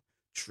Terrible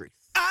Truth.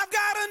 I've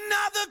got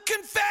another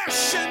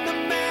confession to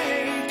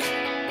make.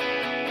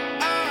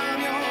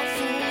 I'm your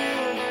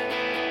fool.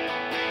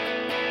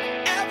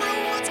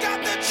 Everyone's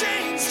got the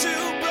chains to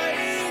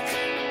break,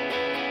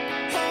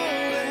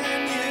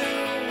 holding you.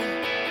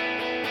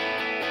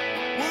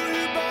 Will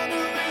you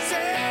bother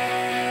resist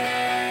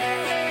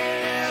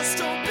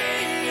or be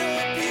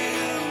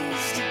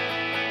abused?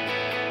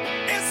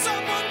 Is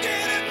someone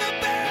getting the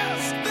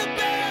best, the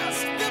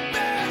best, the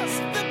best,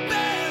 the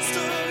best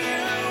of you?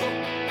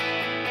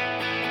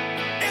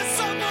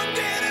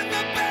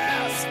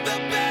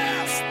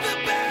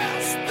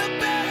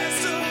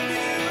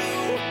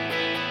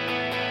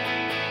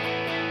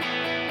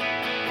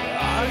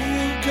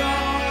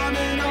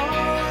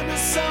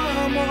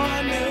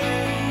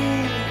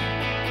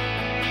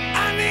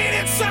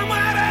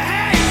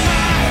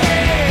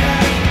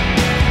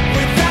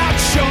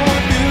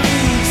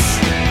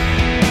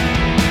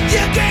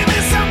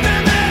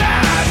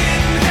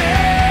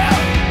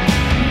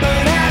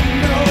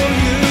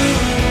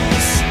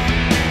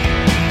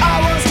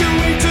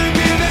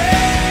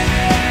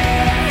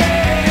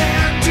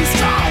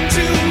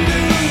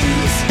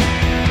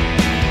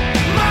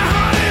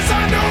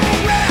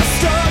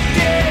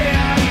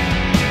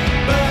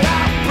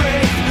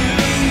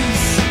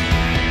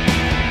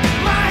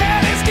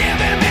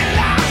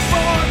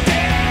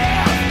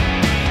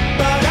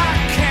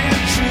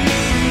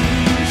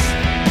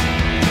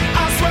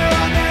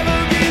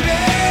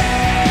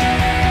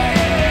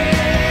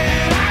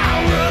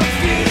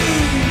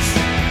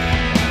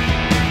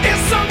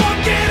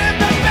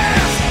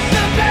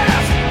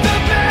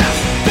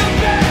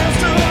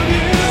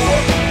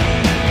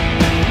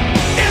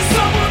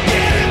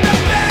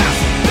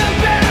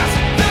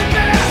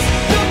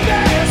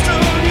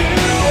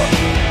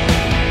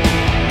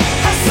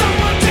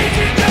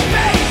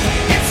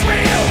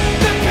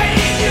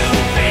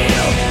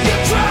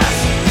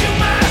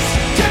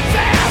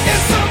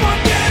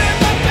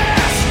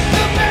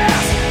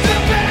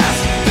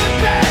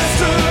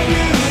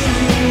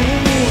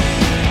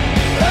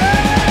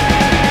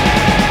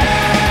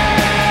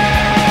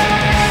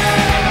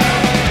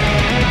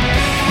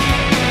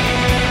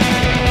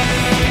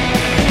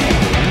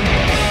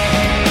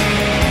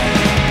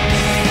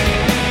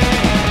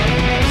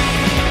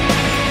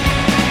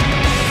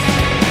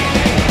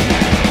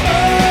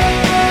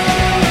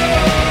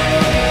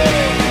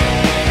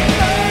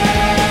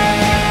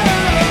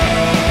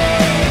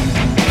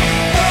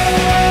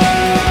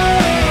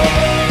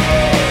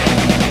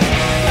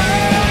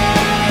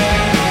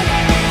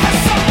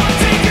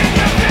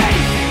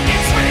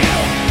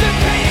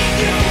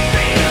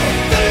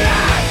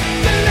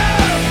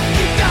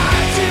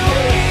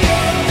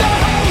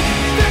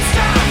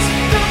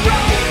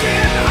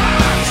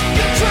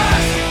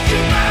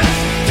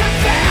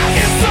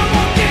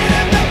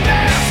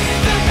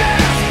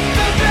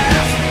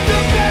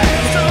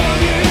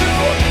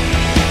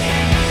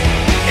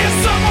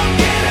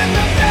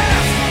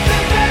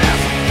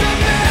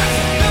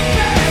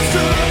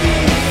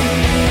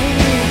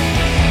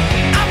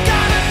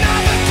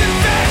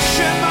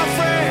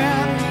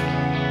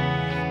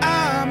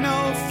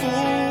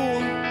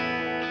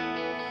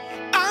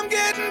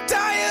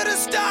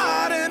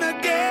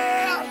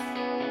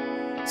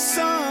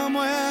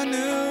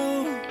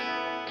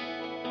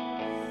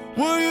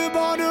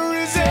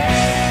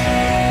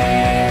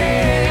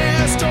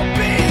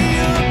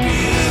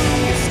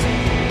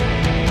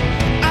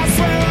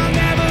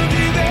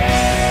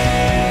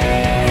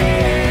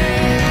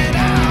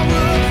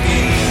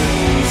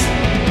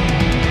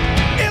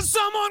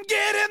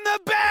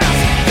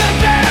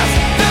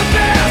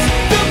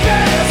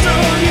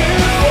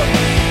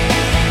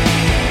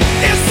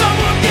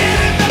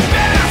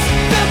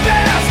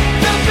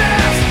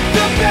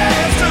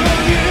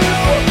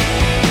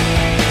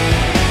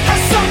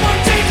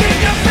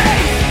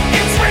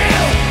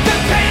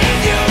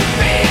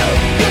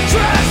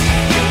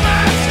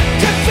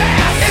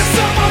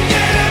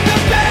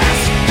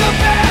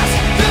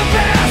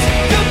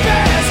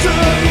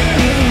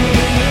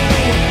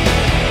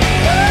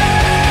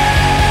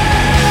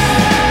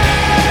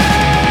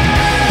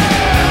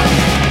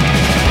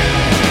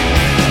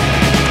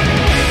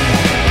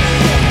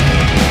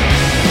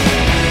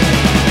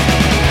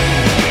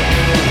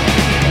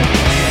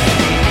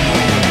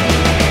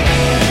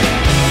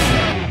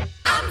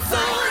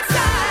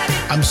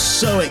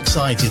 so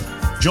excited.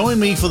 Join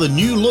me for the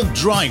New Look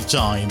Drive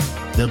Time.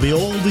 There'll be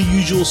all the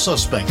usual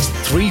suspects.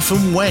 3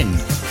 from When,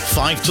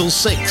 5 till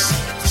 6,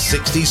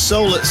 60s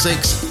Soul at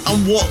 6,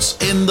 and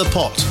What's in the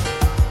Pot.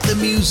 The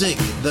music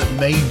that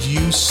made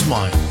you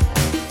smile.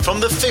 From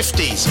the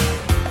 50s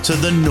to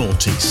the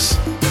noughties.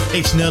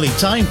 It's nearly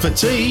time for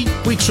tea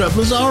with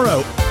Treble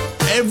Zorro.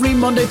 Every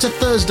Monday to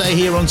Thursday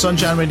here on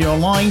Sunshine Radio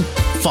Online,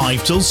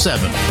 5 till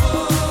 7.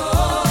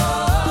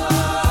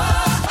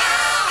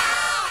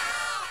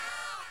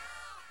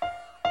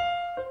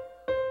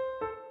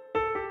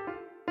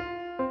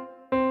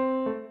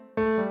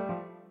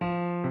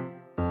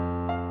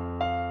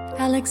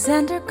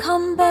 Alexander,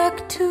 come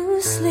back to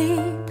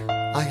sleep.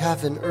 I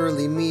have an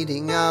early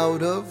meeting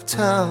out of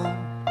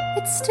town.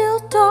 It's still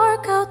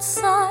dark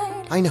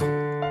outside. I know.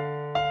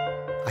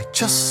 I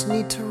just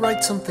need to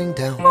write something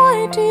down.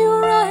 Why do you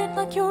write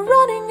like you're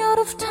running out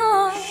of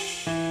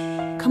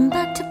time? Come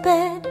back to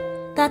bed,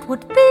 that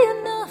would be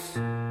enough.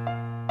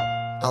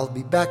 I'll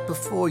be back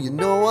before you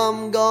know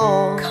I'm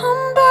gone.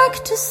 Come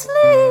back to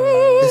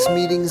sleep. This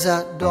meeting's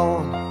at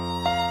dawn.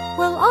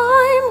 Well,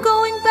 I'm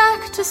going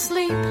back to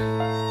sleep.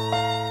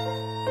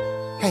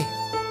 Hey,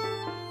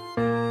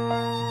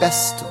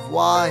 best of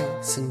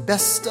wives and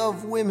best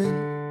of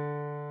women.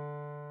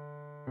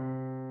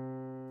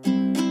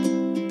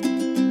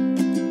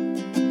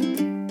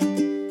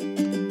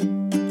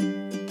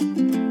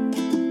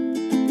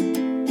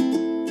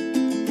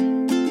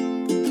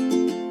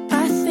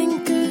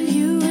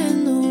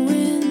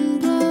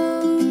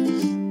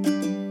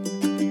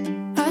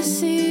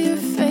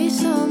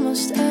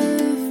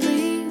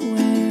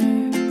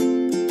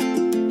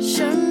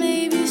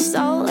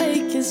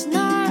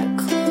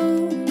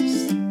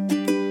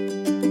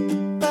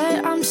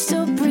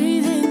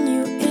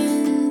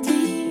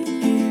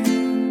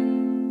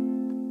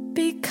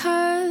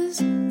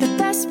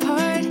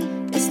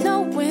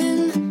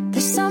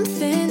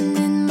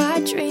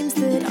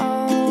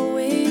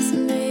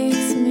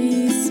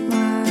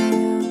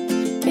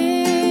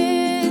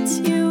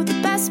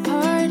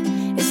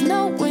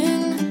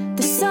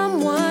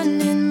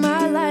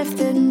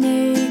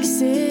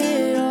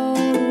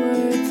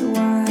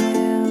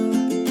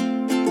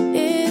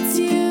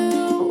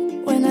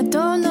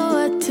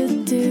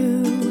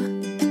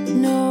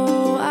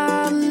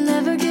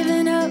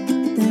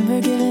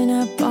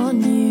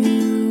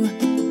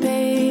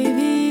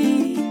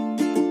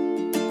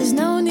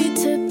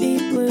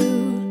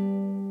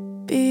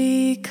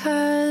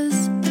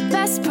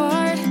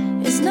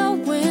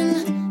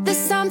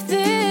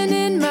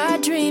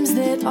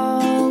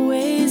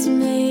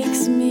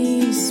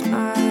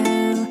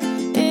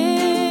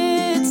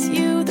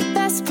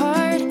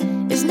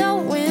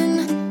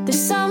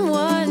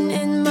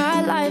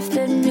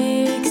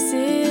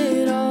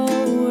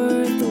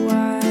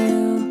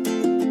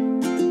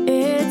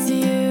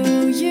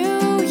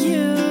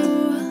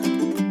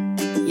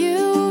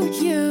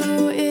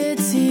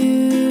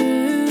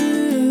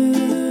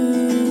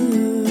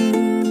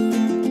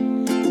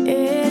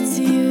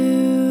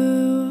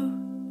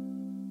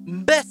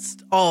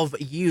 Of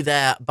You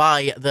There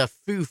by the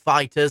Foo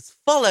Fighters,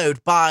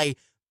 followed by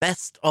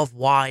Best of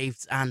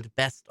Wives and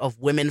Best of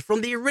Women from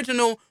the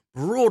original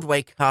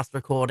Broadway cast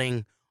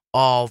recording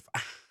of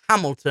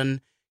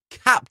Hamilton,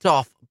 capped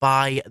off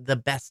by The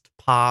Best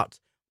Part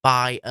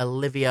by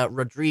Olivia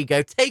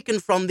Rodrigo, taken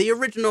from the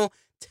original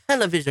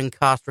television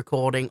cast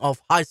recording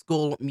of High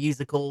School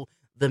Musical,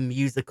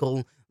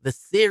 the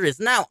series.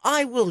 Now,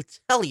 I will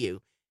tell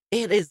you,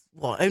 it is,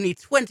 only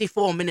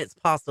 24 minutes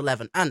past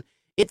 11, and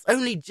it's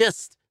only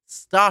just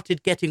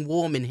started getting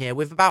warm in here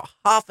with about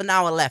half an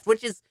hour left,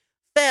 which is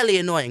fairly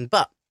annoying,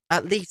 but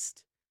at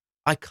least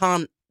I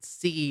can't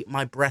see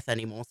my breath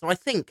anymore. So I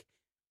think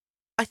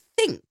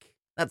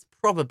that's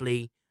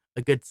probably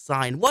a good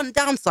sign. One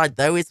downside,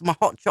 though, is my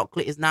hot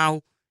chocolate is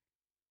now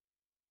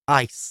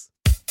ice.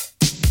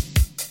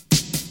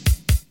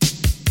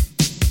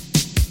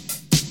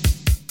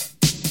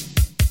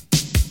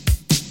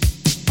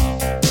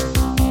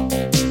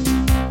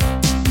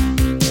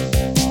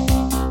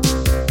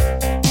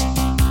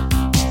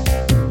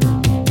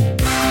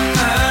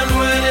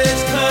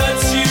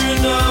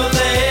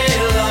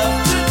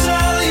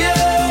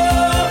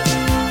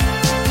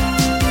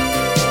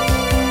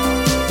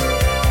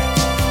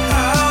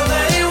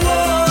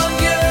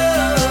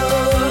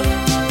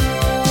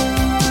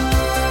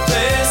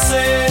 They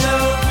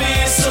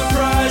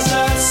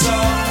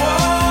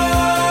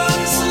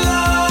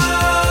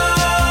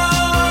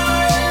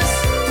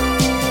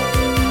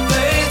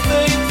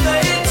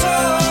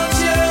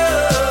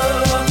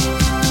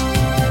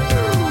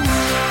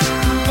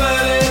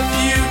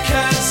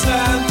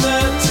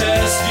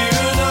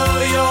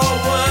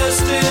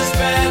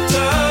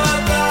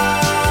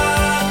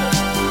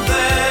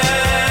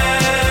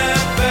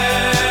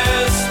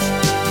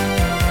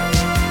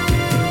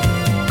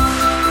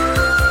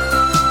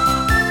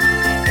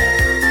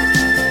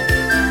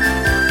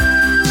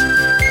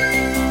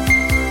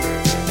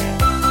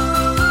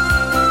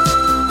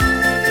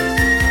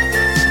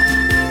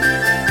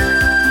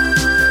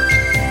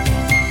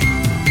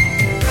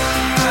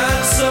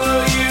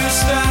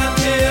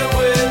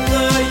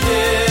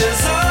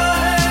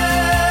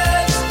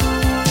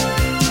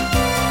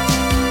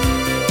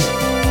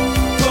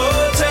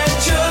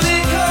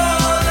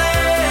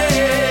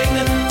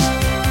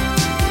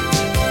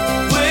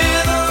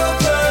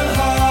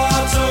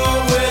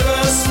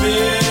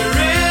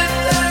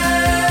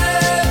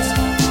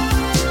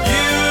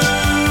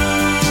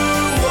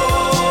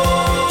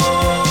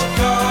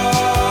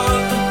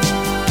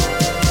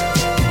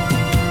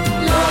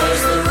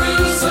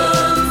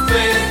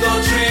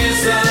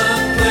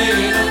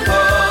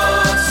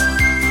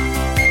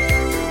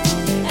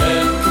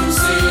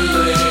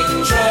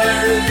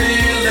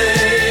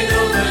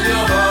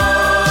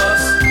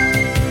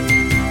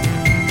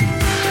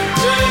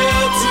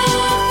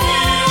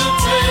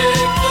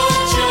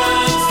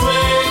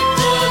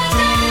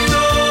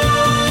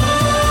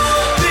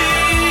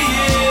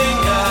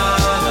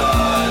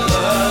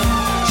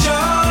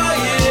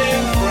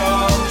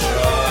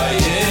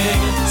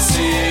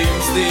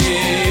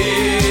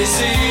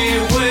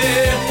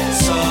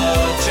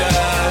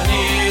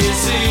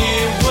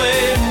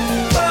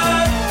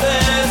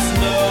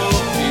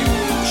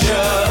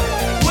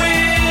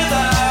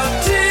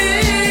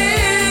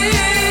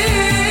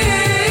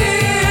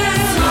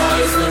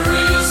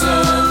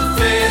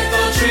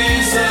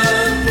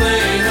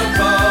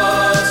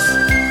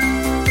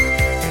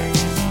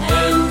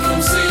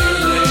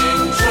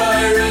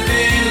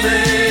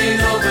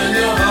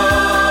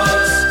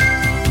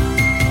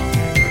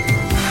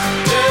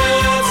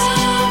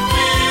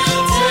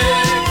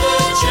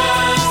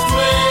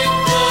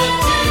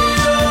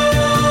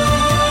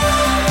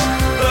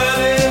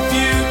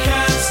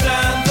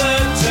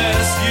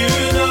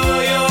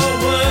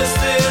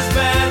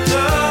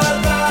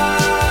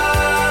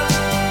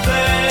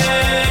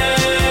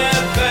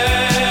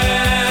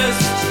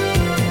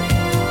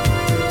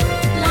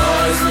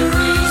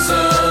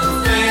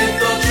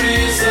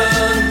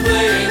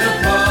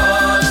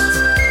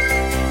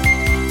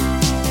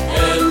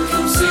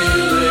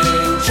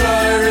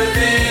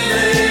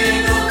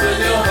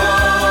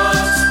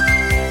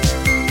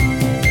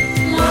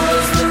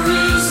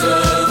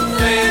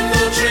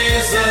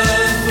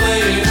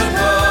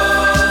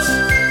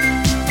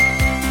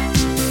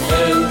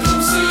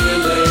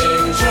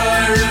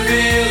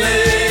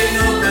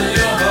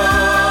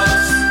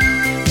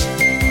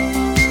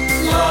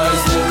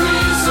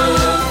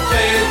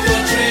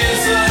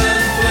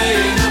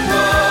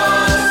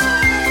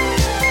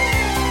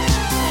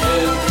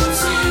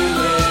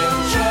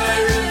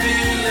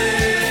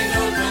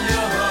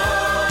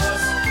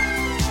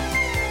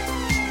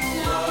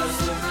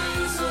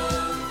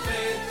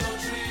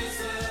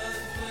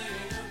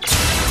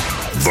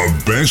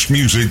The best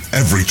music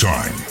every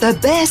time. The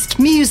best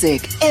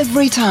music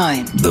every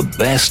time. The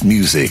best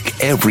music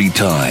every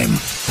time.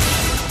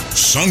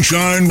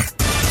 Sunshine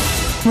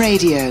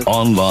Radio.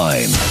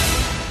 Online.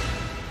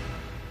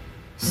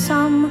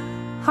 Some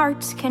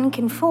hearts can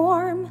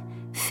conform,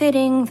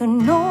 fitting the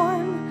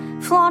norm,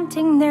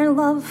 flaunting their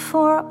love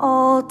for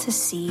all to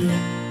see.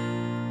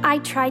 I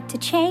tried to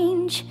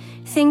change,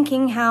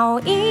 thinking how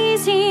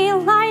easy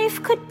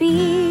life could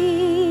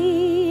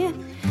be.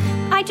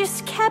 I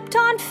just kept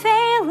on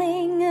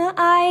failing,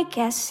 I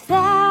guess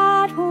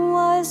that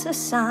was a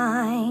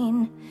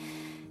sign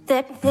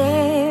that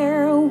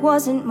there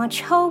wasn't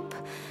much hope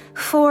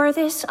for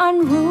this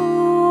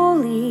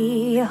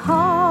unruly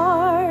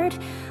heart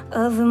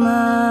of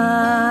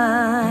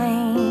mine.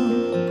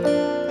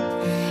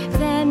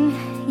 Then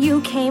you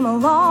came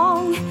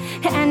along,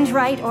 and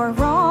right or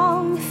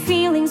wrong,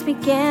 feelings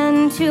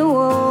began to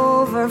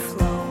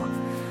overflow.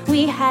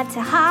 We had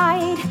to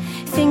hide,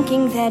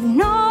 thinking that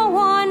no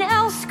one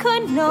else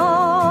could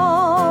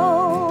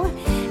know.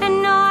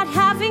 And not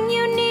having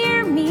you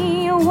near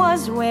me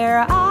was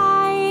where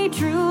I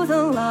drew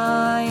the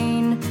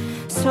line.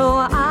 So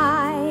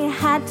I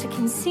had to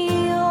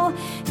conceal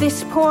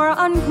this poor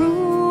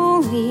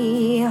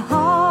unruly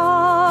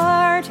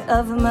heart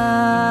of mine.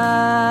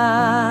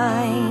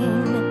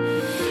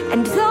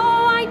 And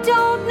though I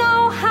don't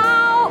know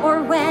how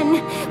or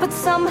when, but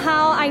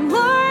somehow I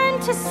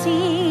learned to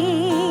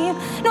see,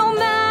 no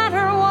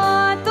matter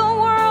what the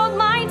world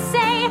might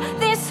say,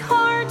 this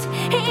heart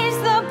is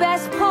the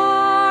best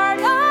part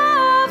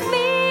of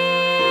me.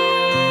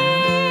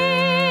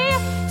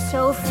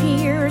 So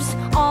fears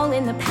all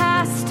in the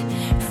past,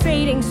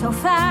 fading so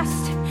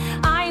fast,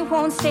 I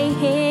won't stay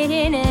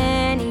hidden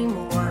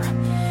anymore.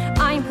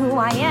 I'm who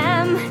I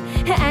am,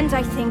 and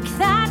I think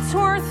that's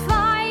worth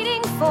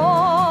fighting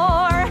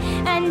for.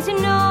 And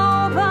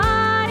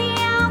nobody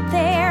out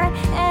there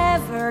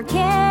ever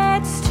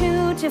gets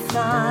to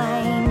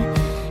define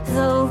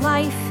the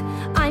life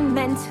I'm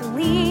meant to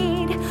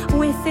lead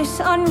with this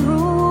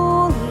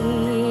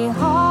unruly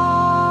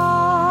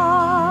heart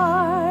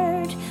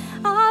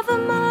of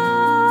mine.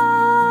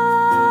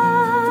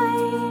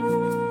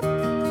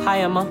 Hi,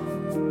 Emma.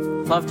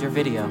 Loved your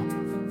video.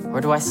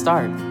 Where do I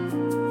start?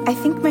 I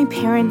think my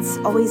parents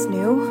always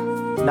knew.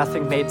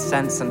 Nothing made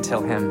sense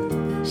until him.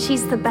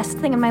 She's the best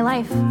thing in my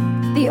life.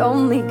 The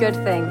only good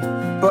thing.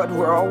 But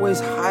we're always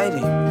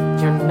hiding.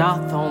 You're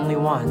not the only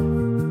one.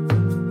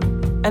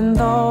 And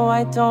though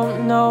I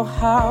don't know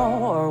how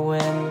or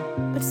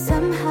when, but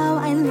somehow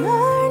I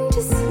learned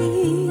to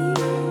see,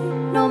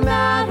 no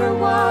matter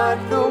what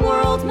the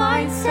world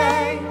might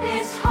say,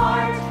 this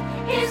heart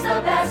is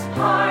the best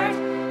part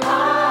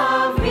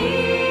of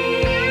me.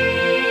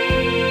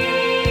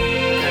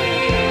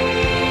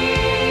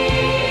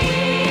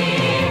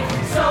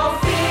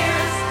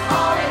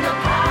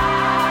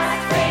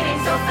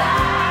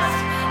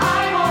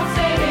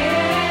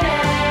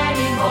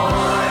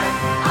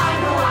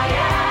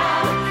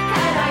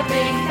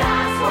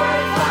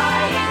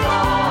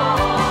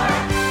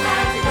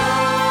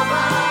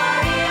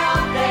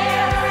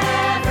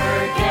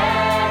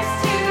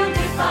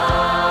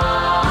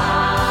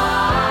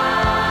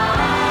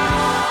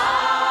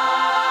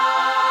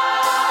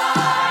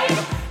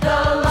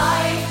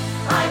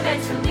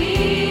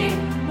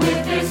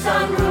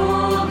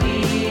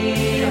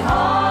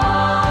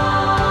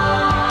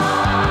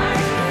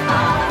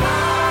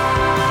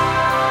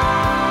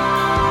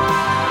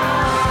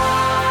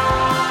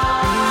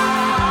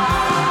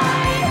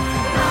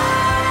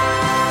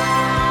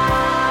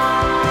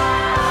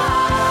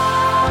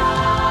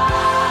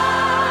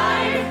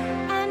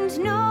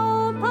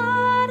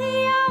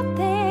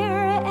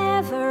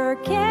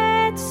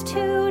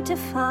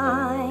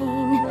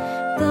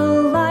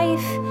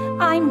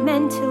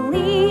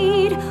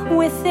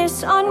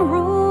 This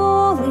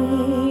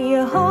unruly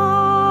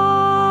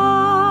heart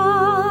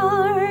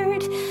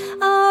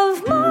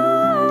of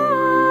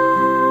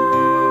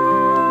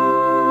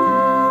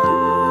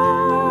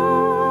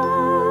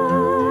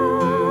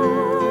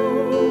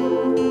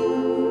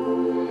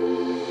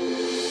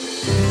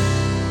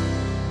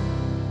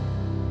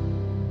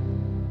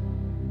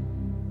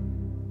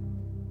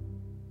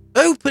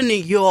Open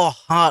Your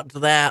Heart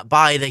there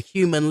by the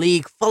Human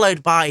League,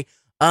 followed by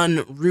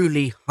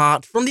Unruly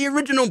Heart from the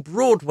original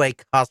Broadway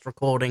cast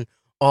recording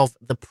of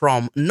The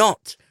Prom,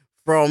 not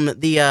from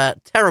the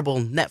terrible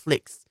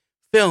Netflix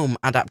film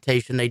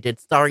adaptation they did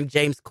starring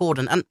James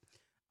Corden. And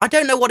I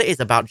don't know what it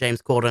is about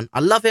James Corden. I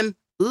love him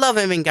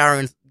in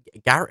Gavin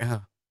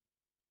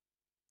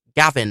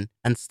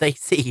and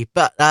Stacey,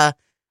 but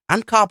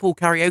and Carpool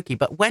Karaoke,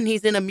 but when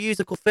he's in a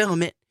musical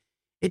film, it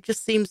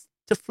just seems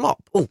to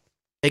flop. Oh,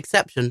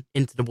 exception,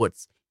 Into the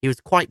Woods. He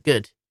was quite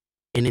good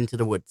in Into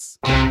the Woods.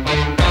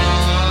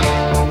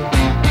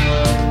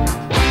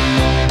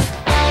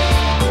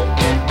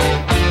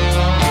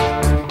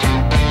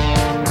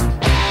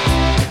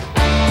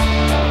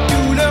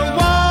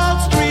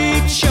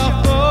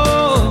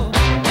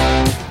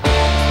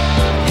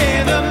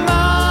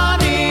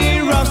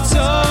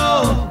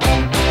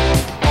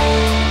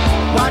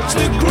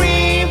 The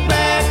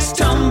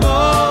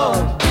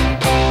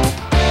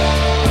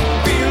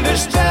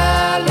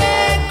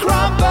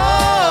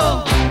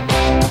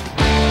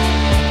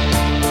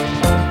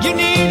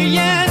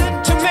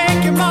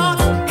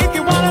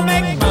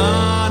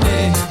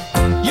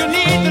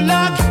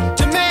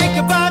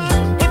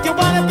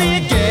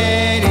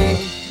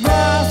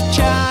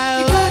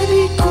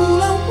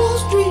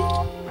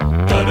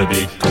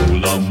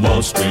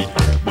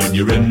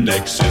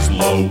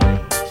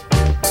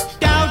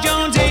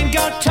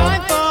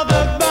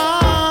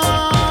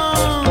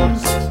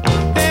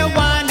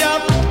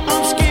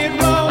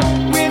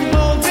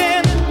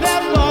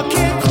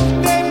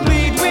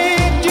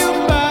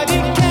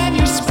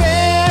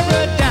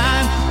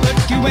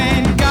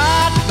ain't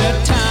got the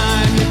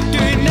time to do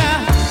it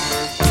now.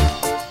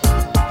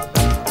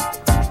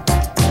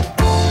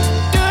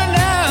 Do it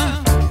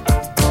now.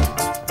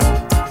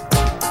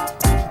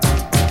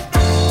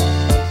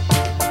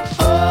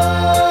 Oh,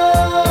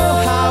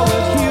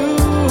 Howard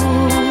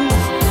Hughes,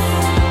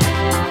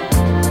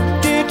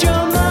 did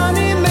your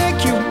money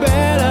make you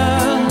better?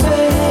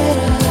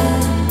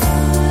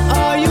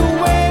 Are you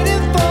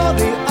waiting for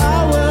the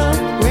hour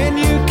when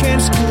you can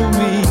screw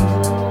me?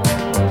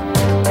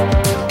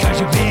 'Cause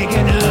you're big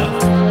enough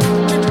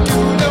to do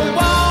the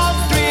Wall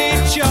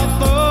Street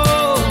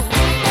shuffle.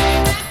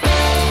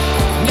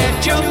 Let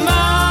your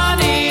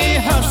money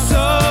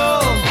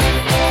hustle.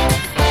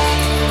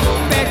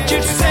 Bet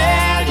you'd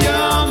sell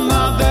your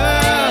mother.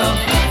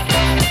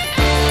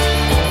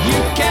 You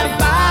can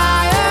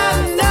buy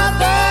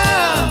another.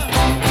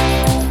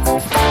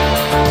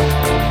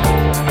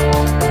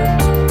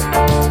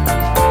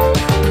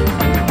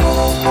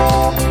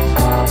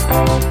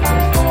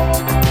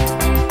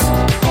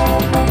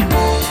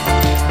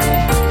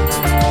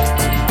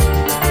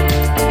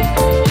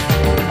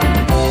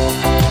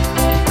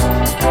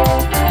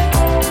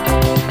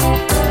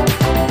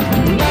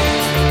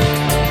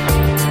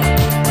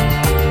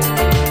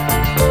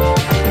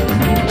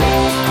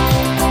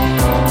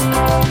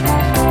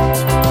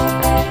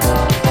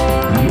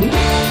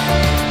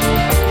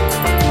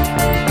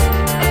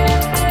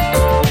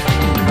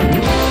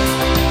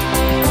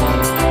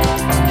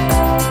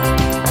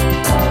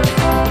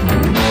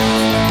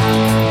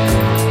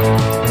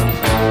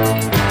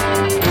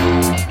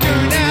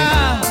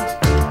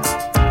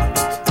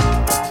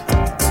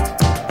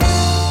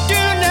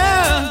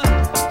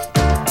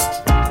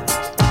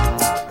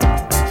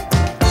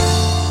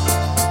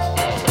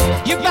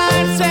 You buy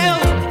and sell,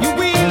 you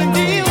wheel and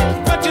deal,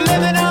 but you're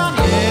living on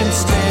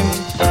instinct.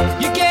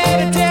 You get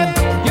a tip,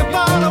 you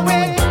fall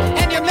away,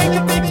 and you make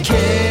a big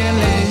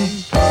killing.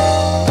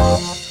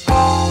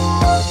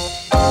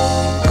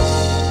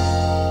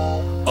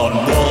 On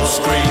Wall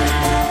Street,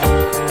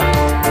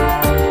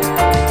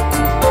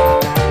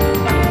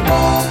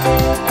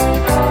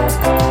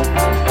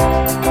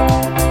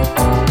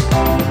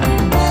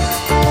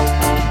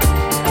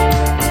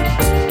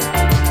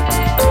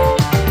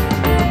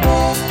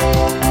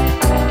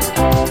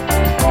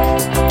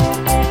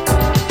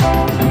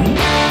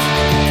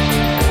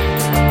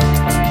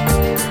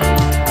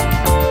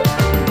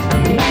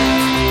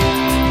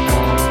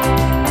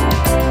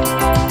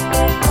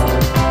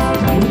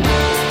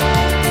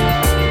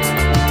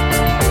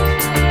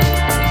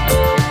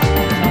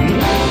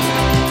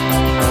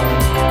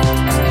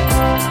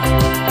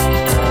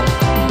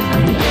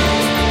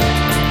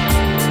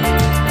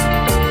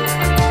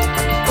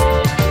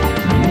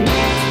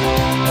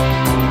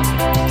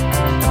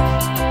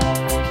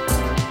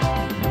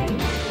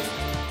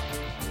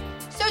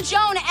 So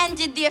Joan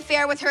ended the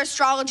affair with her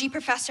astrology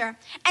professor,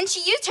 and she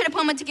used her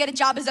diploma to get a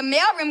job as a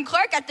mailroom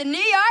clerk at the New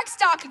York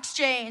Stock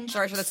Exchange.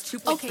 Sorry, so that's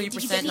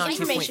 2.3%, not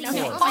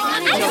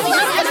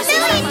 2.4.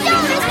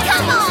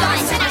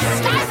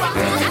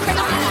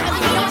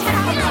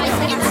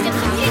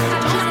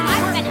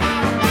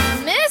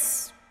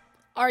 Miss,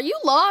 are you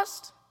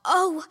lost?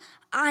 Oh,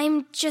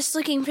 I'm just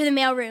looking for the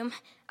mailroom.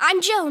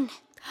 I'm Joan.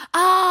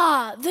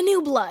 Ah, the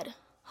new blood.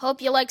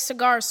 Hope you like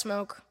cigar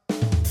smoke.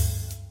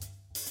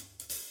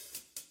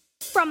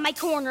 From my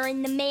corner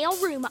in the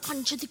mailroom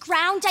under the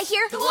ground, I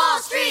hear The Wall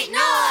Street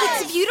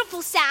Noise! It's a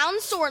beautiful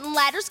sound, sorting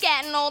letters,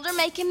 getting older,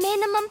 making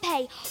minimum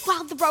pay.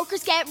 While the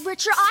brokers get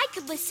richer, I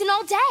could listen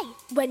all day.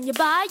 When you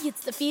buy,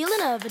 it's the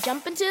feeling of a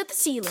jumping to the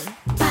ceiling.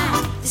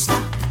 Buy the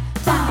stock,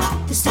 buy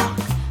the stock,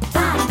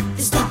 buy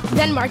the stock.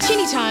 Then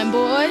martini time,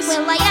 boys.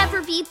 Will I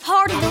ever be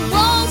part of the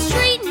Wall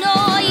Street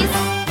Noise?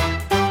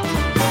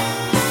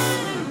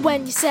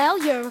 When you sell,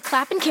 you're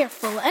clapping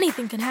careful.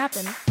 Anything can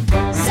happen.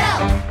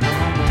 Sell,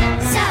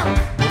 sell,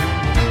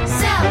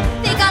 sell.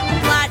 They got the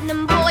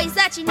platinum boys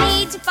that you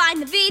need to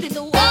find the beat of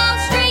the Wall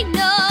Street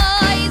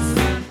Noise.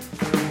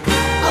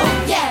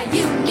 Oh yeah,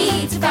 you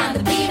need to find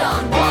the beat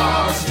on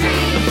Wall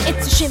Street.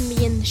 It's a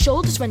shimmy in the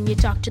shoulders when you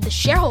talk to the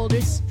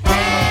shareholders.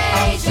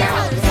 Hey,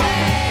 shareholders,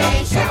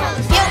 hey,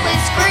 shareholders.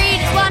 Guiltless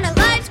greed is one of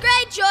life's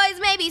great joys.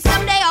 Maybe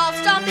someday I'll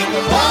stop in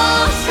the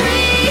Wall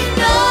Street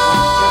Noise.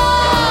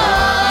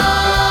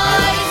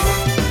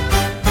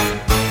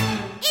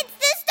 It's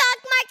the stock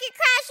market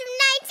crash of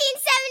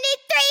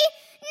 1973.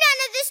 None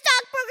of the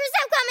stockbrokers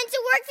have come into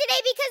work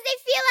today because they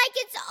feel like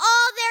it's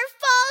all their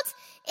fault.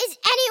 Is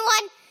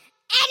anyone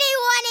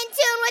in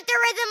tune with the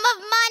rhythm of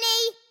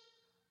money?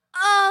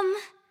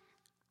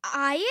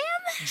 I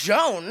am?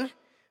 Joan,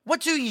 what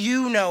do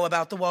you know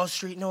about the Wall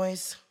Street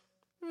Noise?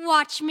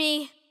 Watch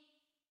me.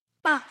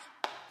 Buy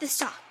the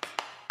stock.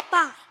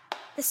 Buy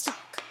the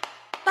stock.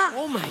 Buy.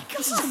 Oh my God.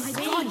 Oh my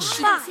God.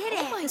 She Buy did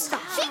it. the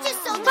stock. She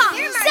just sold Buy,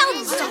 the sell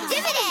the stock.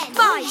 Dividend.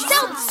 Buy,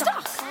 sell the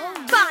stock.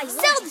 Buy,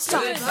 sell the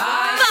stock.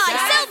 Goodbye, Buy,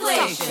 sell the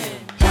stagflation.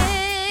 stock.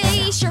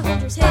 Hey,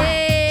 shareholders.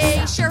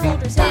 Hey,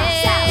 shareholders.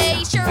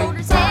 Hey,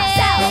 shareholders.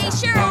 Hey,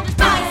 shareholders.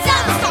 Buy,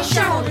 sell the stock.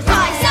 Shareholders.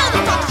 Buy, sell the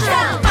stock.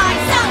 Shareholders. Buy,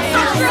 sell the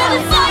stock.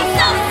 Shareholders. Buy,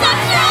 sell the stock.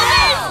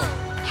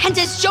 Shareholders. And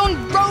as Joan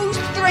rose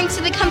through the ranks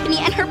of the company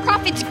and her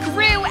profits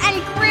grew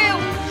and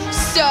grew,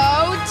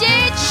 so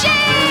did she!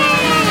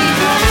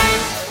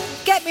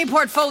 Get me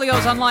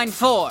portfolios on line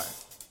 4.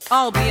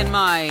 I'll be in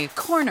my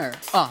corner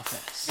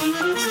office.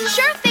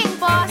 Sure thing,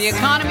 boss. The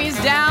economy's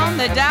down,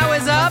 the Dow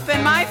is up,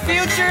 and my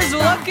future's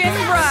looking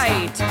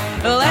bright.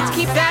 Let's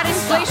keep that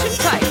inflation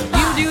tight.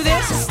 You do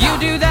this, you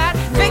do that,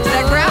 fix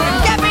that graph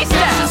and get me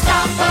staff.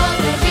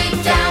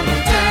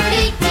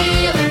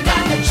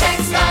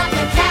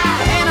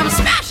 And I'm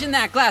smashing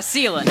that glass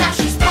ceiling. Now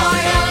she's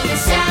part of the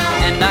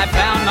sound. And I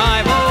found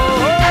my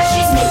voice. Now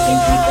she's making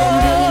people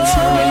millions,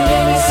 turning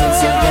innocent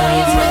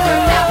civilians with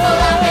her mouth full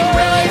of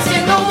brilliance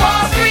in the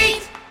Wall Street.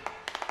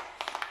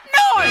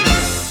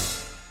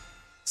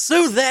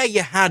 So there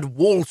you had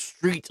Wall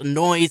Street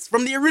Noise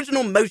from the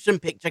original motion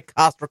picture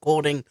cast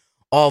recording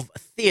of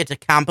Theatre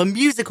Camp, a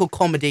musical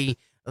comedy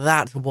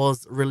that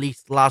was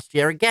released last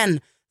year,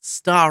 again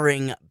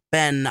starring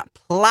Ben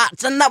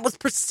Platt, and that was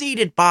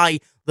preceded by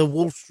the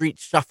Wall Street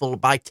Shuffle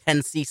by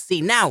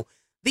 10cc. Now,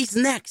 these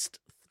next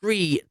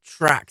 3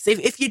 tracks,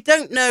 if you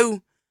don't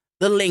know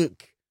the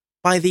link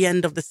by the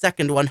end of the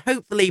second one,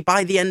 hopefully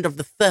by the end of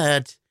the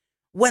third,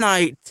 when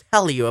I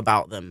tell you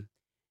about them,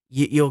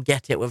 you'll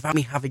get it without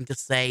me having to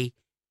say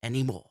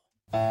any more.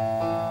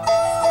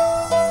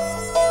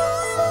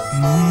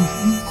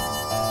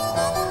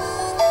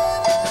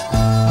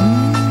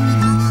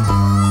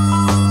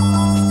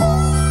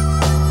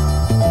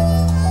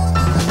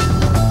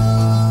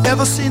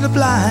 Ever seen a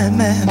blind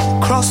man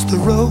cross the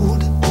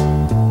road,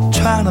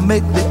 trying to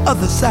make the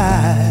other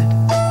side?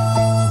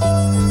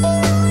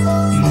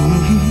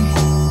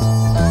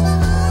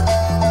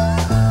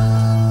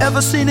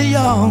 Ever seen a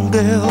young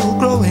girl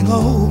growing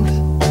old,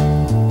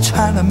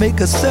 trying to make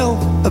herself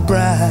a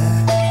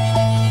bride?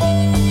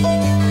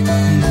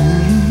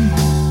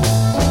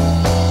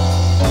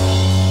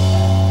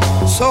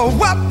 So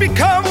what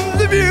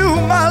becomes of you,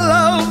 my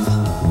love,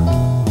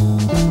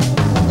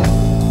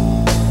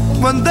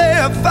 when they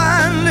have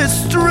finally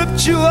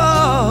stripped you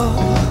of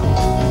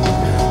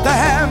the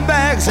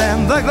handbags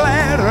and the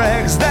glad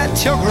rags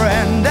that your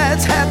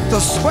granddads had to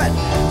sweat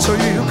so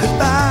you could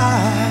buy?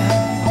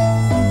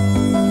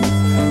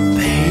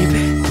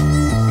 Baby,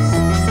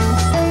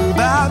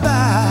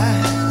 bye-bye.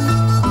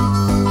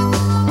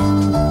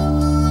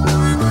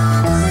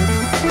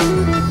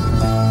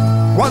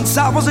 Once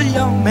I was a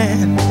young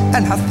man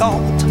and I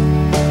thought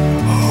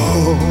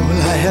all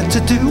I had to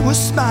do was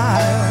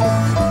smile.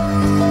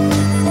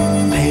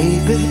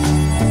 Baby,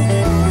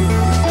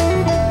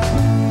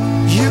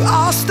 you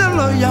are still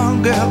a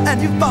young girl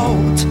and you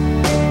bought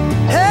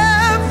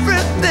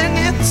everything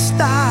in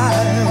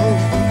style.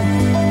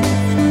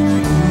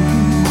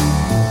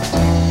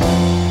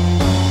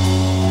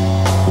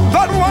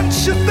 But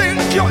once you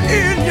think you're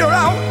in, you're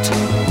out.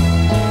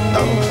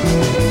 Oh.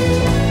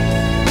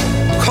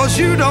 'Cause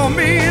you don't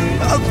mean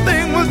a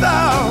thing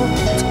without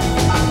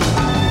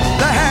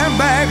the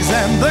handbags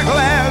and the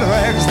glad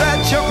rags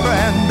that your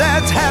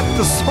granddads had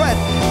to sweat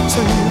so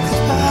you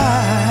could buy.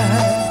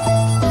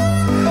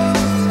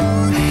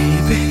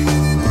 Baby,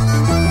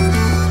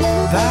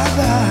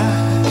 bye-bye.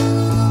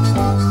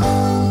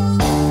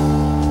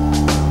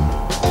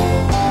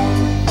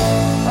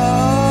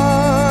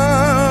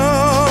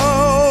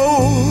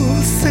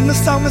 Oh, sing a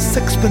song of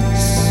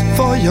sixpence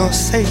for your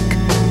sake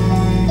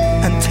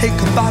and take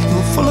a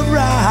bottle full of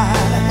rye.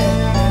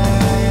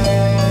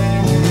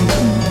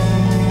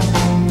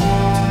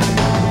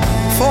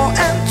 4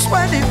 and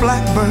 20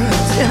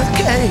 blackbirds in a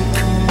cake,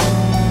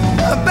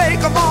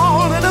 bake them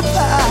all in a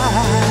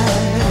pie.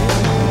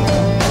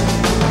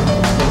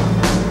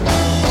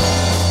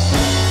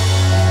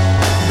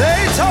 They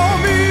told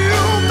me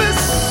you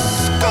missed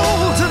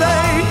school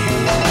today,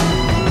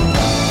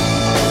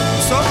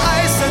 so I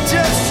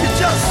suggest you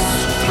just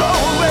throw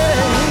away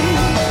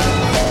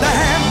the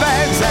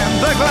handbags and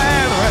the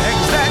glad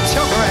rags that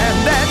your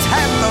granddads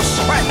had to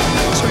sweat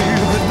so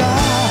you could buy.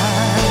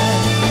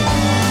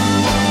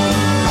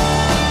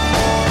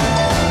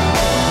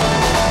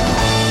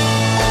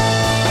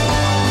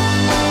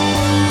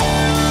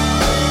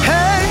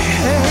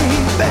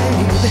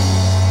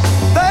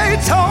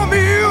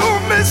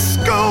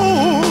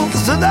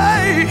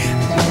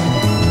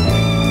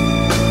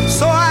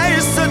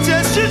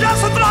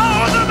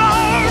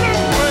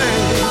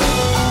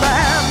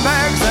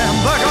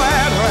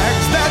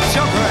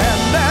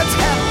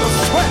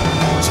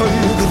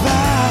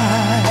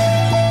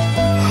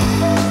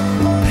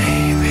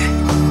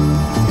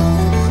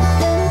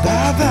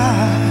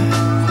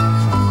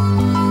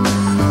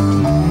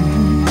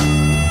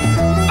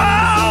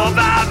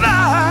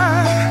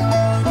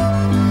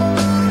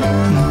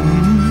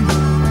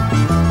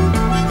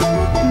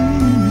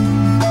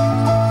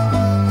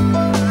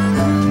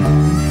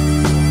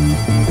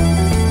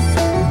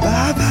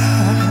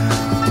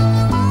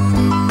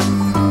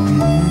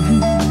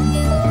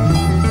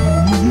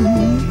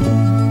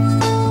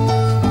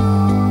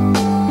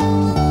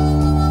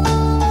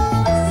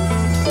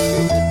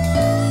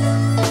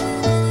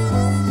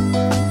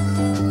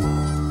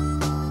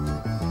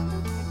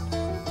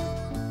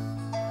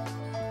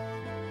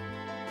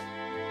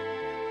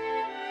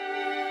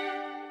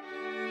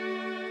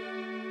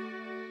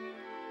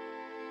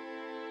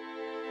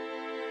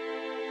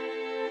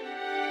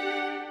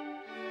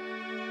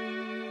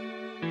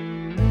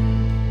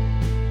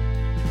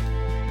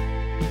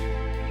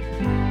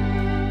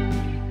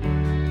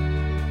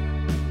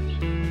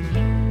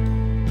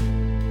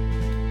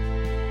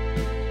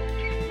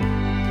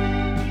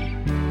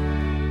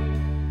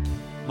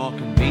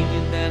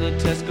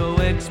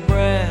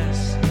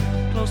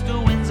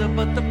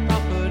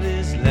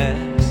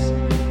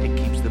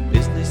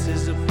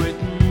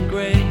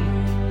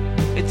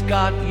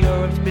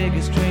 York's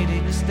biggest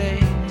trading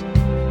estate.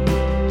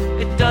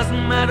 It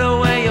doesn't matter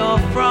where you're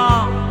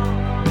from,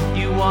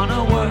 you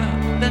wanna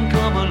work, then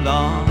come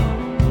along.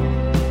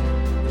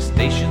 The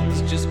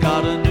station's just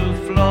got a new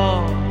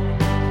floor,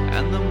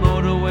 and the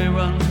motorway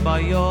runs by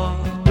your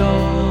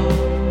door.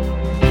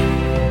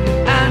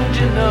 And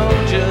you know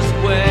just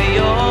where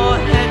you're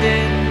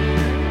heading.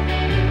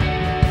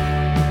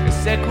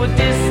 It's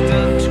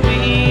equidistant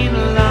between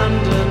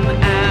London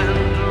and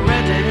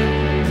Reading.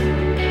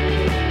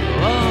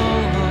 Oh,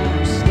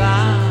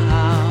 Slough,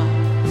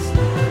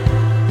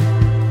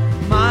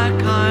 my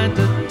kind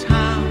of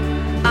town.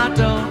 I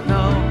don't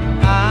know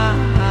how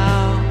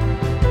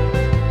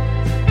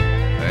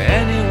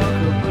anyone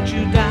could put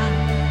you down.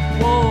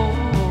 Whoa,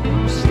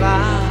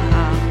 Slough,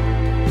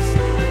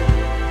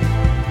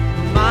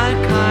 my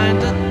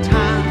kind of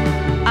town.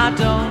 I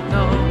don't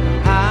know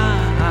how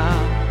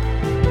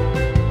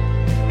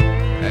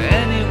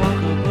anyone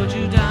could put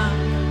you down.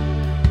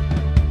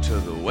 To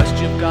the west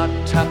you've got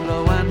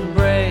Taplow and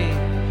Bray,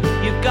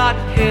 you've got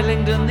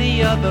Hillingdon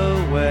the other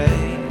way.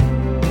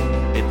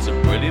 It's a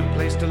brilliant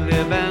place to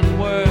live and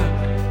work.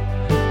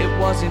 It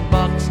was in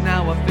Bucks,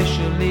 now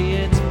officially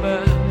it's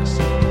Berks.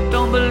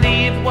 Don't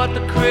believe what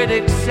the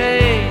critics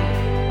say,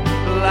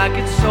 like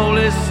it's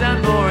soulless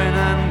and boring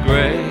and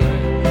grey.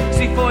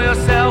 See for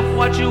yourself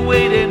what you're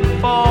waiting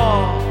for.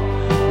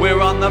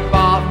 We're on the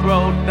Bath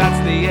Road, that's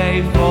the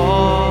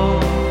A4.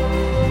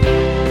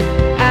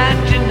 And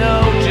you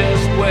know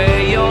just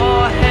where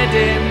you're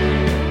heading.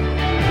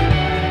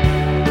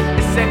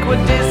 It's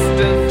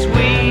equidistant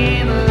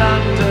between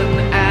London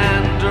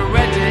and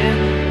Reading.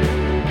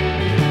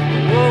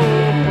 Whoa,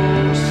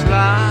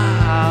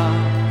 Slough,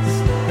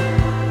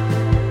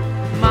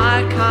 my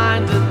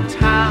kind of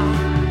town.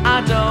 I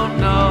don't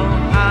know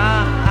how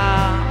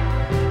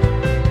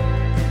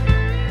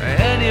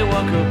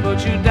anyone could put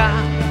you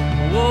down.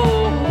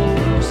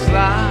 Whoa,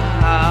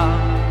 Slough,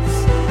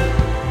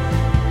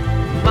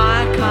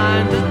 my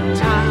kind of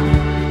town.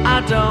 I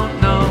don't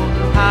know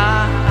how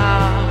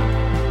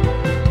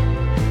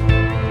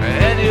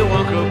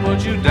anyone could put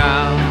you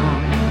down.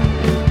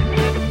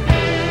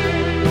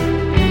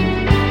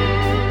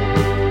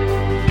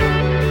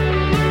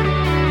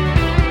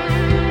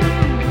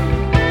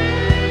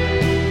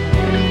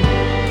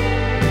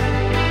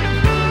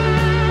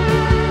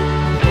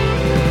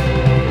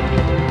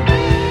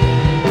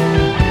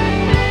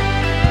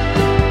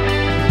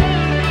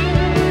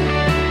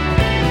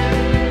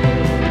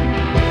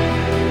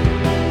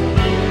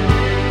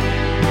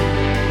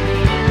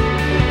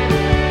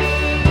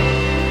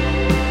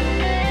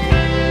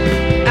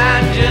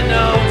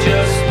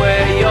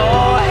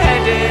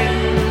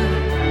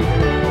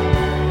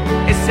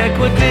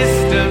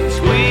 Equidistant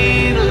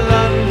between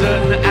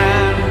London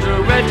and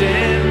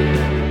Reading.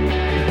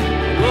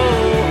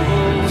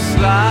 Oh,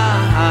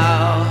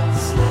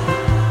 Slough,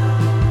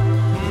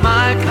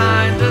 my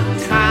kind of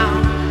town.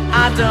 I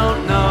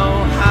don't know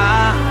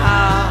how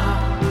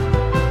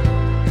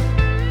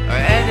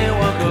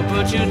anyone could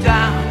put you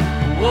down.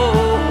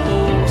 Oh,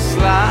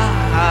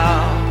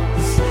 Slough,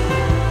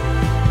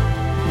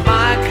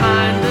 my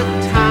kind of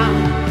town.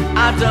 I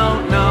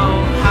don't know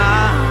how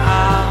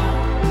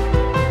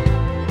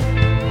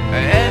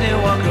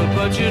anyone could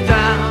put you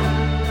down.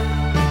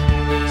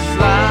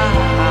 Slough,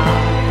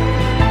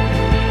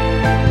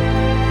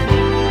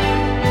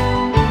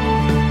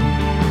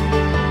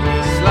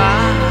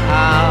 Slough,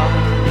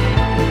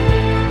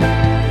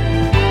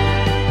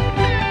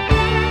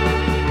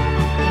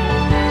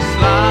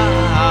 Slough,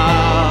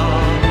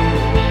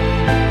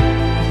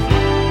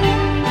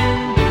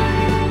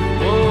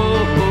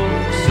 oh,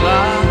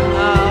 Slough.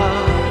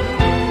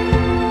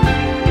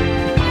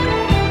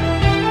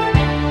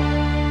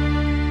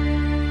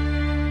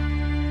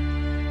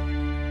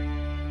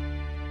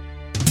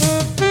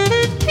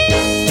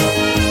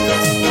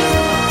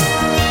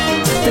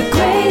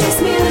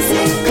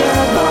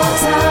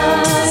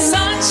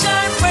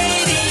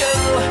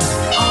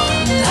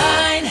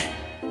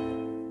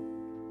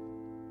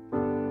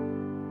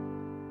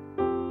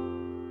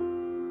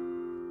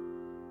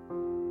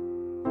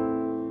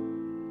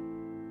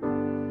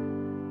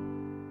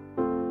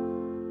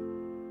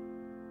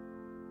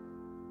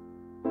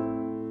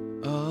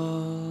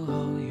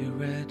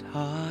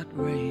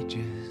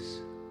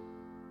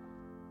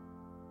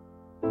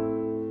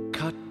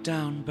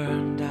 Down,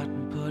 burned out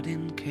and put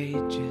in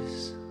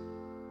cages.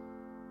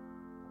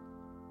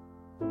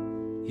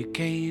 You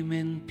came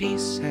in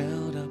peace,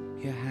 held up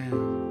your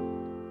hand.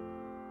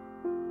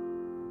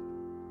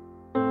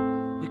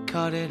 We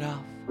cut it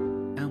off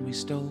and we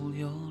stole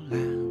your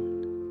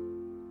land.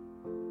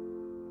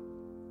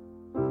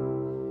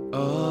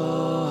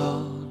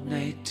 Oh,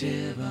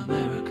 Native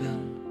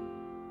American,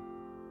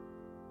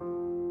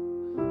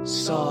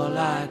 soar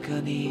like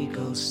an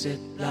eagle, sit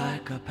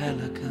like a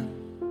pelican.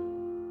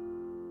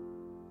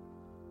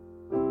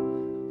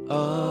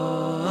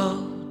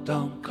 Oh,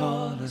 don't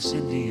call us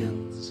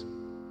Indians.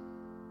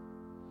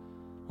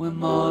 We're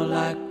more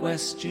like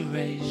West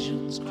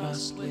Eurasians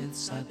crossed with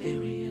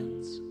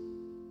Siberians.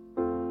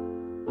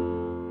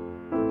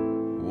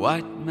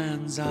 white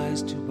man's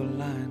eyes too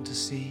blind to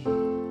see.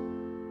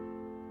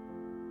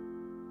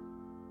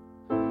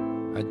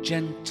 A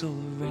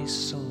gentle race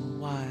so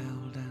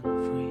wild and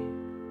free.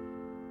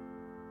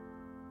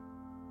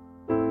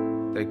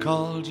 They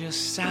called you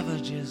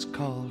savages,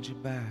 called you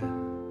bad,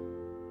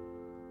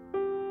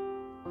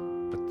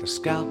 but the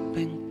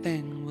scalping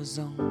thing was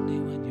only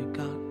when you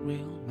got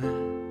real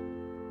mad.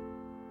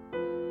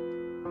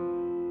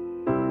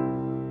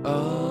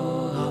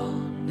 Oh,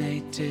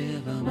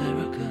 Native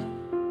American,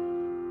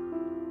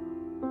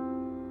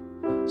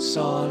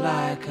 soar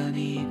like an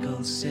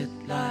eagle, sit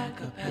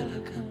like a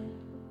pelican.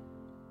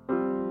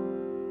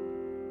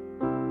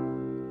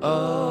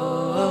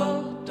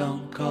 Oh,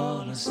 don't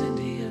call us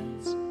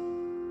Indians.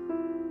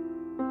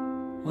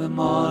 We're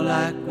more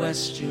like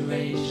West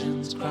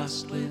Eurasians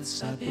crossed with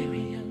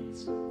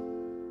Siberians.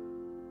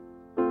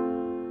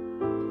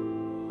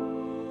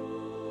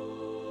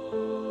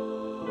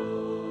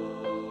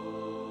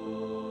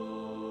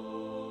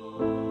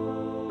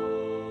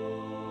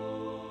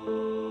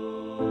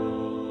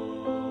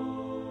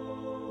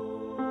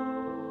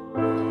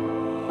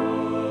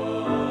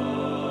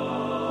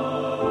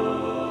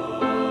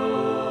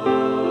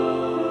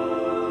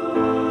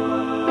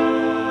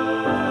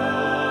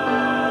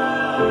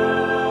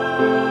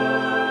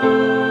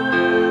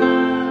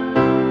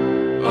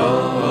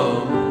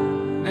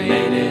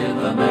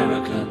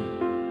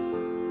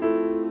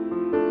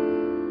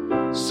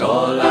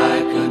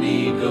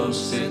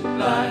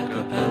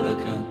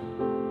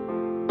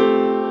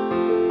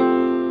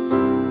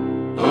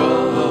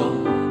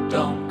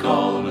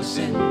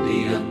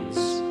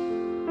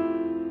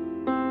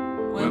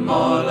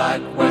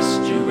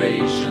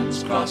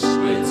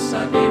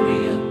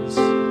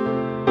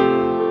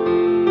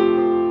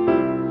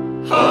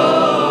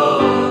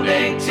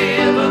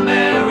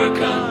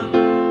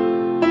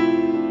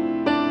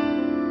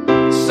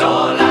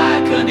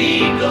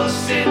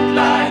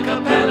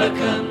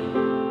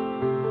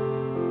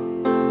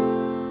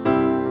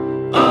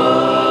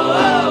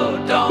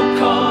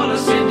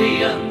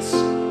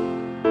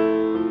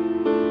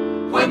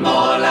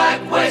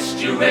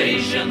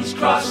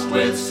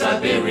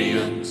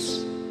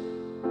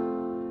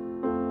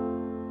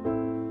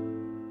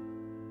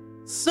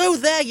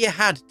 You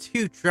had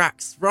two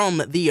tracks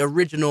from the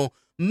original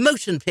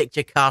motion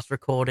picture cast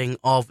recording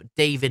of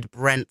David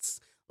Brent's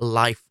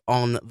Life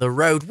on the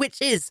Road, which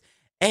is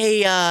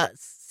a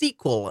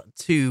sequel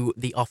to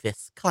The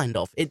Office, kind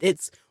of.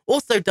 It's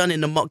also done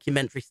in a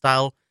mockumentary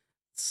style,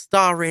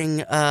 starring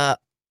the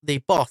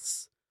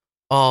boss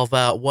of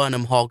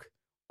Wernham Hogg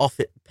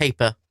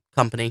Paper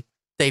Company,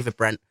 David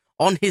Brent,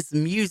 on his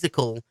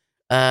musical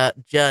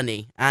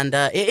journey. And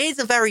it is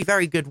a very,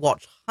 very good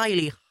watch.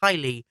 Highly,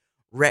 highly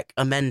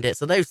recommend it.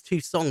 So those two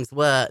songs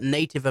were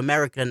Native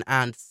American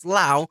and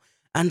Slough,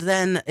 and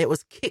then it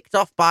was kicked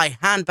off by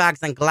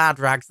Handbags and Glad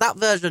Rags, that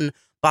version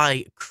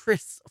by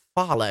Chris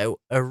Farlow,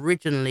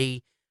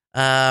 originally,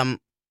 well,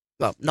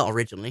 not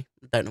originally,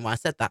 don't know why I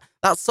said that.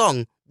 That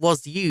song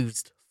was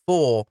used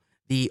for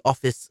the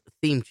Office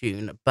theme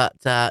tune,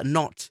 but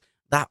not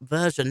that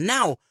version.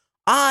 Now,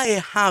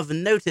 I have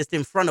noticed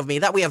in front of me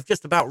that we have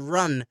just about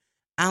run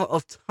out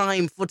of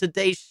time for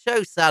today's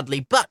show,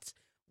 sadly, but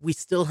we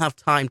still have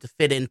time to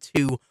fit in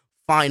two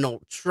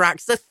final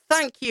tracks. So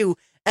thank you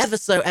ever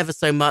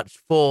so much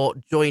for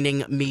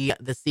joining me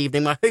this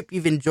evening. I hope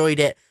you've enjoyed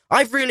it.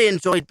 I've really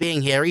enjoyed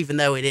being here, even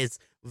though it is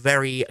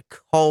very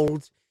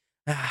cold.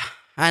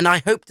 And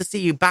I hope to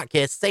see you back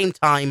here, same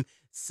time,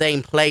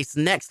 same place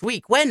next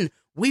week, when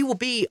we will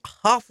be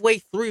halfway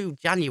through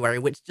January,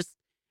 which just,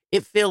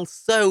 it feels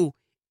so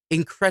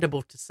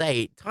incredible to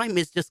say. Time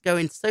is just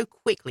going so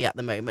quickly at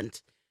the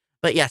moment.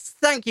 But yes,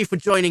 thank you for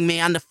joining me.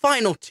 And the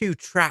final two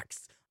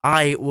tracks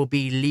I will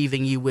be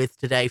leaving you with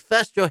today.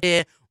 First, you'll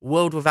hear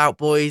World Without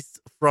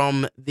Boys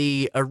from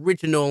the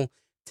original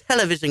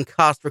television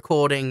cast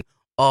recording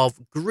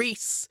of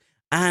Grease.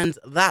 And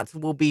that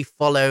will be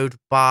followed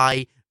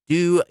by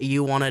Do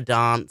You Wanna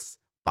Dance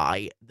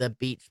by the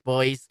Beach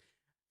Boys.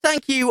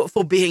 Thank you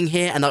for being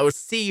here, and I will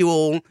see you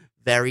all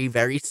very,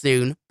 very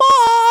soon.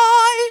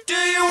 Bye! Do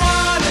you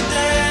wanna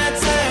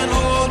dance and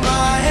hold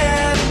my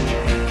hand?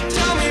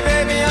 Tell me,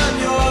 baby, I'm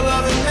your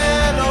loving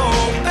man.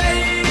 Oh,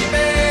 baby,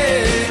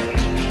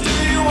 do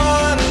you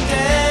wanna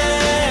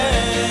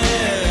dance?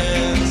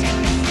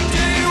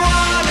 Do you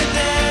wanna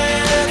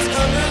dance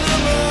under the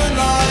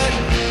moonlight?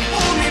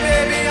 Hold me,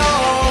 baby,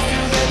 all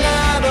through the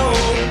night.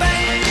 Oh,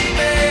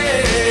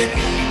 baby,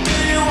 do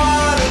you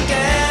wanna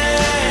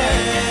dance?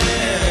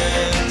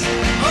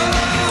 Oh,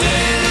 do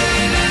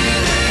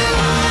you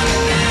wanna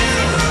dance?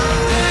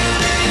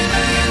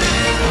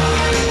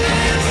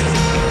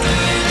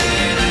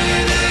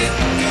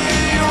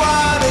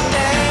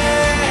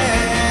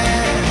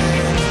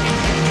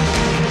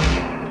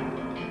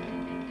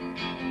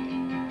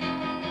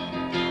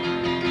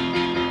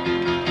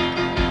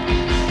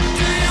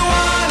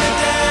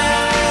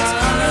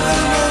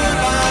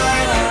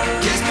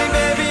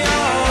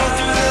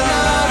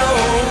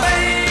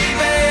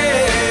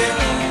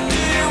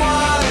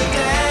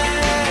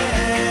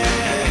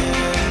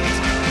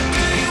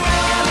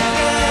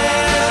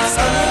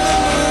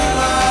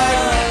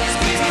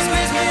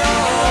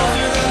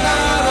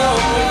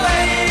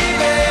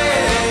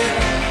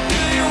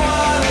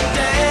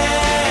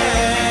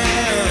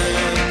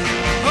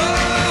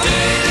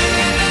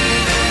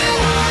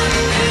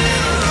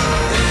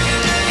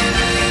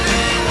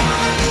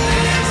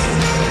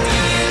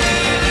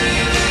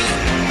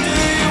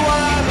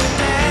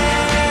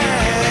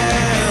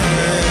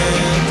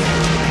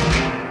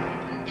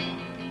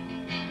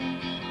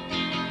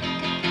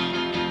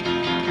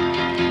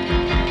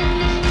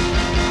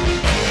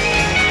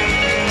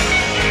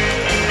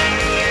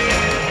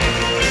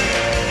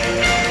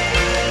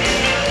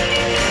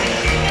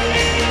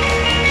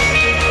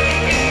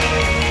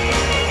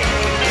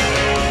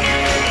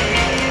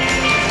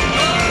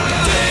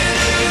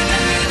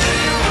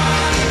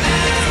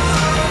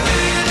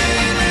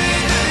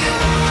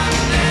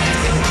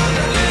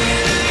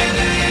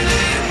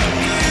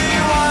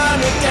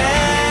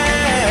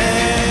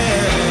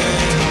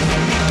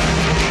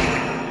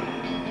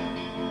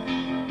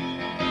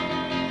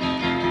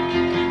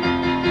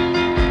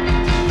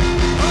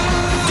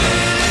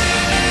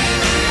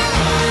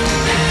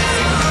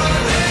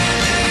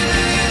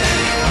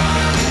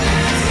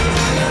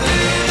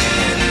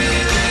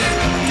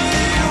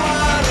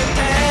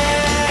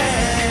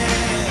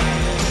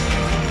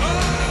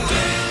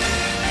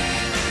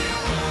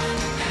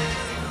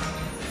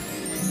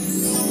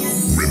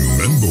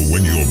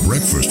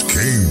 breakfast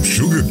came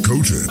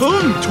sugar-coated.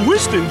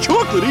 Twist and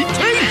chocolatey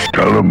taste.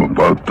 Tell them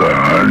about the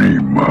honey,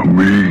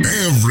 Mommy.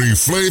 Every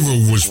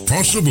flavor was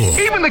possible.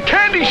 Even the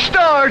candy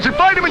stars at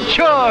Vitamin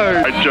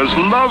Charge. I just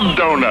love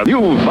donuts.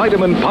 New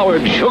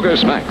vitamin-powered sugar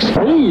smacks.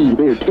 Hey,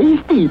 they're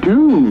tasty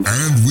too.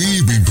 And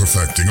we've been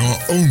perfecting our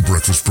own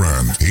breakfast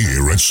brand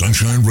here at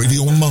Sunshine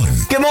Radio Online.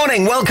 Good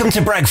morning, welcome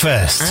to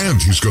breakfast. And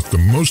he's got the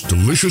most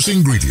delicious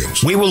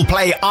ingredients. We will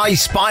play I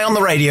Spy on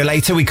the radio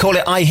later. We call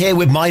it I Hear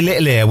with my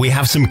little ear. We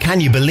have some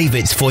Can You Believe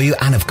It's for you,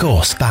 and of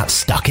course, that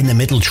Stuck in the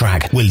Middle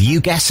track. Will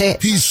you guess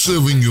it? He's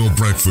serving your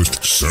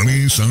breakfast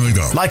sunny side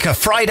up. Like a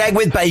fried egg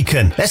with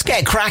bacon. Let's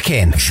get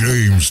cracking.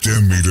 James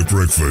Demi to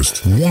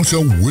breakfast. What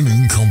a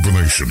winning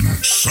combination.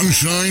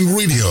 Sunshine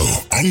Radio.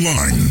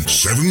 Online,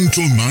 7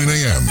 till 9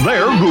 a.m.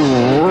 They're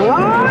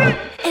great.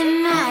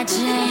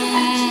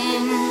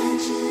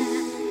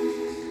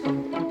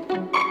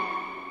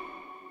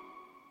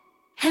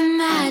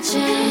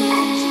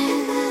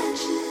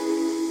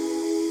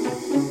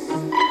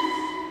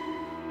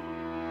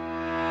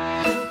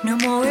 No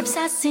more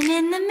obsessing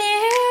in the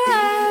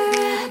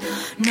mirror.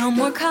 No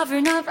more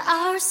covering up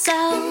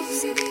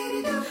ourselves.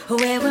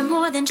 We're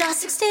more than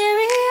just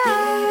exterior.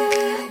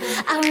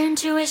 Our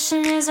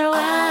intuition is our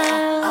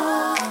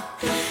well.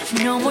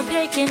 No more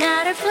picking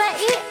at our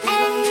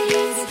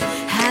plates.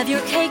 Have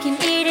your cake and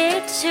eat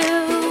it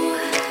too.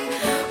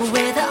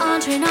 We're the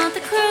entree, not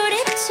the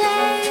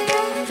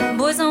crudité.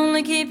 Boys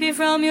only keep you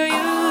from your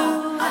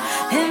youth.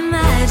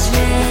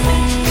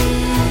 Imagine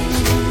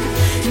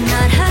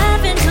not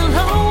having to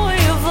lower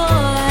your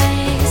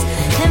voice.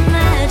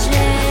 Imagine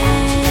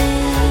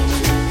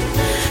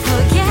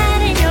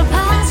forgetting your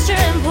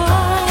posture and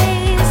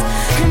poise.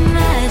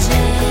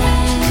 Imagine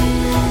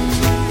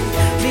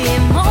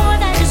being more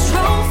than just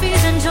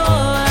trophies and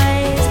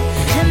toys.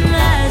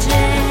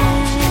 Imagine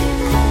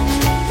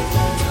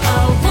a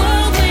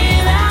world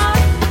without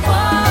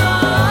war.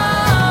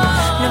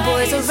 No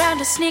boys around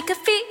to sneak a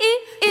fear.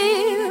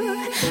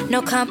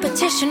 No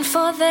competition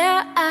for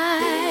their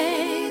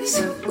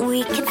eyes.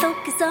 We can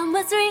focus on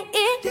what's real.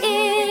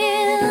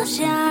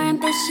 Share our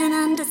ambition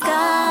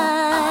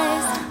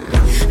undisguised.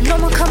 No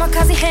more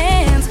kamikaze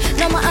hands.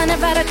 No more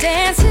uninvited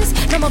dances.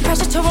 No more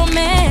pressure to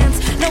romance.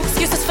 No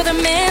excuses for the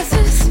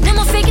masses. No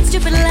more faking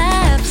stupid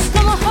laughs.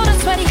 No more holding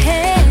sweaty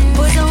hands.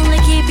 Boys only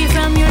keep you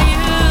from your youth.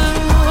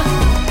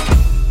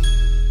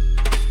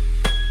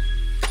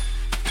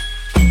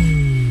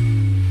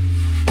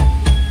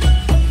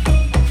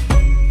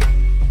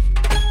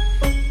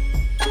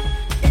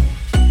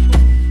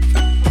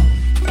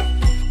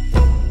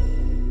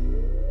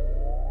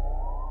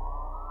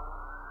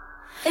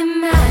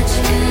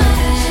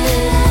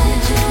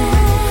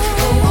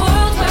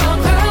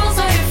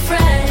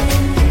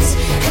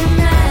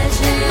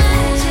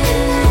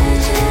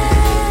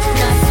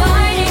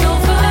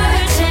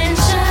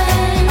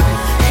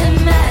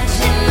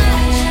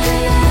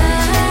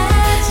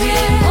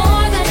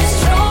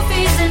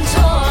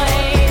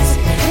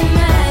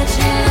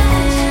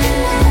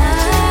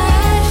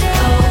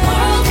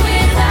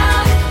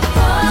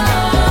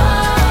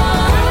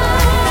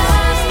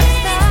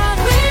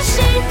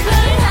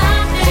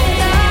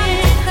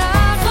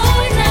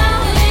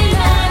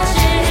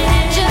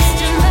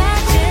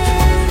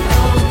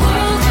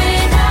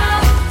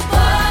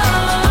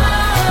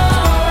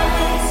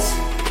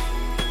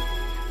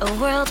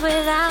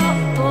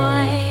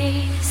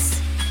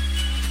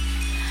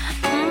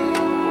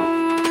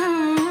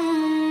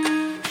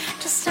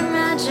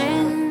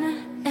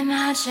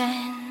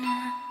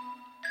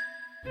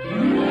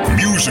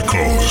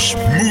 Musicals,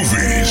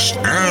 movies,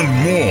 and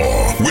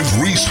more with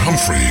Reese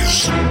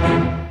Humphreys.